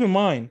 Keep in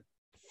mind,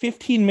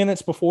 15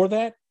 minutes before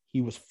that, he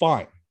was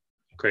fine.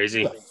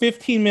 Crazy. A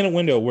 15-minute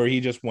window where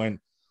he just went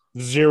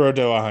 0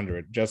 to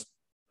 100, just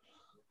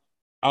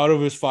out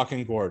of his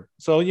fucking gourd.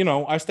 So, you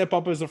know, I step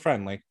up as a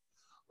friend. Like,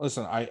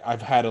 listen,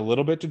 I've had a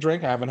little bit to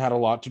drink. I haven't had a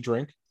lot to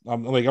drink.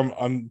 I'm like,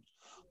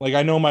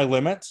 I know my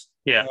limits.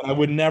 Yeah. I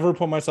would never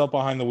put myself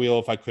behind the wheel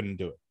if I couldn't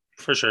do it.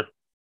 For sure.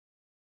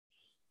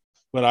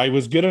 But I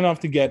was good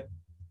enough to get,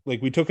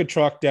 like, we took a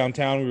truck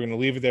downtown. We were going to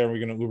leave it there. And we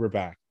were going to Uber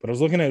back. But I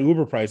was looking at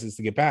Uber prices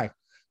to get back.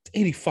 It's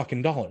 $80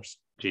 fucking.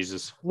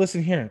 Jesus.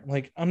 Listen here.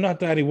 Like, I'm not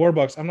Daddy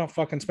Warbucks. I'm not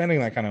fucking spending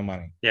that kind of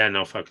money. Yeah,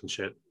 no fucking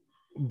shit.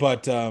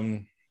 But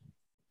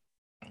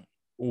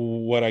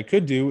what I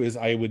could do is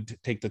I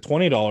would take the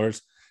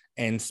 $20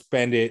 and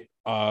spend it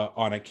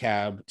on a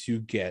cab to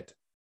get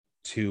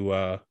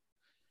to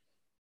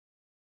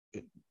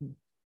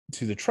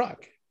the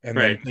truck and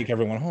then take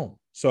everyone home.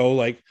 So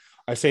like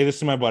I say this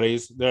to my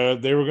buddies,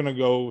 they were gonna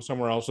go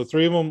somewhere else. So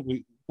 3 of them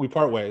we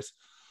part ways.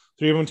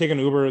 3 of them take an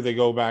Uber. They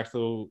go back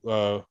to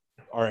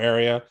our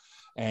area,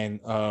 and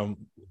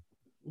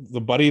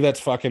the buddy that's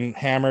fucking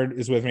hammered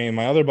is with me, and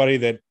my other buddy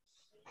that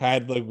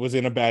was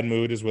in a bad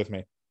mood is with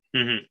me.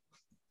 Mm-hmm.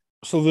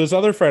 So this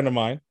other friend of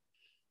mine,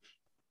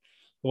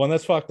 the one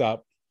that's fucked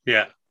up.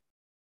 Yeah.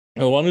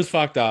 The one who's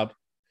fucked up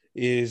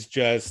is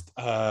just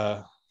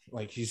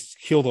like he's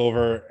keeled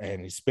over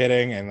and he's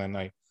spitting. And then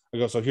I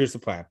go, so here's the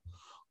plan.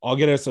 I'll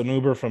get us an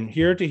Uber from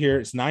here to here.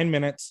 It's 9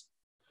 minutes.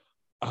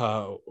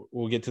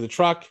 We'll get to the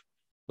truck.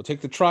 We'll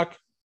take the truck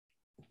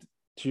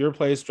to your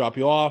place, drop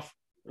you off.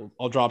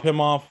 I'll drop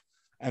him off.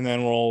 And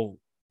then we'll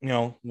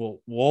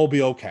all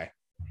be okay.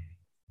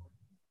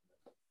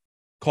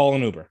 Call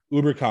an Uber.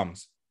 Uber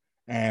comes.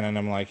 And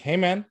I'm like, hey,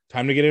 man,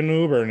 time to get in an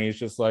Uber. And he's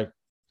just like,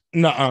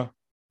 nuh-uh.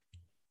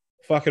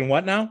 Fucking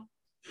what now?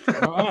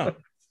 Uh-uh.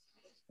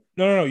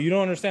 No, you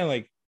don't understand.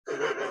 Like,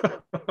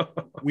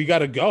 we got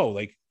to go.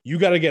 Like, you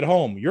got to get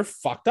home. You're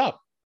fucked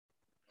up.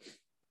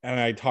 And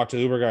I talked to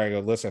the Uber guy. I go,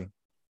 listen,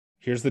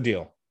 here's the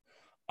deal.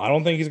 I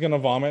don't think he's going to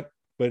vomit,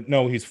 but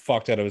no, he's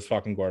fucked out of his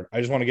fucking gourd. I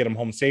just want to get him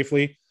home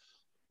safely.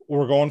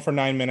 We're going for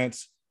 9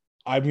 minutes.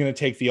 I'm going to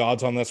take the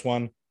odds on this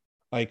one.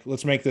 Like,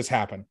 let's make this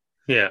happen.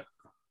 Yeah.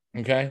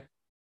 Okay.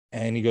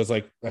 And he goes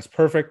like, that's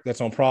perfect. That's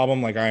no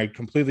problem. Like, I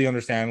completely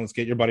understand. Let's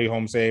get your buddy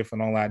home safe and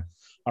all that.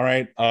 All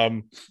right.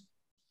 And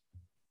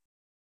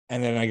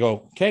then I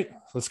go, okay,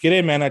 let's get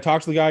in, man. I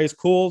talked to the guy. He's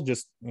cool.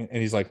 And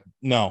he's like,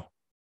 no.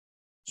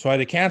 So I had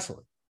to cancel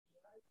it.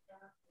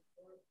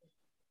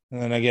 And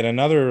then I get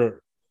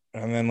another,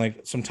 and then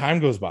like some time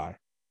goes by.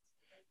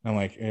 I'm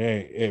like,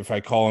 hey, if I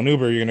call an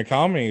Uber, you're going to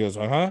come? And he goes,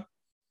 uh-huh.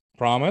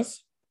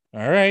 Promise.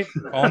 All right,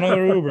 call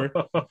another Uber.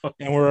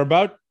 And we're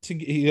about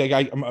to,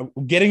 I'm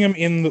getting him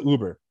in the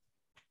Uber.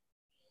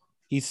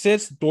 He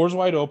sits, doors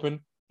wide open.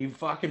 He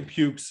fucking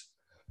pukes.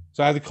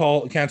 So I had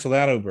to cancel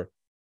that Uber.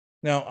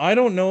 Now, I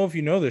don't know if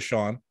you know this,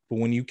 Sean, but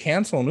when you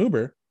cancel an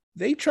Uber,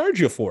 they charge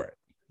you for it.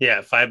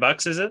 Yeah,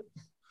 $5 is it?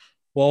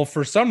 Well,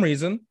 for some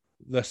reason,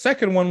 the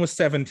second one was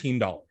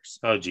 $17.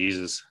 Oh,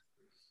 Jesus.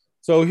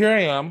 So here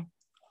I am.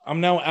 I'm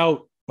now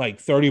out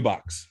like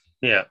 $30.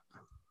 Yeah.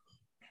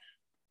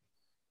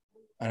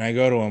 And I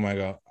go to him. I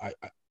go,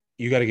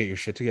 you got to get your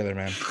shit together,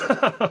 man.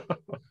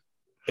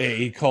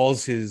 He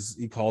calls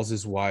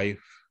his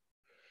wife,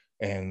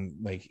 and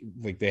like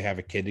they have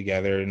a kid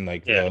together, and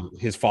like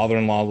his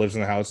father-in-law lives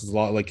in the house. It's a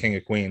lot like King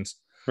of Queens.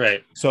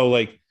 Right. So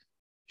like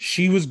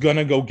she was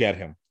gonna go get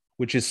him,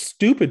 which is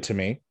stupid to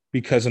me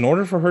because in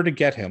order for her to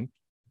get him,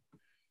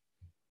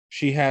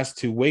 she has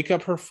to wake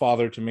up her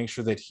father to make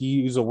sure that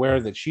he's aware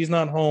that she's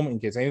not home in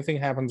case anything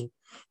happens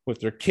with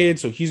their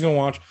kids. So he's gonna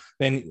watch.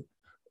 Then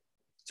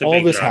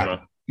all this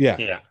happened.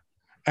 Yeah.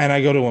 And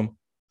I go to him,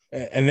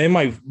 and then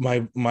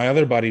my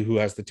other buddy who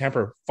has the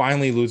temper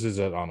finally loses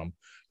it on him.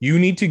 You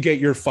need to get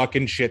your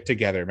fucking shit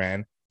together,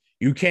 man.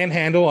 You can't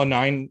handle a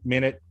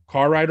 9-minute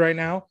car ride right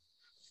now.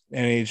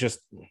 And he just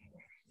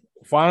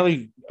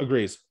finally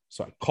agrees.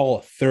 So I call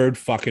a third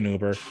fucking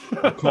Uber.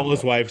 I call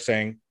his wife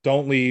saying,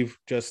 don't leave.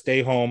 Just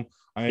stay home.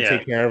 I'm going to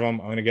take care of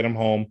him. I'm going to get him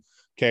home.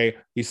 Okay.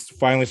 He's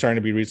finally starting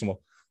to be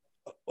reasonable.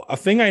 A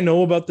thing I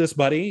know about this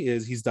buddy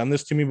is he's done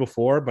this to me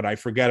before, but I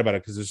forget about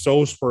it because it's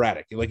so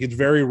sporadic. Like, it's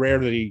very rare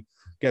that he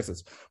gets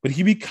this. But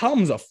he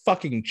becomes a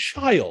fucking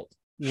child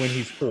when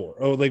he's 4,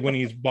 or like when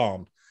he's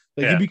bombed.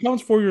 Like he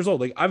becomes 4 years old.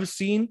 Like I've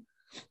seen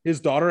his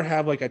daughter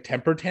have like a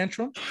temper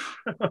tantrum.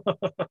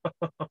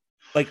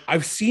 Like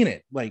I've seen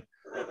it. Like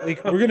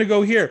we're gonna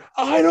go here.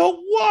 I don't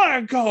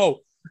want to go.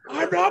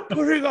 I'm not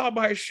putting on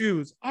my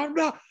shoes. I'm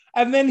not.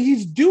 And then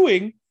he's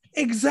doing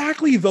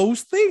exactly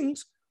those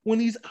things when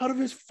he's out of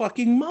his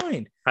fucking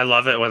mind. I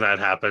love it when that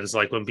happens.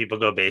 Like when people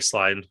go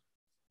baseline.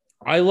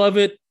 I love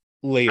it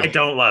later. I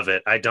don't love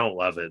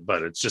it,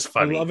 but it's just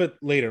funny. I love it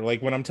later.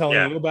 Like when I'm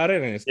telling you about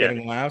it and it's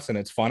getting laughs and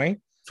it's funny.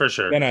 For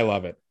sure. Then I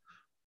love it.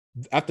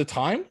 At the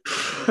time,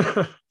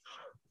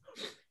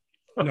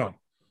 no.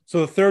 So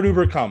the third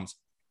Uber comes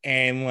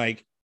and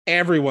like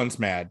everyone's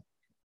mad.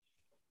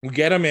 We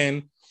get him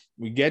in.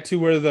 We get to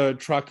where the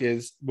truck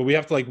is, but we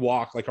have to like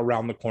walk like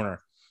around the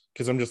corner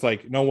because I'm just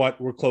like, you know what?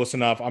 We're close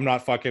enough. I'm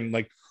not fucking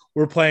like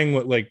we're playing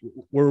with like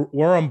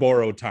we're on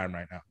borrowed time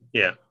right now.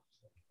 Yeah.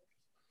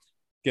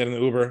 Get in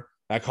the Uber.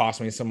 That cost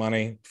me some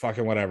money.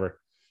 Fucking whatever.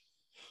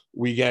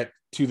 We get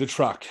to the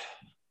truck.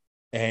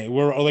 And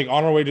we're like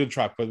on our way to the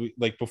truck, but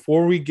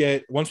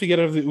once we get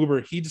out of the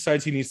Uber, he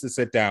decides he needs to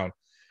sit down.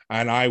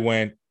 And I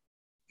went,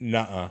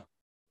 no,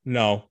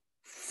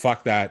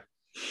 fuck that.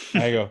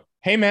 And I go,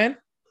 hey man,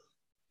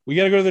 we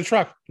got to go to the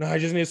truck. No, I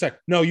just need a sec.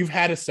 No, you've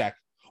had a sec.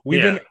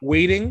 We've been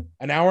waiting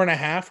an hour and a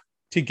half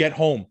to get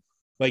home.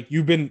 Like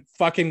you've been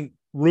fucking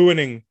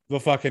ruining the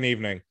fucking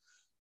evening.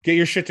 Get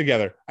your shit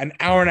together. An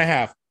hour and a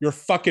half. You're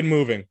fucking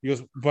moving. He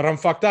goes, but I'm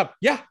fucked up.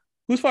 Yeah.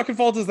 Whose fucking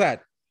fault is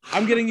that?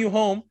 I'm getting you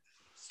home.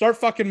 Start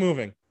fucking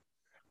moving.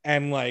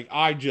 And like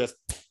I just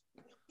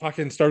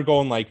fucking start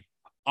going like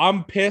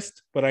I'm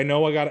pissed, but I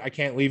know I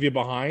can't leave you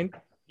behind.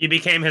 You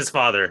became his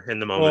father in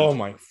the moment. Oh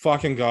my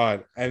fucking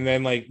god. And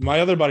then like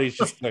my other buddy's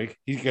just like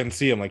you can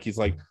see him like he's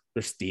like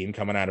there's steam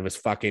coming out of his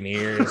fucking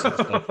ears.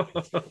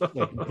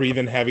 Like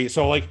breathing heavy.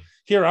 So like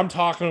here I'm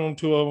talking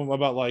to him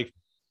about like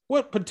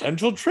what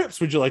potential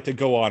trips would you like to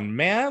go on,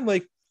 man?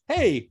 Like,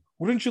 hey,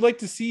 wouldn't you like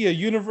to see a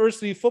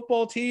university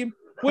football team?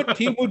 What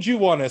team would you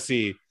want to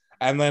see?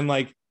 And then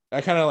like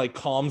that kind of like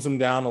calms him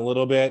down a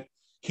little bit.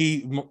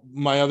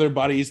 My other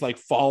buddy's like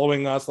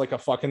following us like a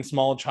fucking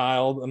small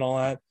child and all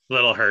that.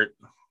 Little hurt.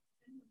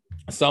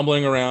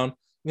 Stumbling around.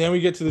 And then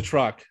we get to the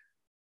truck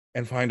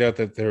and find out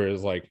that there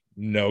is like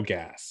no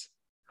gas.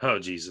 Oh,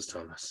 Jesus,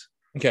 Thomas.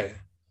 Okay.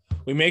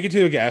 We make it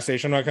to a gas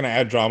station. I'm not going to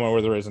add drama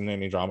where there isn't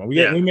any drama.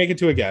 We make it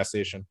to a gas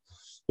station.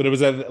 But it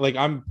was like,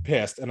 I'm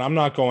pissed and I'm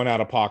not going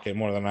out of pocket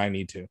more than I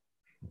need to.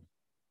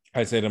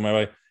 I say to my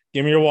wife,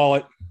 give me your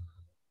wallet. What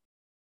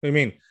do you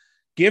mean?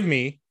 Give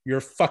me your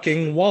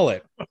fucking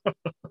wallet. All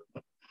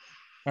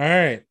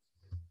right.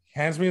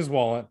 Hands me his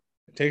wallet.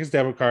 Take his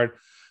debit card.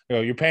 I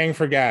go, you're paying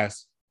for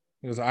gas.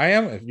 He goes, I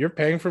am. If you're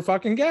paying for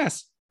fucking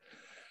gas.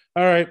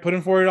 All right. Put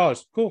in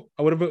 $40. Cool.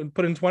 I would have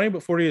put in 20,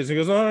 but 40 is. He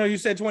goes, no, you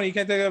said 20. You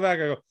can't take that back.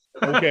 I go,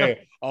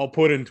 okay. I'll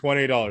put in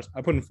 $20.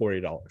 I put in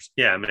 $40.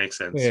 Yeah, it makes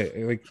sense. Yeah,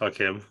 like, fuck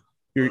him.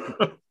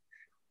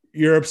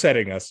 You're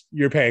upsetting us.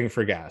 You're paying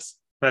for gas.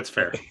 That's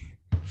fair.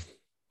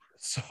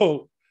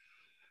 So,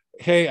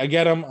 hey, I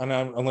get him, and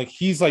I'm like,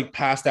 he's like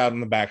passed out in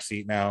the back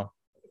seat now.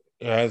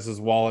 He has his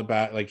wallet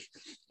back, like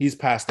he's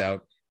passed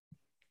out.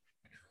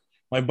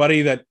 My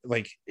buddy that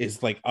like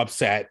is like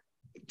upset,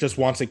 just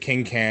wants a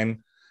King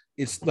Can.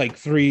 It's like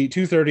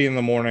 2:30 in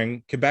the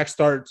morning. Quebec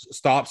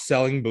stops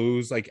selling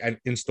booze like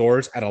in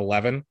stores at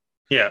 11.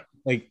 Yeah,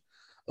 like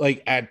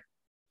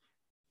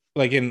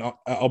in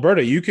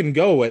Alberta, you can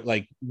go at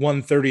like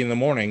 1:30 in the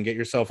morning, get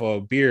yourself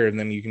a beer, and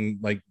then you can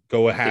like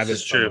go have it.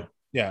 This is true.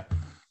 Yeah.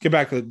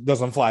 Quebec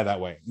doesn't fly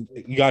that way.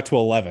 You got to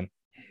 11.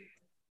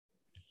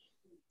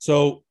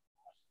 So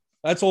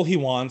That's all he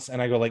wants.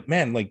 And I go like,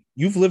 man, like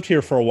you've lived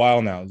here for a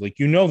while now. Like,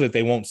 you know that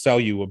they won't sell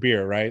you a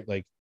beer, right?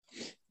 Like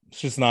it's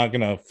just not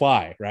going to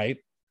fly. Right.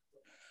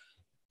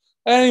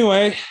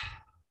 Anyway,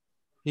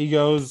 he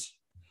goes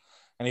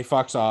and he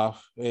fucks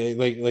off.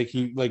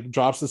 He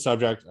drops the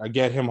subject. I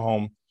get him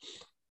home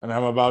and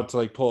I'm about to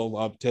like pull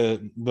up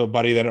to the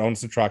buddy that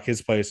owns the truck,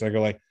 his place. And I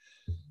go like,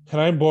 can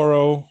I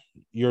borrow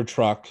your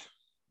truck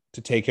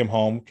to take him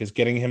home? Because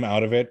getting him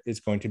out of it is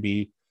going to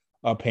be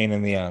a pain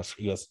in the ass.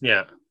 He goes,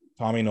 yeah,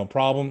 Tommy, no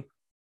problem.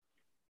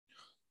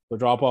 So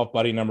drop off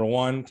buddy number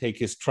one, take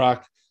his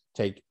truck,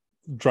 take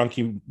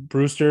Drunky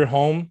Brewster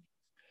home.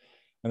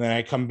 And then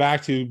I come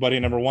back to buddy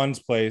number one's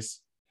place,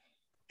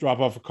 drop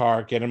off a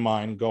car, get in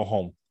mine, go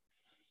home.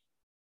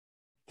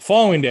 The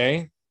following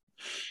day,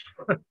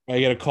 I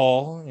get a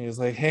call. He's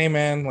like, hey,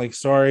 man, like,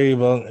 sorry,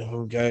 but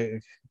okay.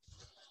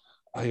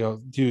 I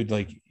go, dude,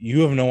 like,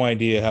 you have no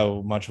idea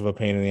how much of a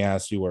pain in the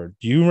ass you were.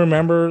 Do you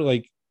remember,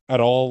 like, at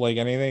all, like,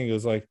 anything? It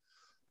was like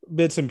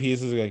bits and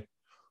pieces. Like,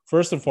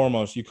 first and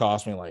foremost, you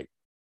cost me like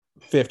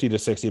 $50 to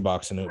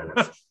 $60 in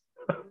Ubers.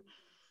 I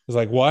was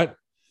like, what?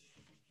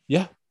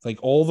 Yeah, like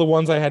all the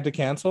ones I had to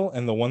cancel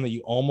and the one that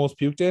you almost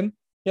puked in.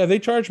 Yeah, they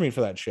charged me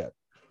for that shit.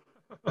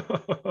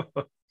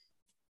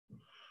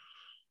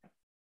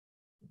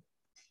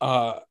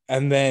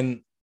 And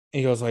then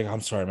he goes like,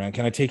 I'm sorry, man.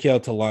 Can I take you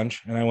out to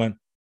lunch? And I went,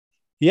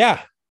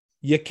 yeah,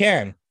 you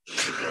can.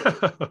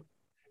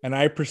 And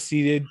I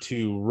proceeded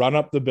to run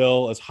up the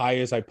bill as high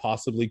as I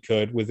possibly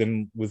could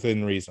within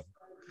reason.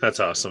 That's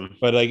awesome.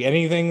 But like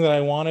anything that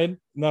I wanted,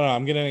 no,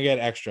 I'm gonna get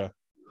extra.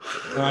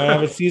 I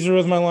have a Caesar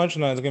with my lunch,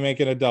 and I was gonna make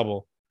it a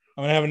double.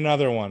 I'm gonna have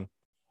another one.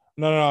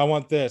 No, I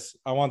want this.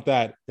 I want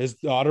that. His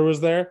daughter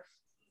was there.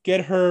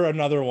 Get her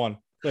another one.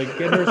 Like,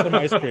 get her some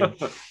ice cream.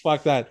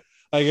 Fuck that.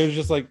 Like, it was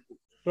just like,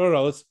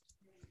 no. Let's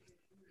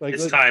like,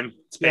 it's time.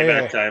 It's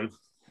payback time.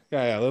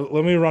 Yeah.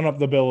 Let me run up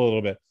the bill a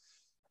little bit.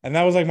 And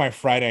that was like my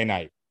Friday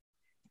night.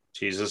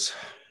 Jesus.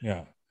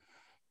 Yeah.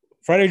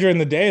 Friday during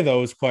the day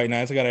though was quite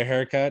nice. I got a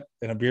haircut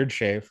and a beard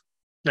shave.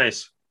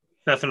 Nice.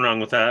 Nothing wrong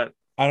with that.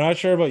 I'm not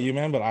sure about you,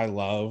 man, but I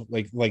love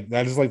like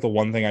that is like the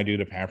one thing I do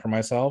to pamper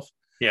myself.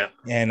 Yeah.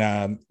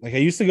 And like I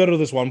used to go to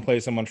this one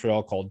place in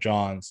Montreal called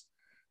John's,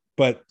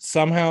 but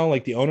somehow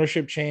like the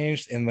ownership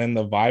changed and then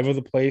the vibe of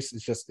the place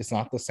is just, it's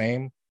not the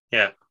same.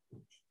 Yeah.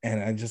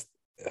 And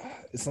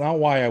it's not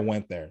why I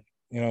went there.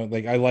 You know,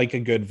 like I like a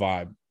good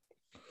vibe.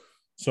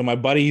 So my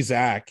buddy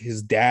Zach,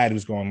 his dad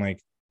was going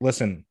like,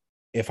 listen,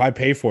 if I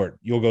pay for it,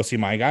 you'll go see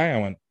my guy. I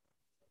went,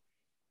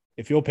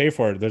 if you'll pay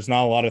for it, there's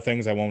not a lot of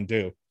things I won't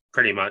do.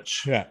 Pretty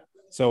much. Yeah.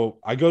 So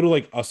I go to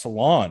like a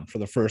salon for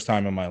the first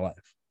time in my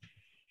life.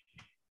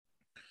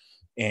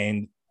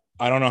 And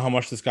I don't know how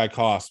much this guy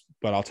cost,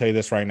 but I'll tell you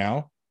this right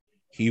now.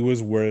 He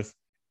was worth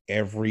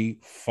every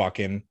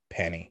fucking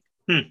penny.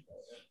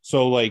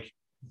 So like,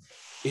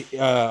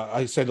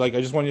 I said, like,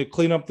 I just wanted to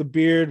clean up the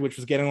beard, which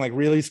was getting like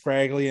really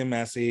scraggly and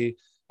messy.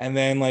 And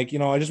then like, you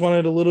know, I just wanted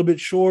it a little bit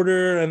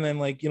shorter and then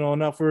like, you know,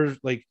 enough for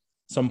like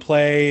some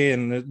play.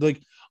 And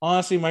like,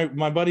 honestly,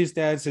 my buddy's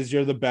dad says,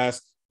 you're the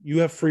best.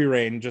 You have free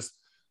reign. Just,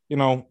 you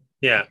know,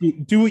 yeah,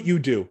 do what you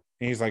do.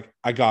 And he's like,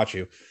 I got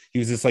you. He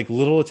was this like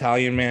little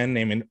Italian man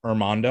named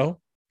Armando.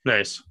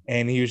 Nice.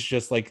 And he was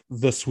just like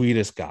the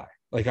sweetest guy.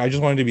 Like, I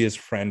just wanted to be his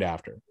friend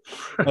after.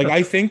 Like,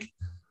 I think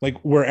like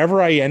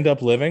wherever I end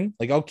up living,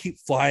 like I'll keep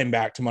flying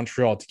back to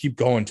Montreal to keep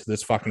going to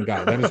this fucking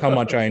guy. That is how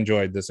much I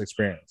enjoyed this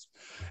experience.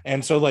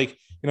 And so like,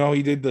 you know,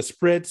 he did the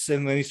spritz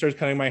and then he starts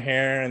cutting my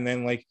hair and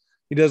then like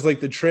he does like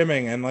the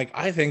trimming and like,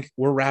 I think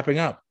we're wrapping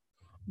up.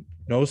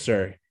 No,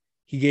 sir.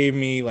 He gave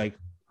me like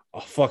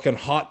a fucking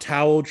hot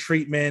towel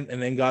treatment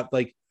and then got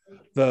like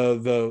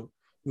the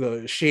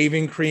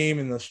shaving cream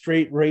and the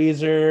straight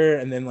razor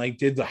and then like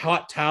did the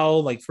hot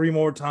towel like 3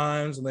 more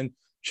times and then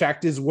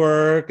checked his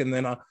work and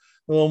then a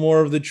little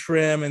more of the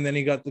trim and then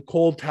he got the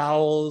cold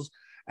towels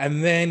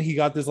and then he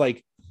got this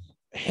like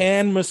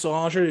hand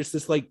massager. It's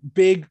this like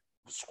big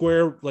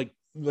square like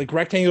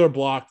rectangular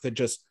block that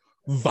just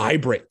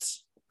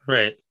vibrates.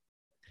 Right.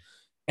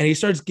 And he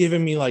starts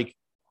giving me like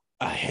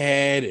a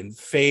head and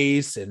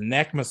face and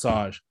neck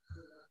massage.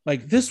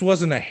 Like, this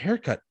wasn't a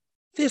haircut.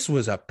 This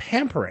was a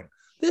pampering.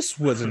 This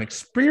was an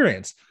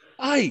experience.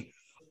 I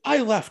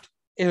left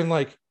in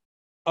like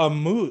a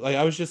mood. Like,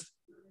 I was just,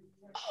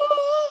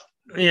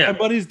 yeah. My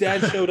buddy's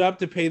dad showed up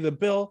to pay the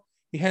bill.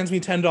 He hands me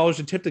 $10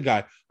 to tip the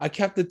guy. I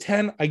kept the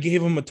 10. I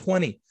gave him a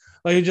 20.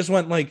 Like, it just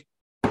went like,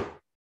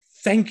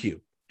 thank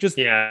you. Just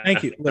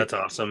thank you. Like, that's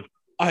awesome.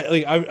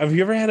 Have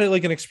you ever had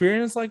like an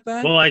experience like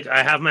that? Well, like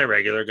I have my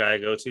regular guy I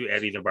go to,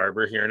 Eddie the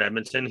barber here in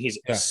Edmonton. He's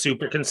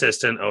super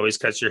consistent, always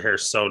cuts your hair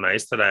so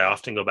nice that I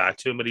often go back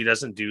to him, but he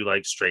doesn't do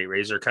like straight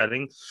razor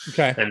cutting.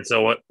 Okay. And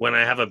so when I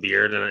have a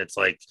beard and it's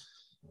like,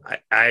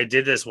 I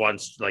did this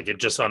once, like it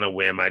just on a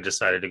whim, I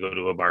decided to go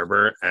to a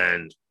barber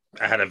and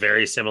I had a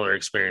very similar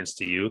experience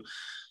to you.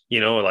 You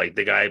know, like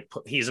the guy,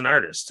 he's an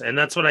artist. And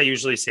that's what I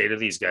usually say to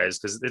these guys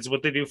because it's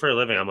what they do for a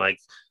living. I'm like,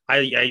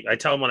 I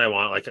tell them what I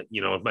want. Like,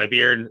 you know, if my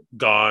beard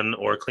gone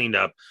or cleaned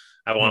up,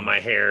 I want my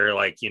hair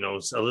like,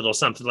 a little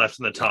something left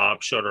in the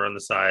top, shorter on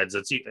the sides.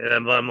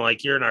 And I'm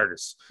like, you're an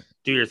artist.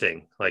 Do your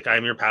thing. Like,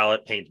 I'm your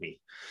palette, paint me.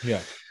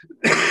 Yeah.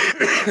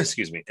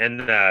 Excuse me.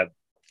 And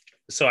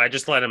so I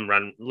just let them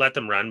run.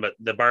 But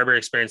the barber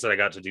experience that I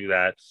got to do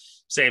that,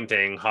 same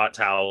thing, hot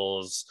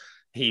towels.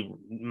 He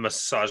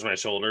massaged my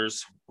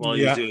shoulders while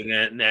he was doing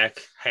it, neck,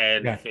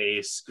 head,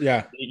 face.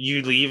 Yeah.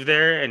 You leave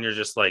there and you're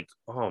just like,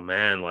 oh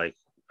man, like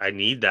I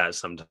need that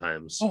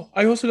sometimes. Oh,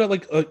 I also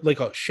got like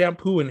a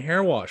shampoo and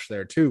hair wash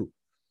there too.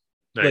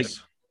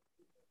 Nice.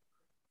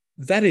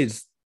 Like, that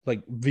is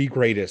like the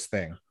greatest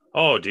thing.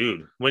 Oh,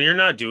 dude, when you're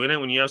not doing it,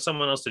 when you have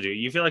someone else to do it,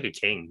 you feel like a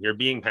king. You're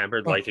being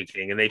pampered like a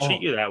king, and they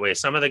treat you that way.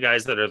 Some of the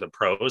guys that are the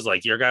pros,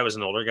 like your guy was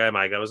an older guy,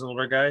 my guy was an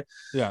older guy.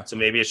 Yeah. So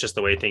maybe it's just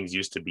the way things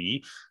used to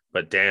be,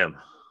 but damn.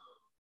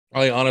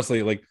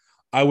 Honestly, like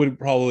I would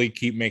probably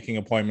keep making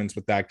appointments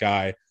with that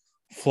guy,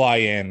 fly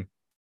in,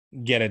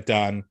 get it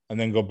done, and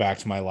then go back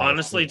to my life.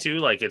 Honestly, too,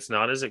 like it's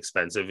not as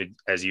expensive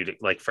as you'd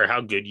like for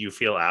how good you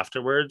feel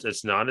afterwards.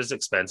 It's not as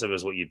expensive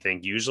as what you'd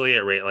think. Usually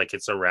at rate, like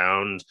it's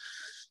around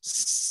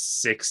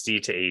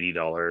 $60 to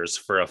 $80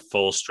 for a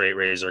full straight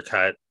razor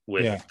cut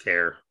with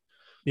care.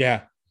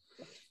 Yeah.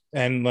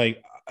 And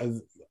like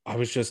I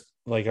was just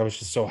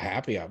so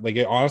happy. Like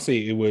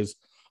honestly, it was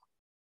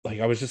like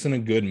I was just in a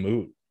good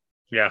mood.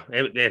 Yeah,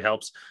 it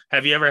helps.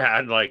 Have you ever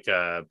had like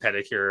a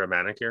pedicure or a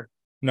manicure?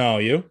 No,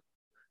 you?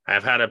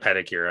 I've had a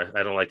pedicure.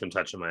 I don't like them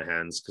touching my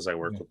hands because I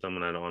work with them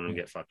and I don't want them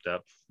to get fucked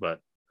up. But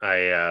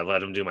I let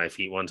them do my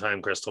feet one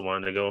time. Crystal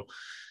wanted to go.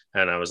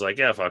 And I was like,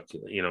 yeah, fuck,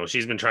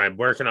 she's been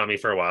working on me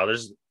for a while.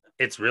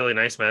 It's really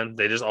nice, man.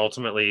 They just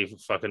ultimately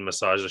fucking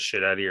massage the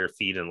shit out of your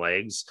feet and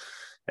legs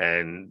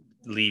and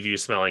leave you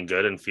smelling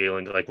good and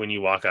feeling like when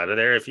you walk out of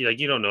there, if you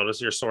you don't notice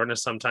your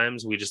soreness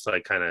sometimes, we just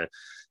like kind of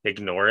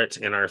ignore it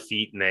in our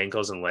feet and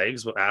ankles and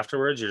legs. But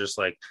afterwards, you're just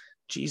like,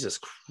 Jesus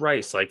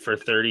Christ, like for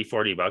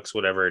 $30-$40,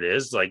 whatever it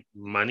is, like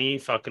money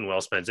fucking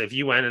well spent. If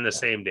you went in the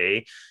same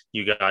day,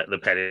 you got the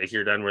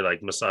pedicure done where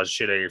like massage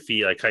shit out of your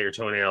feet, like cut your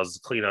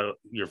toenails, clean out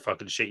your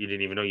fucking shit you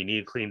didn't even know you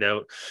needed cleaned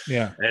out.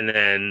 Yeah. And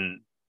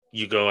then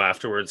you go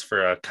afterwards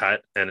for a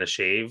cut and a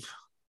shave.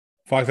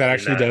 Fuck, that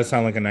actually does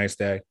sound like a nice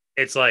day.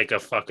 It's like a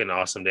fucking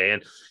awesome day.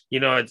 And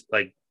it's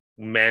like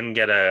men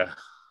get a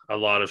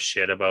lot of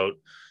shit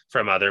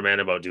from other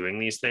men about doing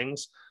these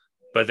things.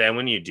 But then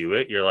when you do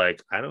it, you're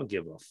like, I don't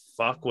give a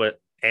fuck what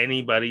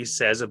anybody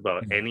says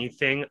about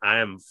anything. I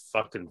am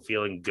fucking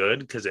feeling good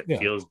because it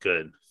feels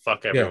good.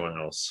 Fuck everyone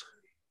else.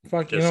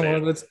 Fuck, just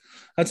what?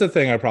 That's a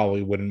thing I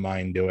probably wouldn't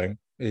mind doing.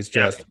 It's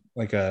just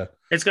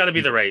it's got to be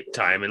the right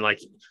time. And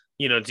like,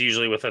 it's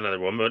usually with another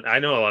woman. But I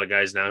know a lot of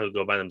guys now who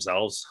go by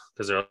themselves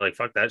because they're like,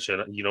 fuck that shit.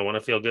 You don't want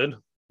to feel good?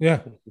 Yeah.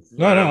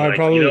 No, I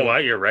probably. You know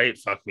what? You're right.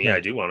 Fuck me. Yeah. I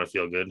do want to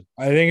feel good.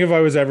 I think if I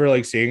was ever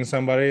like seeing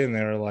somebody and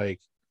they were like,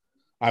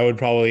 I would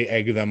probably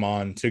egg them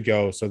on to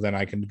go so then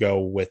I can go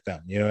with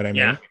them. You know what I mean?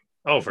 Yeah.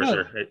 Oh, for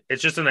sure.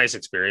 It's just a nice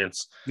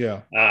experience.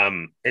 Yeah.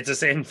 It's the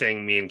same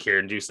thing me and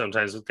Kieran do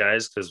sometimes with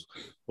guys because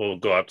we'll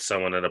go up to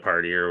someone at a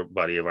party or a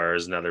buddy of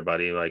ours, another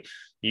buddy, like,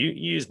 you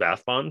use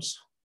bath bombs?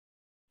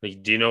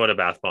 Like, do you know what a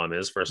bath bomb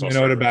is? First, you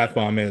know what a bath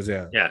bomb is,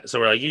 yeah. Yeah. So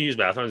we're like, you use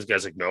bath bombs? The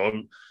guy's like,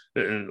 no.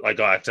 And like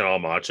acting all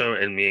macho,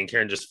 and me and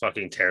Karen just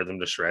fucking tear them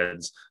to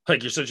shreds.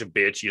 Like, you're such a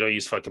bitch. You don't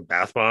use fucking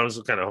bath bombs.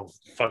 What kind of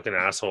fucking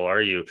asshole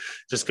are you?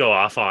 Just go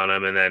off on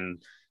them, and then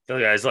the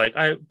guy's like,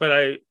 I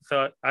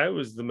thought I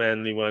was the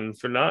manly one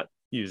for not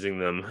using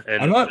them.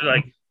 And I'm not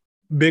like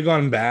big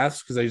on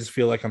baths because I just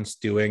feel like I'm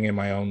stewing in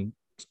my own.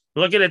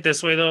 Look at it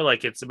this way though,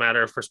 like it's a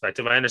matter of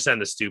perspective. I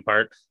understand the stew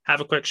part. Have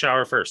a quick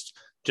shower first.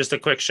 Just a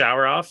quick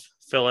shower off,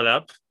 fill it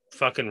up.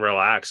 Fucking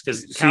relax,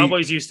 because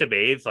cowboys used to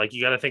bathe. Like,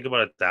 you got to think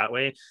about it that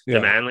way. The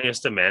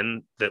manliest of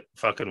men that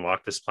fucking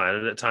walk this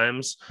planet at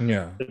times,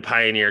 the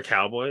pioneer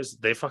cowboys,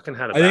 they fucking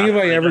had I think if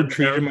I ever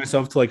treated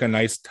myself to like a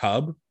nice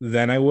tub,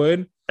 then I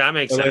would. That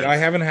makes sense. Like, I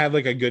haven't had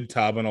like a good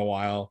tub in a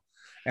while,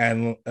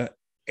 and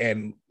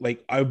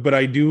like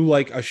I do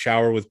like a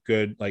shower with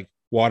good like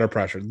water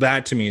pressure.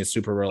 That to me is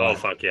super relaxing. Oh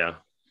fuck yeah.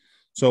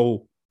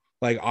 So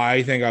like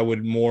I think I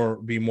would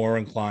be more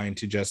inclined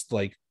to just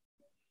like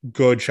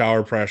good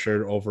shower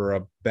pressure over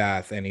a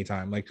bath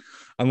anytime, like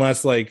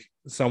unless like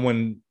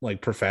someone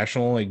like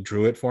professional like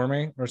drew it for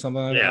me or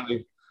something like that,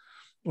 like,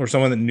 or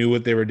someone that knew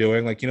what they were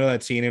doing, like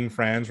that scene in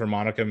Friends where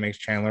Monica makes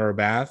Chandler a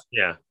bath.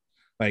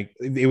 Like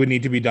it would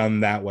need to be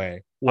done that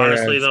way.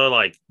 Honestly though,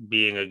 like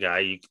being a guy,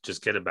 you could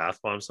just get a bath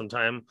bomb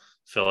sometime,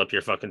 fill up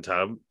your fucking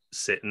tub,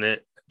 sit in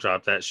it,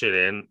 drop that shit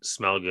in,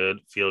 smell good,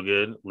 feel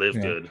good, live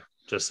good.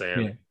 Just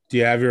saying. Do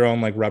you have your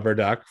own like rubber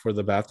duck for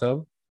the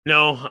bathtub?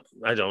 No,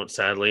 I don't,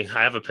 sadly.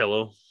 I have a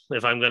pillow.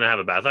 If I'm going to have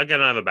a bath, I'm going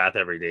to have a bath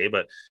every day.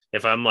 But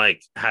if I'm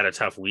like had a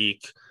tough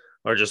week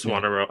or just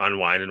want to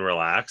unwind and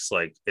relax,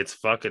 like it's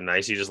fucking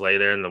nice. You just lay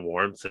there in the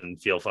warmth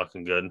and feel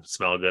fucking good,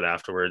 smell good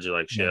afterwards. You're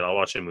like, shit, I'll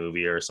watch a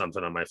movie or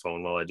something on my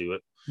phone while I do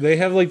it. They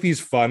have like these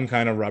fun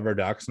kind of rubber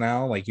ducks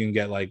now. Like you can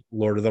get like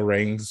Lord of the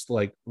Rings,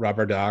 like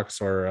rubber ducks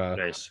or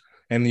nice.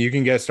 And you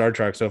can get Star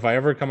Trek. So if I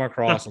ever come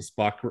across a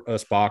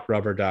Spock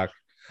rubber duck,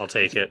 I'll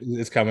take it.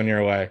 It's coming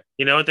your way.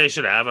 You know what? They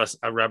should have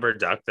a rubber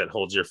duck that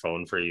holds your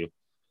phone for you.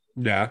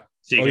 Yeah.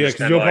 So yeah,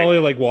 because you'll probably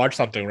like watch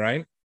something,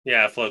 right?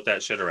 Yeah, float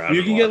that shit around.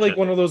 You can get like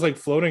one of those like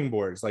floating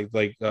boards, like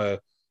a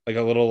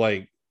little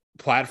like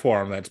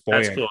platform that's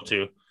buoyant. That's cool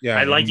too.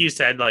 Yeah, and like you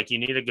said, like you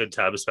need a good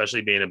tub,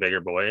 especially being a bigger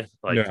boy.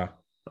 Like,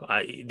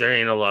 there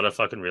ain't a lot of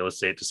fucking real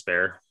estate to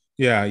spare.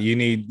 Yeah, you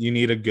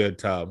need a good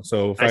tub.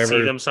 So if I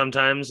see them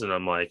sometimes, and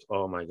I'm like,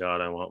 oh my god,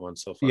 I want one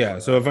so far. Yeah,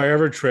 so if I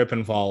ever trip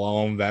and fall,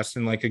 I'll invest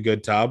in like a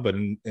good tub, but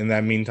in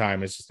that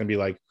meantime, it's just gonna be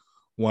like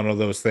one of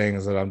those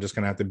things that I'm just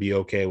gonna have to be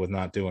okay with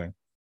not doing.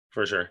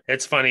 For sure.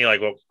 It's funny,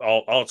 like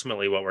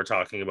ultimately what we're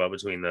talking about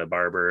between the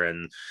barber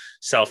and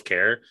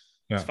self-care.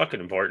 It's fucking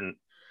important.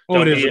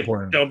 It is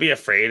important. Don't be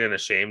afraid and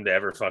ashamed to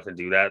ever fucking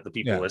do that. The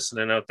people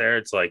listening out there,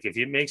 it's like if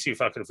it makes you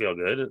fucking feel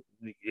good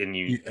and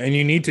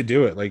you need to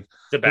do it. Like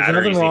there's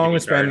nothing wrong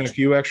with spending a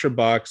few extra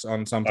bucks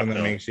on something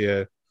that makes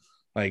you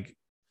like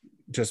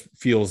just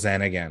feel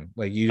zen again.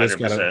 Like you just 100%.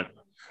 Gotta.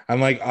 I'm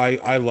like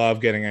I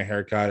love getting a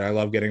haircut. I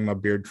love getting my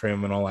beard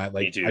trim and all that.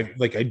 Like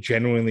it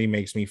genuinely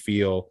makes me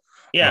feel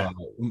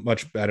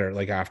much better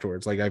like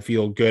afterwards. Like I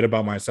feel good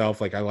about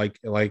myself. Like I like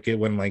it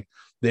when like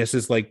this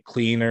is like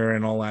cleaner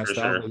and all that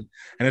stuff. Sure.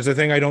 And it's a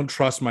thing I don't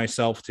trust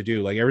myself to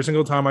do. Like every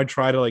single time I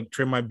try to like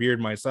trim my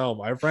beard myself,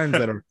 I have friends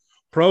that are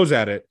pros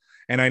at it,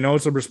 and I know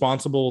it's a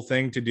responsible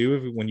thing to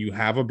do when you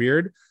have a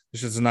beard.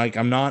 It's just like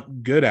I'm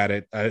not good at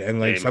it,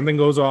 and like something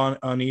goes on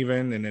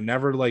uneven, and it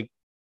never like.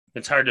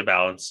 It's hard to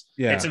balance.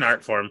 Yeah, it's an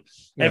art form.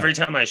 Yeah. Every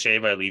time I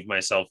shave, I leave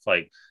myself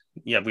like.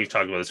 Yeah, we've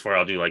talked about this before.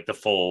 I'll do like the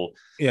full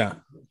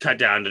cut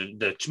down to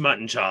the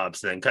mutton chops,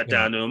 then cut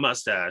down to a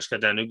mustache, cut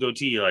down to a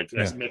goatee, like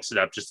mix it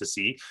up just to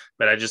see.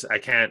 But I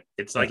can't,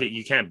 it's like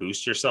you can't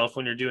boost yourself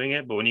when you're doing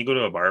it. But when you go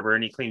to a barber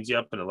and he cleans you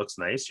up and it looks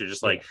nice, you're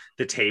just like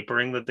the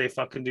tapering that they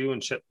fucking do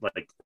and shit.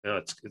 Like,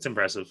 it's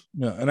impressive.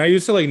 Yeah. And I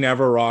used to like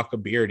never rock a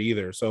beard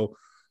either. So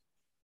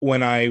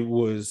when I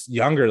was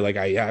younger, like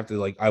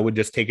I would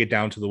just take it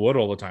down to the wood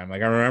all the time.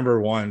 Like I remember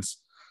once,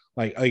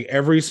 like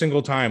every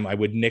single time I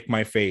would nick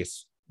my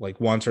face. Like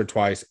once or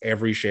twice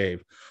every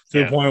shave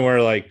to the point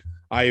where like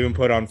I even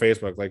put on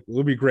Facebook, like it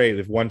would be great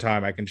if one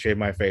time I can shave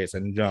my face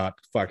and not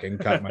fucking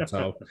cut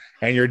myself.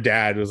 And your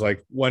dad was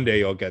like, one day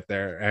you'll get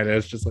there. And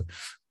it's just like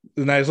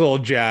a nice little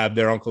jab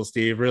there, Uncle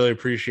Steve. Really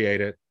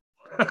appreciate it.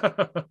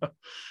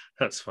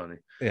 That's funny.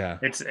 Yeah.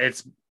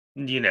 It's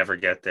you never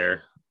get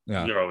there.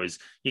 Yeah.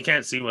 You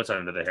can't see what's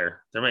under the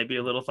hair. There might be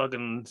a little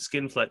fucking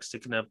skin fleck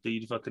sticking up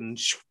the fucking.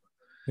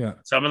 Yeah.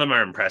 Some of them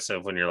are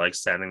impressive when you're like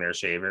standing there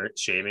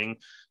shaving.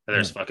 And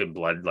there's fucking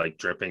blood like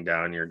dripping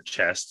down your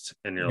chest,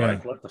 and you're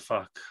like, "What the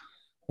fuck?"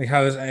 Like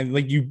how is and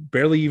like you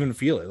barely even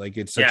feel it. Like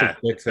it's such a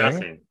quick thing.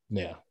 Nothing.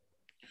 Yeah.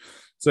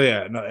 So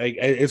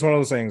it's one of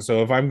those things.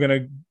 So if I'm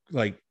gonna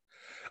like,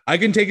 I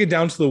can take it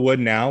down to the wood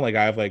now. Like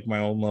I have like my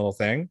own little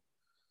thing.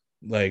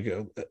 Like,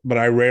 but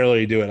I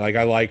rarely do it. Like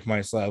I like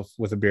myself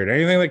with a beard.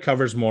 Anything that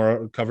covers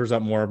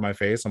up more of my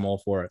face, I'm all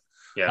for it.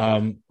 Yeah.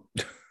 I'm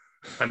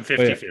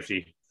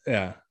 50-50.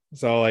 Yeah.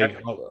 So like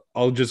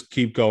I'll just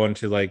keep going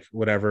to like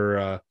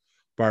whatever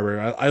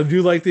barber. I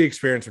do like the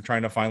experience of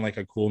trying to find like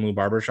a cool new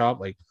barber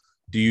shop. Like,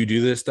 do you do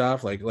this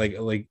stuff? Like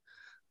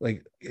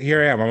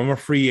here I am. I'm a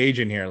free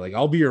agent here. Like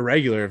I'll be your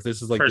regular if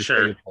this is like for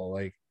sure.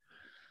 Like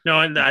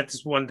no, and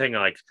that's one thing.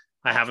 Like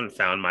I haven't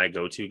found my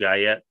go-to guy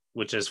yet,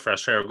 which is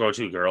frustrating. Or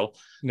go-to girl,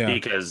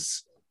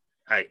 because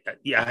I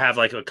have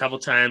like a couple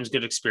times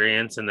good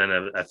experience, and then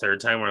a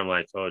third time where I'm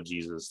like, oh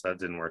Jesus, that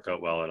didn't work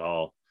out well at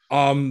all.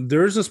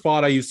 There's a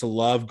spot I used to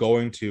love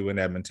going to in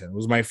Edmonton. It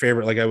was my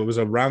favorite. Like it was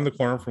around the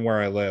corner from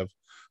where I live,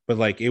 but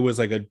like it was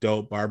like a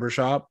dope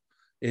barbershop.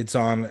 It's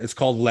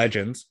called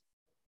Legends.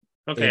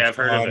 Okay, I've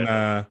heard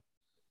of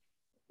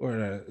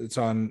it. It's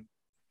on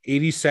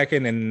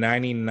 82nd and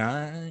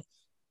 99th,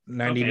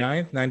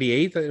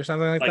 98th or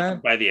something like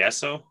that. By the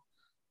Esso?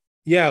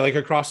 Yeah, like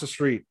across the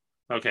street.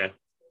 Okay.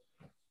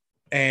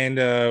 And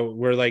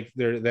we're like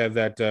they have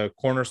that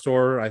corner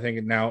store. I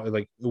think now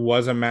like it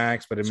was a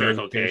Max, but it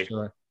Circle K.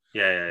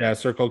 Yeah,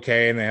 Circle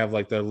K, and they have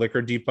like the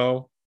liquor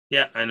depot.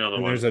 Yeah, I know the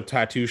one. There's a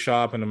tattoo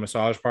shop and a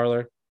massage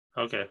parlor.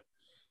 Okay.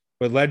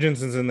 But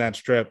Legends is in that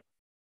strip,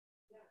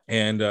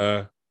 and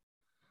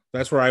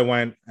that's where I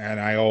went, and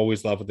I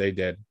always love what they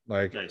did.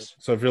 Like, nice.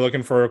 So if you're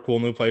looking for a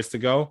cool new place to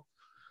go,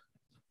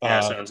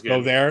 sounds good.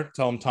 Go there.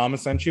 Tell them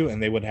Thomas sent you,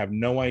 and they would have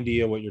no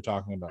idea what you're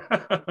talking about.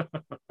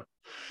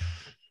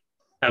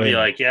 I'd be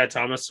like, yeah,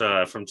 Thomas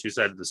from Two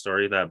Sides of the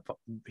Story, that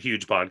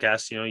huge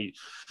podcast,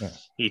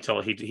 he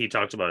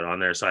talked about it on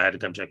there, so I had to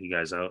come check you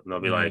guys out, and they'll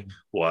be like,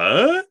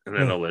 what? And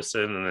then they'll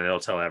listen, and then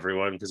they'll tell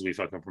everyone because we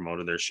fucking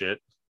promoted their shit.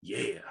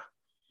 Yeah.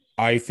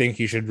 I think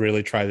you should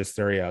really try this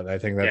theory out. I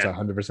think that's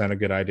 100% a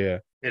good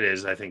idea. It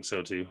is. I think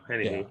so too.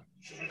 Anywho.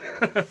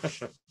 Yeah.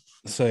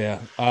 So yeah.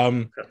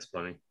 That's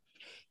funny.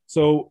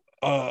 So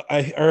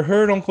I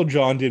heard Uncle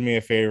John did me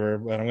a favor,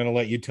 but I'm gonna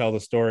let you tell the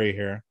story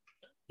here.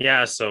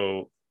 Yeah,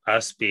 so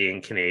us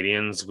being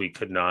Canadians, we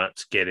could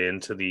not get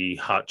into the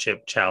Hot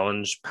Chip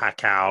Challenge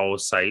Pacow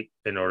site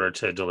in order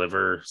to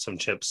deliver some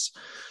chips.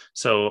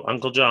 So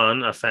Uncle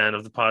John, a fan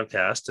of the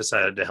podcast,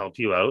 decided to help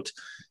you out,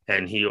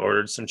 and he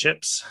ordered some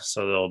chips.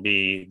 So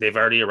they've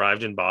already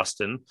arrived in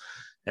Boston,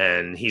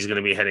 and he's going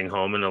to be heading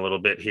home in a little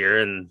bit here,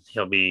 and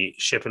he'll be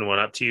shipping one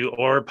up to you,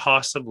 or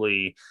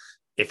possibly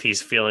if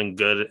he's feeling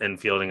good and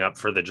feeling up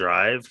for the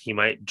drive, he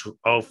might.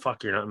 Oh,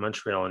 fuck, you're not in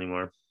Montreal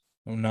anymore.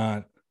 I'm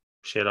not.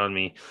 Shit on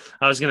me.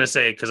 I was going to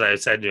say, because I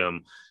said to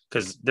him,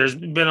 because there's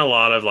been a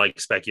lot of like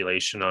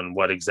speculation on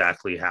what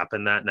exactly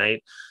happened that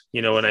night.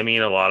 You know what I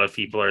mean? A lot of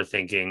people are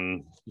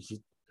thinking,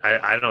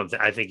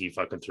 I think he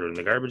fucking threw it in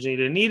the garbage and he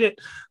didn't eat it.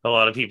 A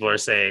lot of people are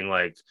saying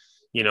like,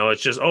 you know,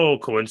 it's just, oh,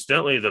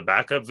 coincidentally, the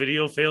backup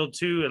video failed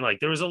too. And like,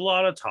 there was a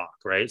lot of talk,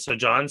 right? So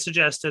John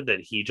suggested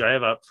that he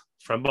drive up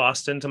from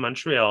Boston to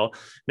Montreal,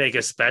 make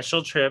a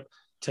special trip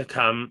to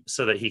come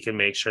so that he can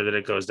make sure that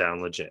it goes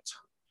down legit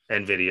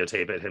and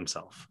videotape it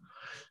himself.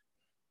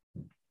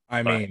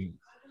 I mean,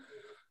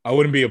 I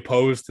wouldn't be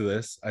opposed to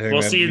this. I think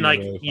we'll see. Like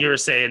really you were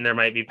saying, there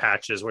might be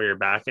patches where you're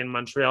back in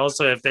Montreal.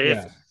 So if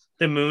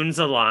the moons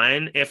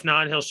align, if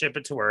not, he'll ship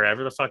it to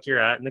wherever the fuck you're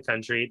at in the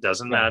country. It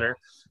doesn't matter,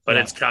 but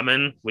it's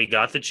coming. We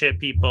got the chip,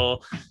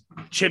 people.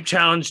 Chip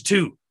Challenge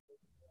 2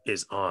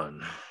 is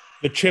on.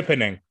 The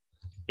chippening.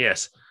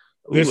 Yes.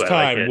 This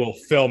time we'll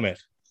film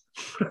it.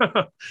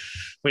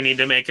 We need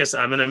to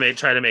I'm going to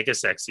try to make a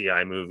sexy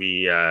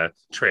iMovie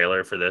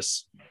trailer for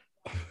this.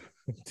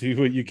 Do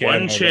what you can.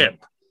 One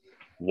chip,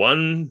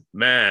 one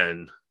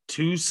man,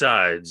 two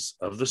sides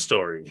of the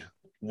story.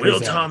 Will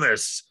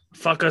Thomas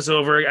fuck us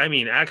over? I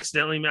mean,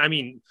 accidentally. I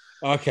mean,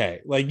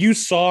 okay. Like you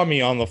saw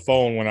me on the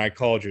phone when I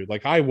called you.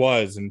 Like I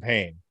was in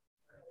pain.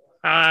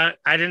 I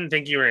didn't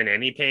think you were in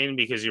any pain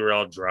because you were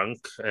all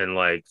drunk and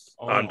like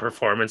on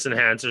performance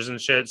enhancers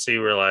and shit. So you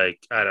were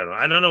like, I don't know.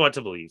 I don't know what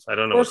to believe. I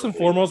don't know. First and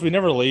foremost, we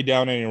never laid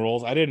down any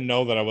rules. I didn't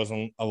know that I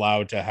wasn't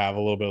allowed to have a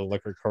little bit of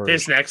liquor courage.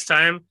 This next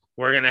time,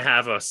 we're going to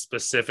have a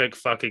specific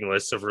fucking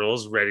list of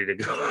rules ready to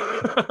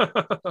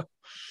go.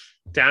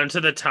 Down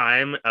to the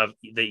time of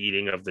the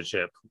eating of the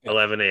chip.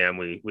 11 a.m.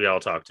 We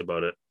all talked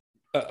about it.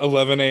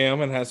 11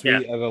 a.m. It has to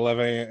be at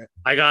 11 a.m.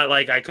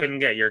 I couldn't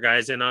get your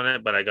guys in on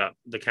it, but I got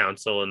the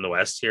council in the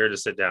West here to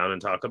sit down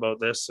and talk about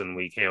this, and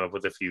we came up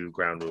with a few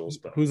ground rules.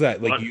 But who's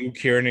that? Like you,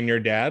 Kieran, and your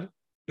dad?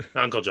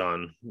 Uncle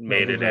John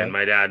made it in.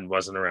 My dad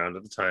wasn't around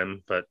at the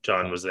time, but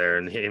John was there,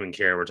 and him and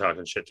Kieran were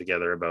talking shit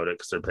together about it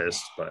because they're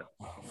pissed. But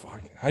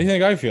how do you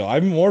think I feel?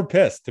 I'm more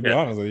pissed, to be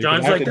honest with you.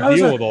 John's like, that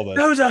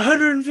was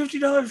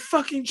 $150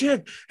 fucking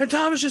chip, and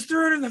Thomas just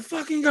threw it in the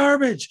fucking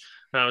garbage.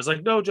 And I was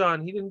like, no,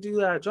 John, he didn't do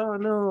that.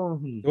 John,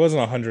 no. It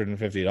wasn't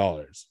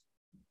 $150.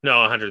 No,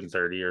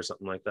 130 or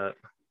something like that.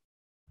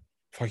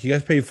 Fuck, you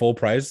guys paid full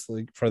price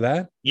like for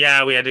that?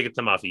 Yeah, we had to get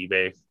them off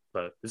eBay,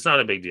 but it's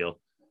not a big deal.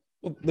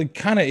 Well, it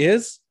kind of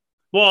is.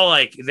 Well,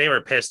 like they were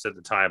pissed at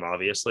the time,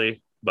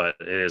 obviously, but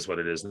it is what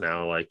it is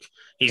now. Like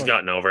he's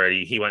gotten over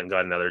it. He went and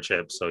got another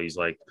chip, so he's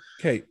like,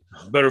 okay,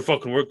 better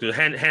fucking work.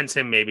 Hence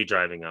him maybe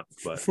driving up.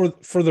 But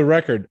for the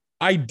record,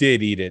 I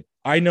did eat it.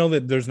 I know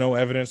that there's no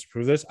evidence to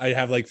prove this. I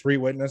have like 3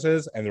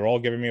 witnesses, and they're all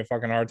giving me a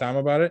fucking hard time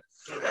about it.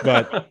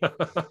 But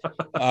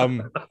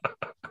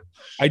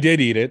I did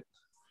eat it.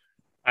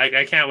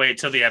 I can't wait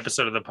till the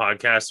episode of the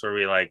podcast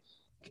where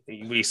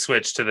we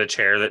switch to the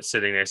chair that's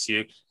sitting next to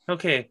you.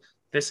 Okay,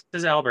 this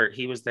is Albert.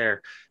 He was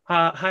there.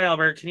 Hi,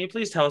 Albert. Can you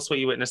please tell us what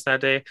you witnessed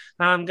that day?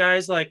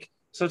 Guys,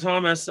 so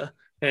Thomas,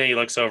 and he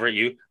looks over at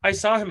you. I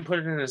saw him put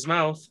it in his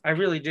mouth. I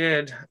really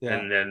did. Yeah.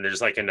 And then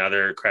there's like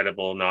another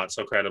credible, not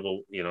so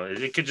credible,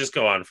 it could just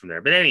go on from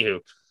there. But anywho,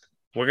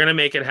 we're going to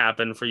make it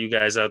happen for you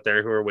guys out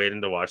there who are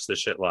waiting to watch this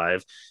shit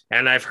live.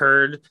 And I've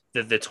heard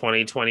that the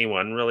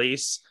 2021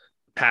 release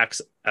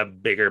packs a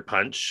bigger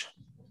punch.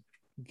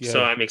 Yeah.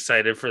 So I'm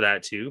excited for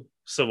that too.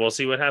 So we'll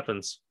see what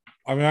happens.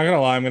 I'm not going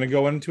to lie. I'm going to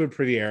go into it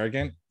pretty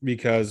arrogant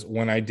because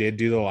when I did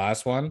do the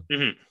last one,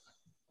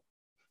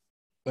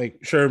 like,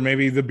 sure,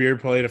 maybe the beer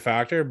played a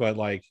factor, but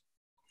like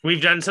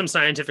we've done some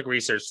scientific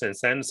research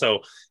since then. So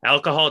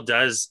alcohol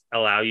does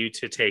allow you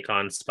to take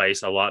on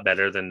spice a lot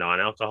better than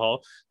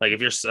non-alcohol. Like if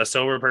you're a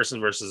sober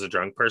person versus a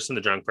drunk person,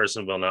 the drunk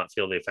person will not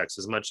feel the effects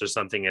as much. There's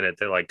something in it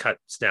that like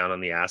cuts down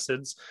on the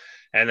acids.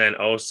 And then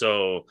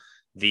also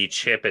the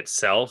chip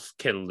itself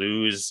can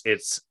lose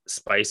its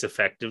spice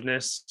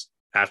effectiveness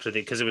after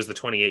because it was the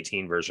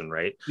 2018 version,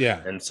 right?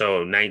 Yeah. And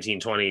so 19,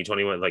 20,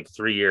 21, like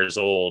 3 years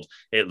old,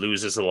 it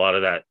loses a lot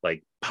of that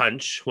like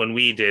punch. When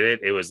we did it,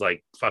 it was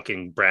like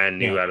fucking brand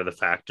new out of the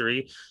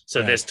factory.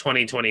 So this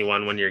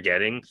 2021 one you're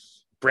getting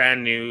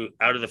brand new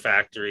out of the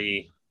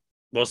factory.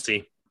 We'll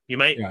see. You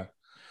might. Yeah.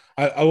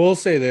 I will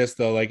say this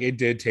though, like it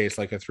did taste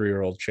like a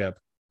 3-year-old chip.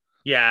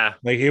 Yeah.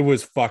 Like it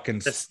was fucking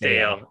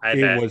stale.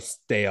 It was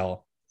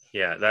stale.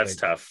 Yeah, that's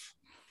tough.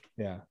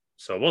 Yeah.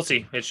 So we'll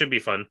see. It should be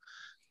fun.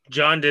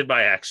 John did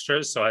buy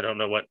extras, so I don't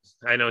know what.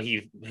 I know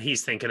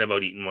he's thinking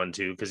about eating one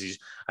too because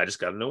I just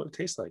got to know what it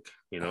tastes like.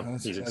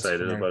 He's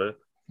excited about it.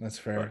 That's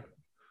fair.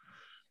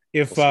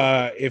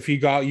 But if he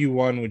got you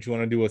one, would you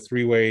want to do a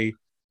 3-way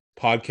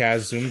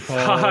podcast Zoom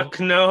call. Fuck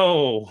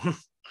no.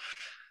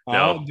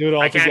 No, do it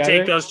all I can't together?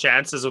 take those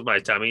chances with my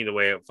tummy the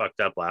way it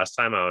fucked up last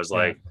time. I was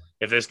like,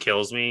 if this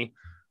kills me,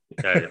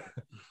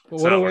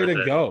 what a way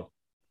to go.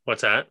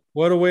 What's that?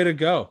 What a way to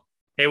go.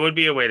 It would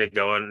be a way to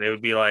go, and it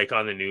would be like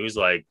on the news,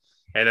 like,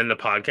 and then the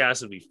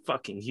podcast would be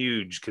fucking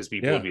huge because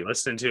people would be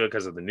listening to it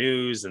because of the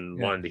news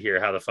and wanted to hear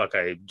how the fuck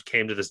I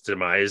came to this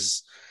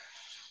demise.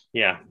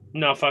 Yeah,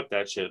 no, fuck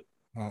that shit.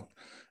 Well,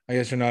 I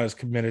guess you're not as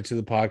committed to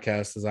the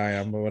podcast as I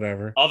am, but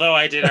whatever. Although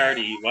I did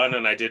already eat one,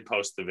 and I did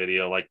post the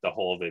video, like the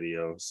whole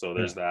video, so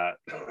there's that.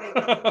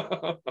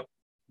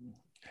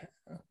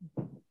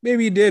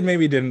 Maybe you did,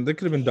 maybe you didn't. That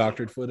could have been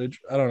doctored footage.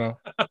 I don't know.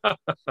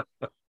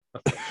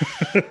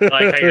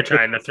 Like how you're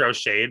trying to throw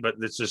shade, but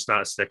it's just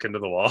not sticking to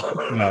the wall.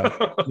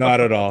 No,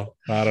 not at all.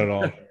 Not at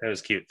all. It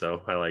was cute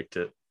though. I liked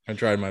it. I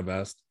tried my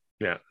best.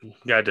 Yeah, you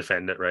gotta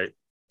defend it, right?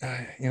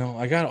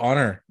 I got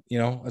honor.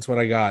 That's what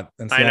I got.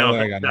 And I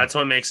know. That's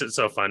what makes it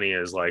so funny.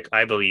 Is like,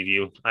 I believe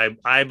you.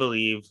 I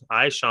believe.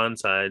 Sean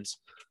Sides,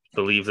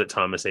 believe that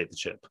Thomas ate the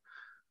chip.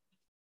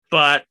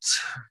 But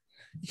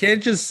you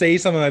can't just say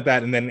something like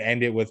that and then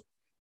end it with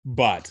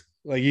 "but."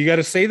 Like, you got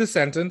to say the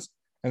sentence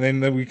and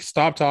then we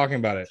stop talking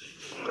about it.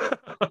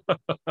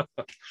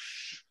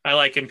 I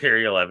like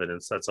imperial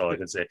evidence. That's all I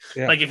can say.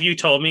 Yeah. Like, if you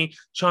told me,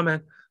 Sean,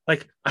 man,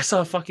 like, I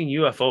saw a fucking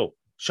UFO.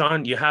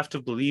 Sean, you have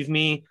to believe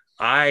me.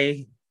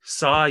 I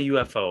saw a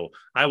UFO.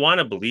 I want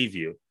to believe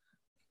you.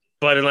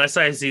 But unless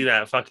I see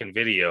that fucking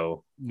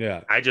video,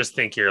 I just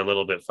think you're a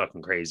little bit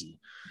fucking crazy.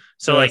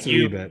 So, like,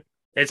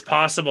 it's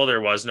possible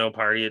there was no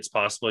party. It's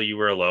possible you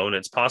were alone.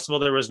 It's possible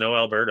there was no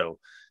Alberto.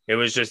 It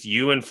was just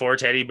you and 4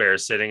 teddy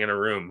bears sitting in a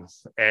room.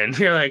 And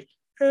you're like,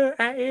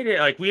 I ate it.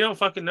 Like, we don't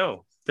fucking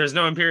know. There's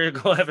no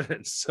empirical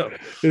evidence. So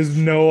there's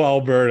no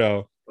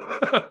Alberto.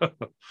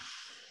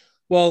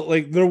 Well,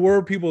 like, there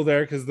were people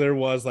there because there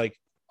was like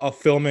a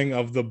filming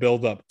of the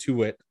buildup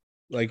to it.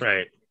 Like,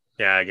 right.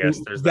 Yeah, I guess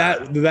there's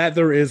that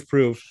there is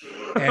proof.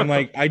 And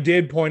like, I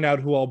did point out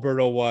who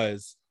Alberto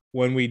was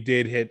when we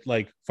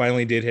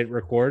finally did hit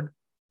record.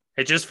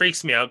 It just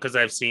freaks me out because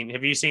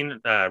have you seen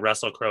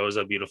Russell Crowe's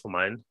A Beautiful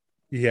Mind?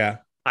 Yeah.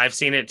 I've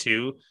seen it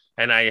too.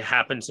 And I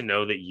happen to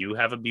know that you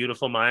have a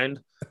beautiful mind.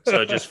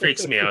 So it just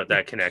freaks me out,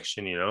 that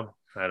connection, I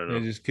don't know.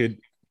 It just could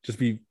just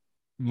be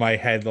my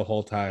head the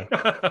whole time.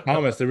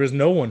 Thomas, there was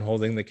no one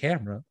holding the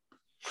camera.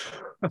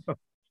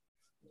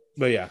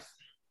 But yeah.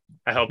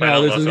 I hope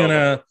this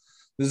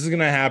is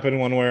gonna happen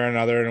one way or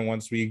another. And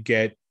once we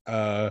get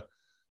my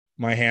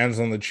hands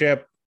on the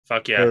chip,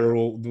 fuck yeah, there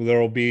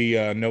will be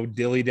no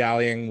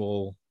dilly-dallying.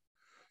 We'll,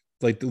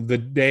 like, the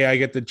day I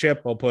get the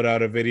chip, I'll put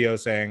out a video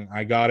saying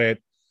I got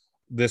it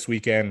this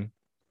weekend.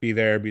 Be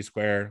there, be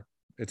square.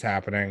 It's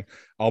happening.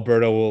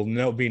 Alberto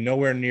will be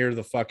nowhere near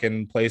the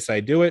fucking place I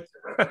do it.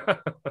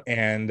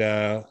 And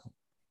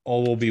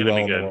all will be well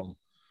in the world.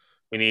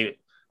 We need,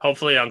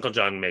 hopefully Uncle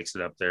John makes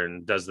it up there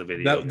and does the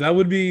video. That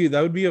would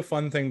be a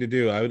fun thing to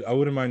do. I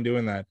wouldn't mind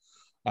doing that.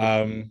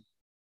 Well,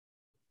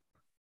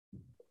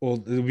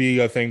 it'll be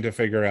a thing to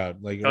figure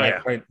out. Like,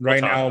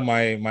 right now,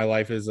 my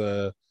life is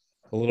a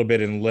little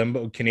bit in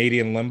limbo,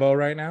 Canadian limbo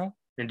right now.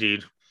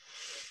 Indeed.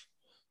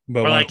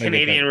 But or like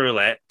Canadian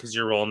roulette, because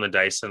you're rolling the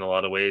dice in a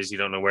lot of ways. You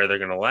don't know where they're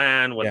going to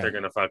land, what they're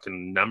going to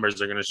fucking numbers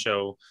they're going to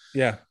show.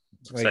 Yeah.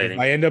 Like, if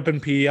I end up in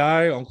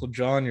PEI, Uncle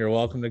John, you're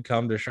welcome to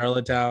come to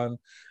Charlottetown.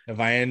 If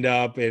I end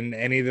up in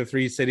any of the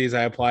 3 cities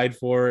I applied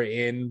for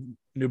in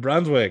New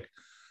Brunswick,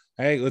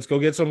 hey, let's go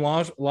get some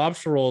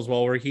lobster rolls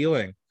while we're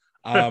healing.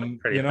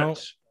 Pretty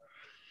much.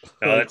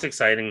 No, that's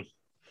exciting.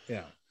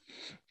 Yeah.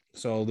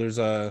 So there's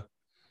a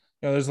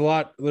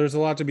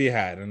lot to be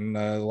had and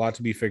a lot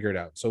to be figured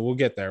out. So we'll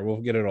get there.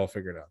 We'll get it all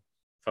figured out.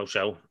 Oh,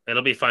 show.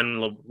 It'll be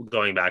fun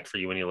going back for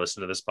you when you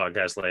listen to this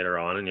podcast later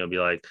on, and you'll be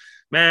like,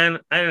 man,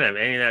 I didn't have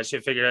any of that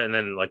shit figured out. And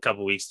then like a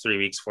couple weeks, 3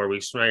 weeks, 4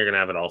 weeks from now, you're going to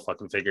have it all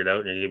fucking figured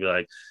out. And you're going to be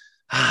like,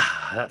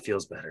 that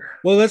feels better.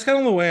 Well, that's kind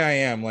of the way I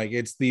am. Like,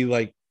 it's the,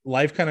 like,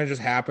 life kind of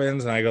just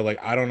happens. And I go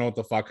like, I don't know what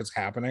the fuck is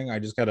happening. I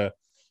just got to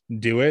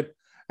do it.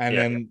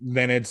 And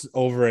then it's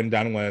over and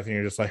done with. And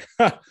you're just like,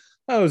 that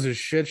was a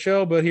shit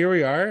show, but here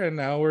we are. And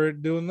now we're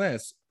doing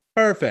this.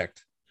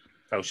 Perfect.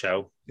 Oh,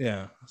 show.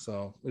 Yeah.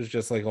 So there's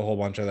just like a whole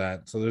bunch of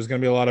that. So there's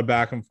going to be a lot of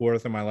back and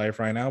forth in my life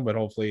right now, but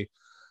hopefully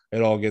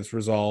it all gets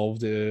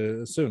resolved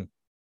soon.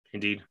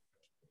 Indeed.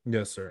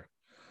 Yes, sir.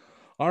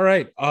 All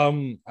right.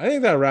 I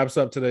think that wraps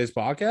up today's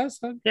podcast.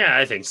 Yeah,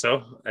 I think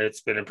so.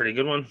 It's been a pretty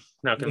good one.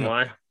 Not going to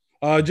lie.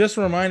 Just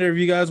a reminder, if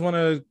you guys want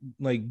to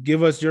like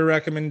give us your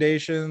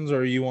recommendations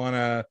or you want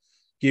to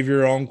give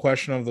your own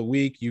question of the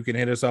week, you can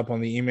hit us up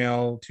on the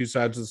email,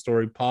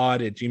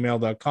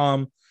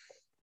 2sidesofthestorypod@gmail.com.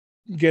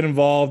 Get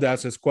involved,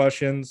 ask us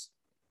questions.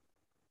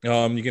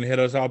 You can hit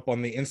us up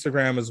on the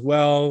Instagram as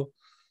well,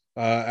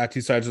 at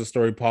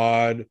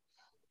 2sidesofthestorypod.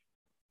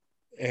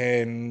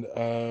 And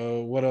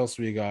what else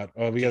we got?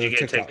 We got the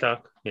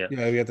TikTok. Yeah,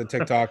 we got the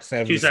TikTok.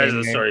 2 Sides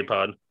of the Story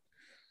Pod.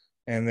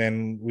 And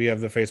then we have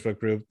the Facebook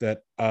group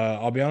that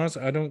I'll be honest,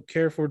 I don't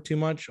care for too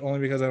much, only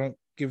because I don't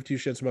give 2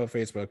 shits about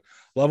Facebook.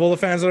 Love all the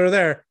fans that are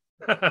there,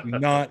 Do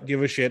not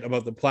give a shit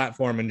about the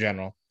platform in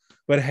general.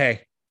 But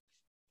hey,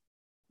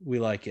 we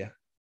like you.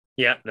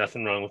 Yeah,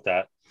 nothing wrong with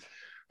that.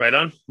 Right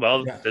on.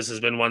 Well, This has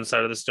been One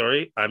Side of the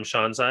Story. I'm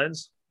Sean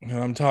Sides. And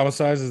I'm Thomas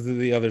Sides. This is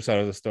the other side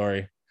of the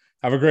story.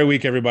 Have a great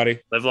week, everybody.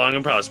 Live long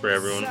and prosper,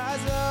 everyone.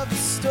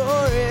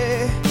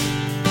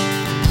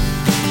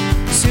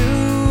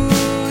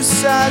 Two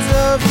sides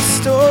of the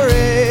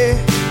story.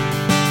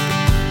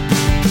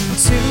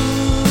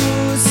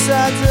 Two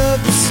sides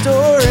of the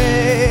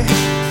story.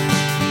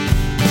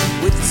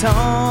 With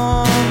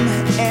Tom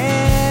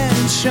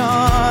and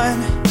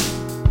Sean.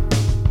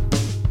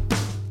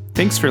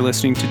 Thanks for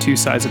listening to Two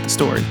Sides of the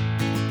Story.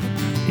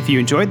 If you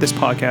enjoyed this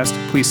podcast,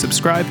 please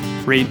subscribe,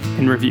 rate,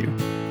 and review.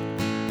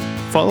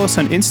 Follow us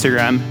on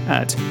Instagram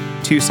at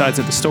Two Sides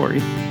of the Story,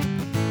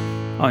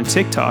 on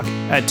TikTok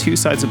at Two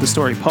Sides of the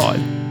Story Pod,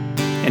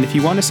 and if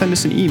you want to send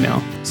us an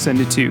email, send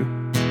it to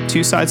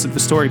Two Sides of the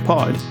Story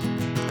Pod.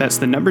 That's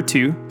the number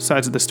 2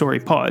 Sides of the Story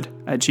Pod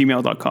at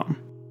gmail.com.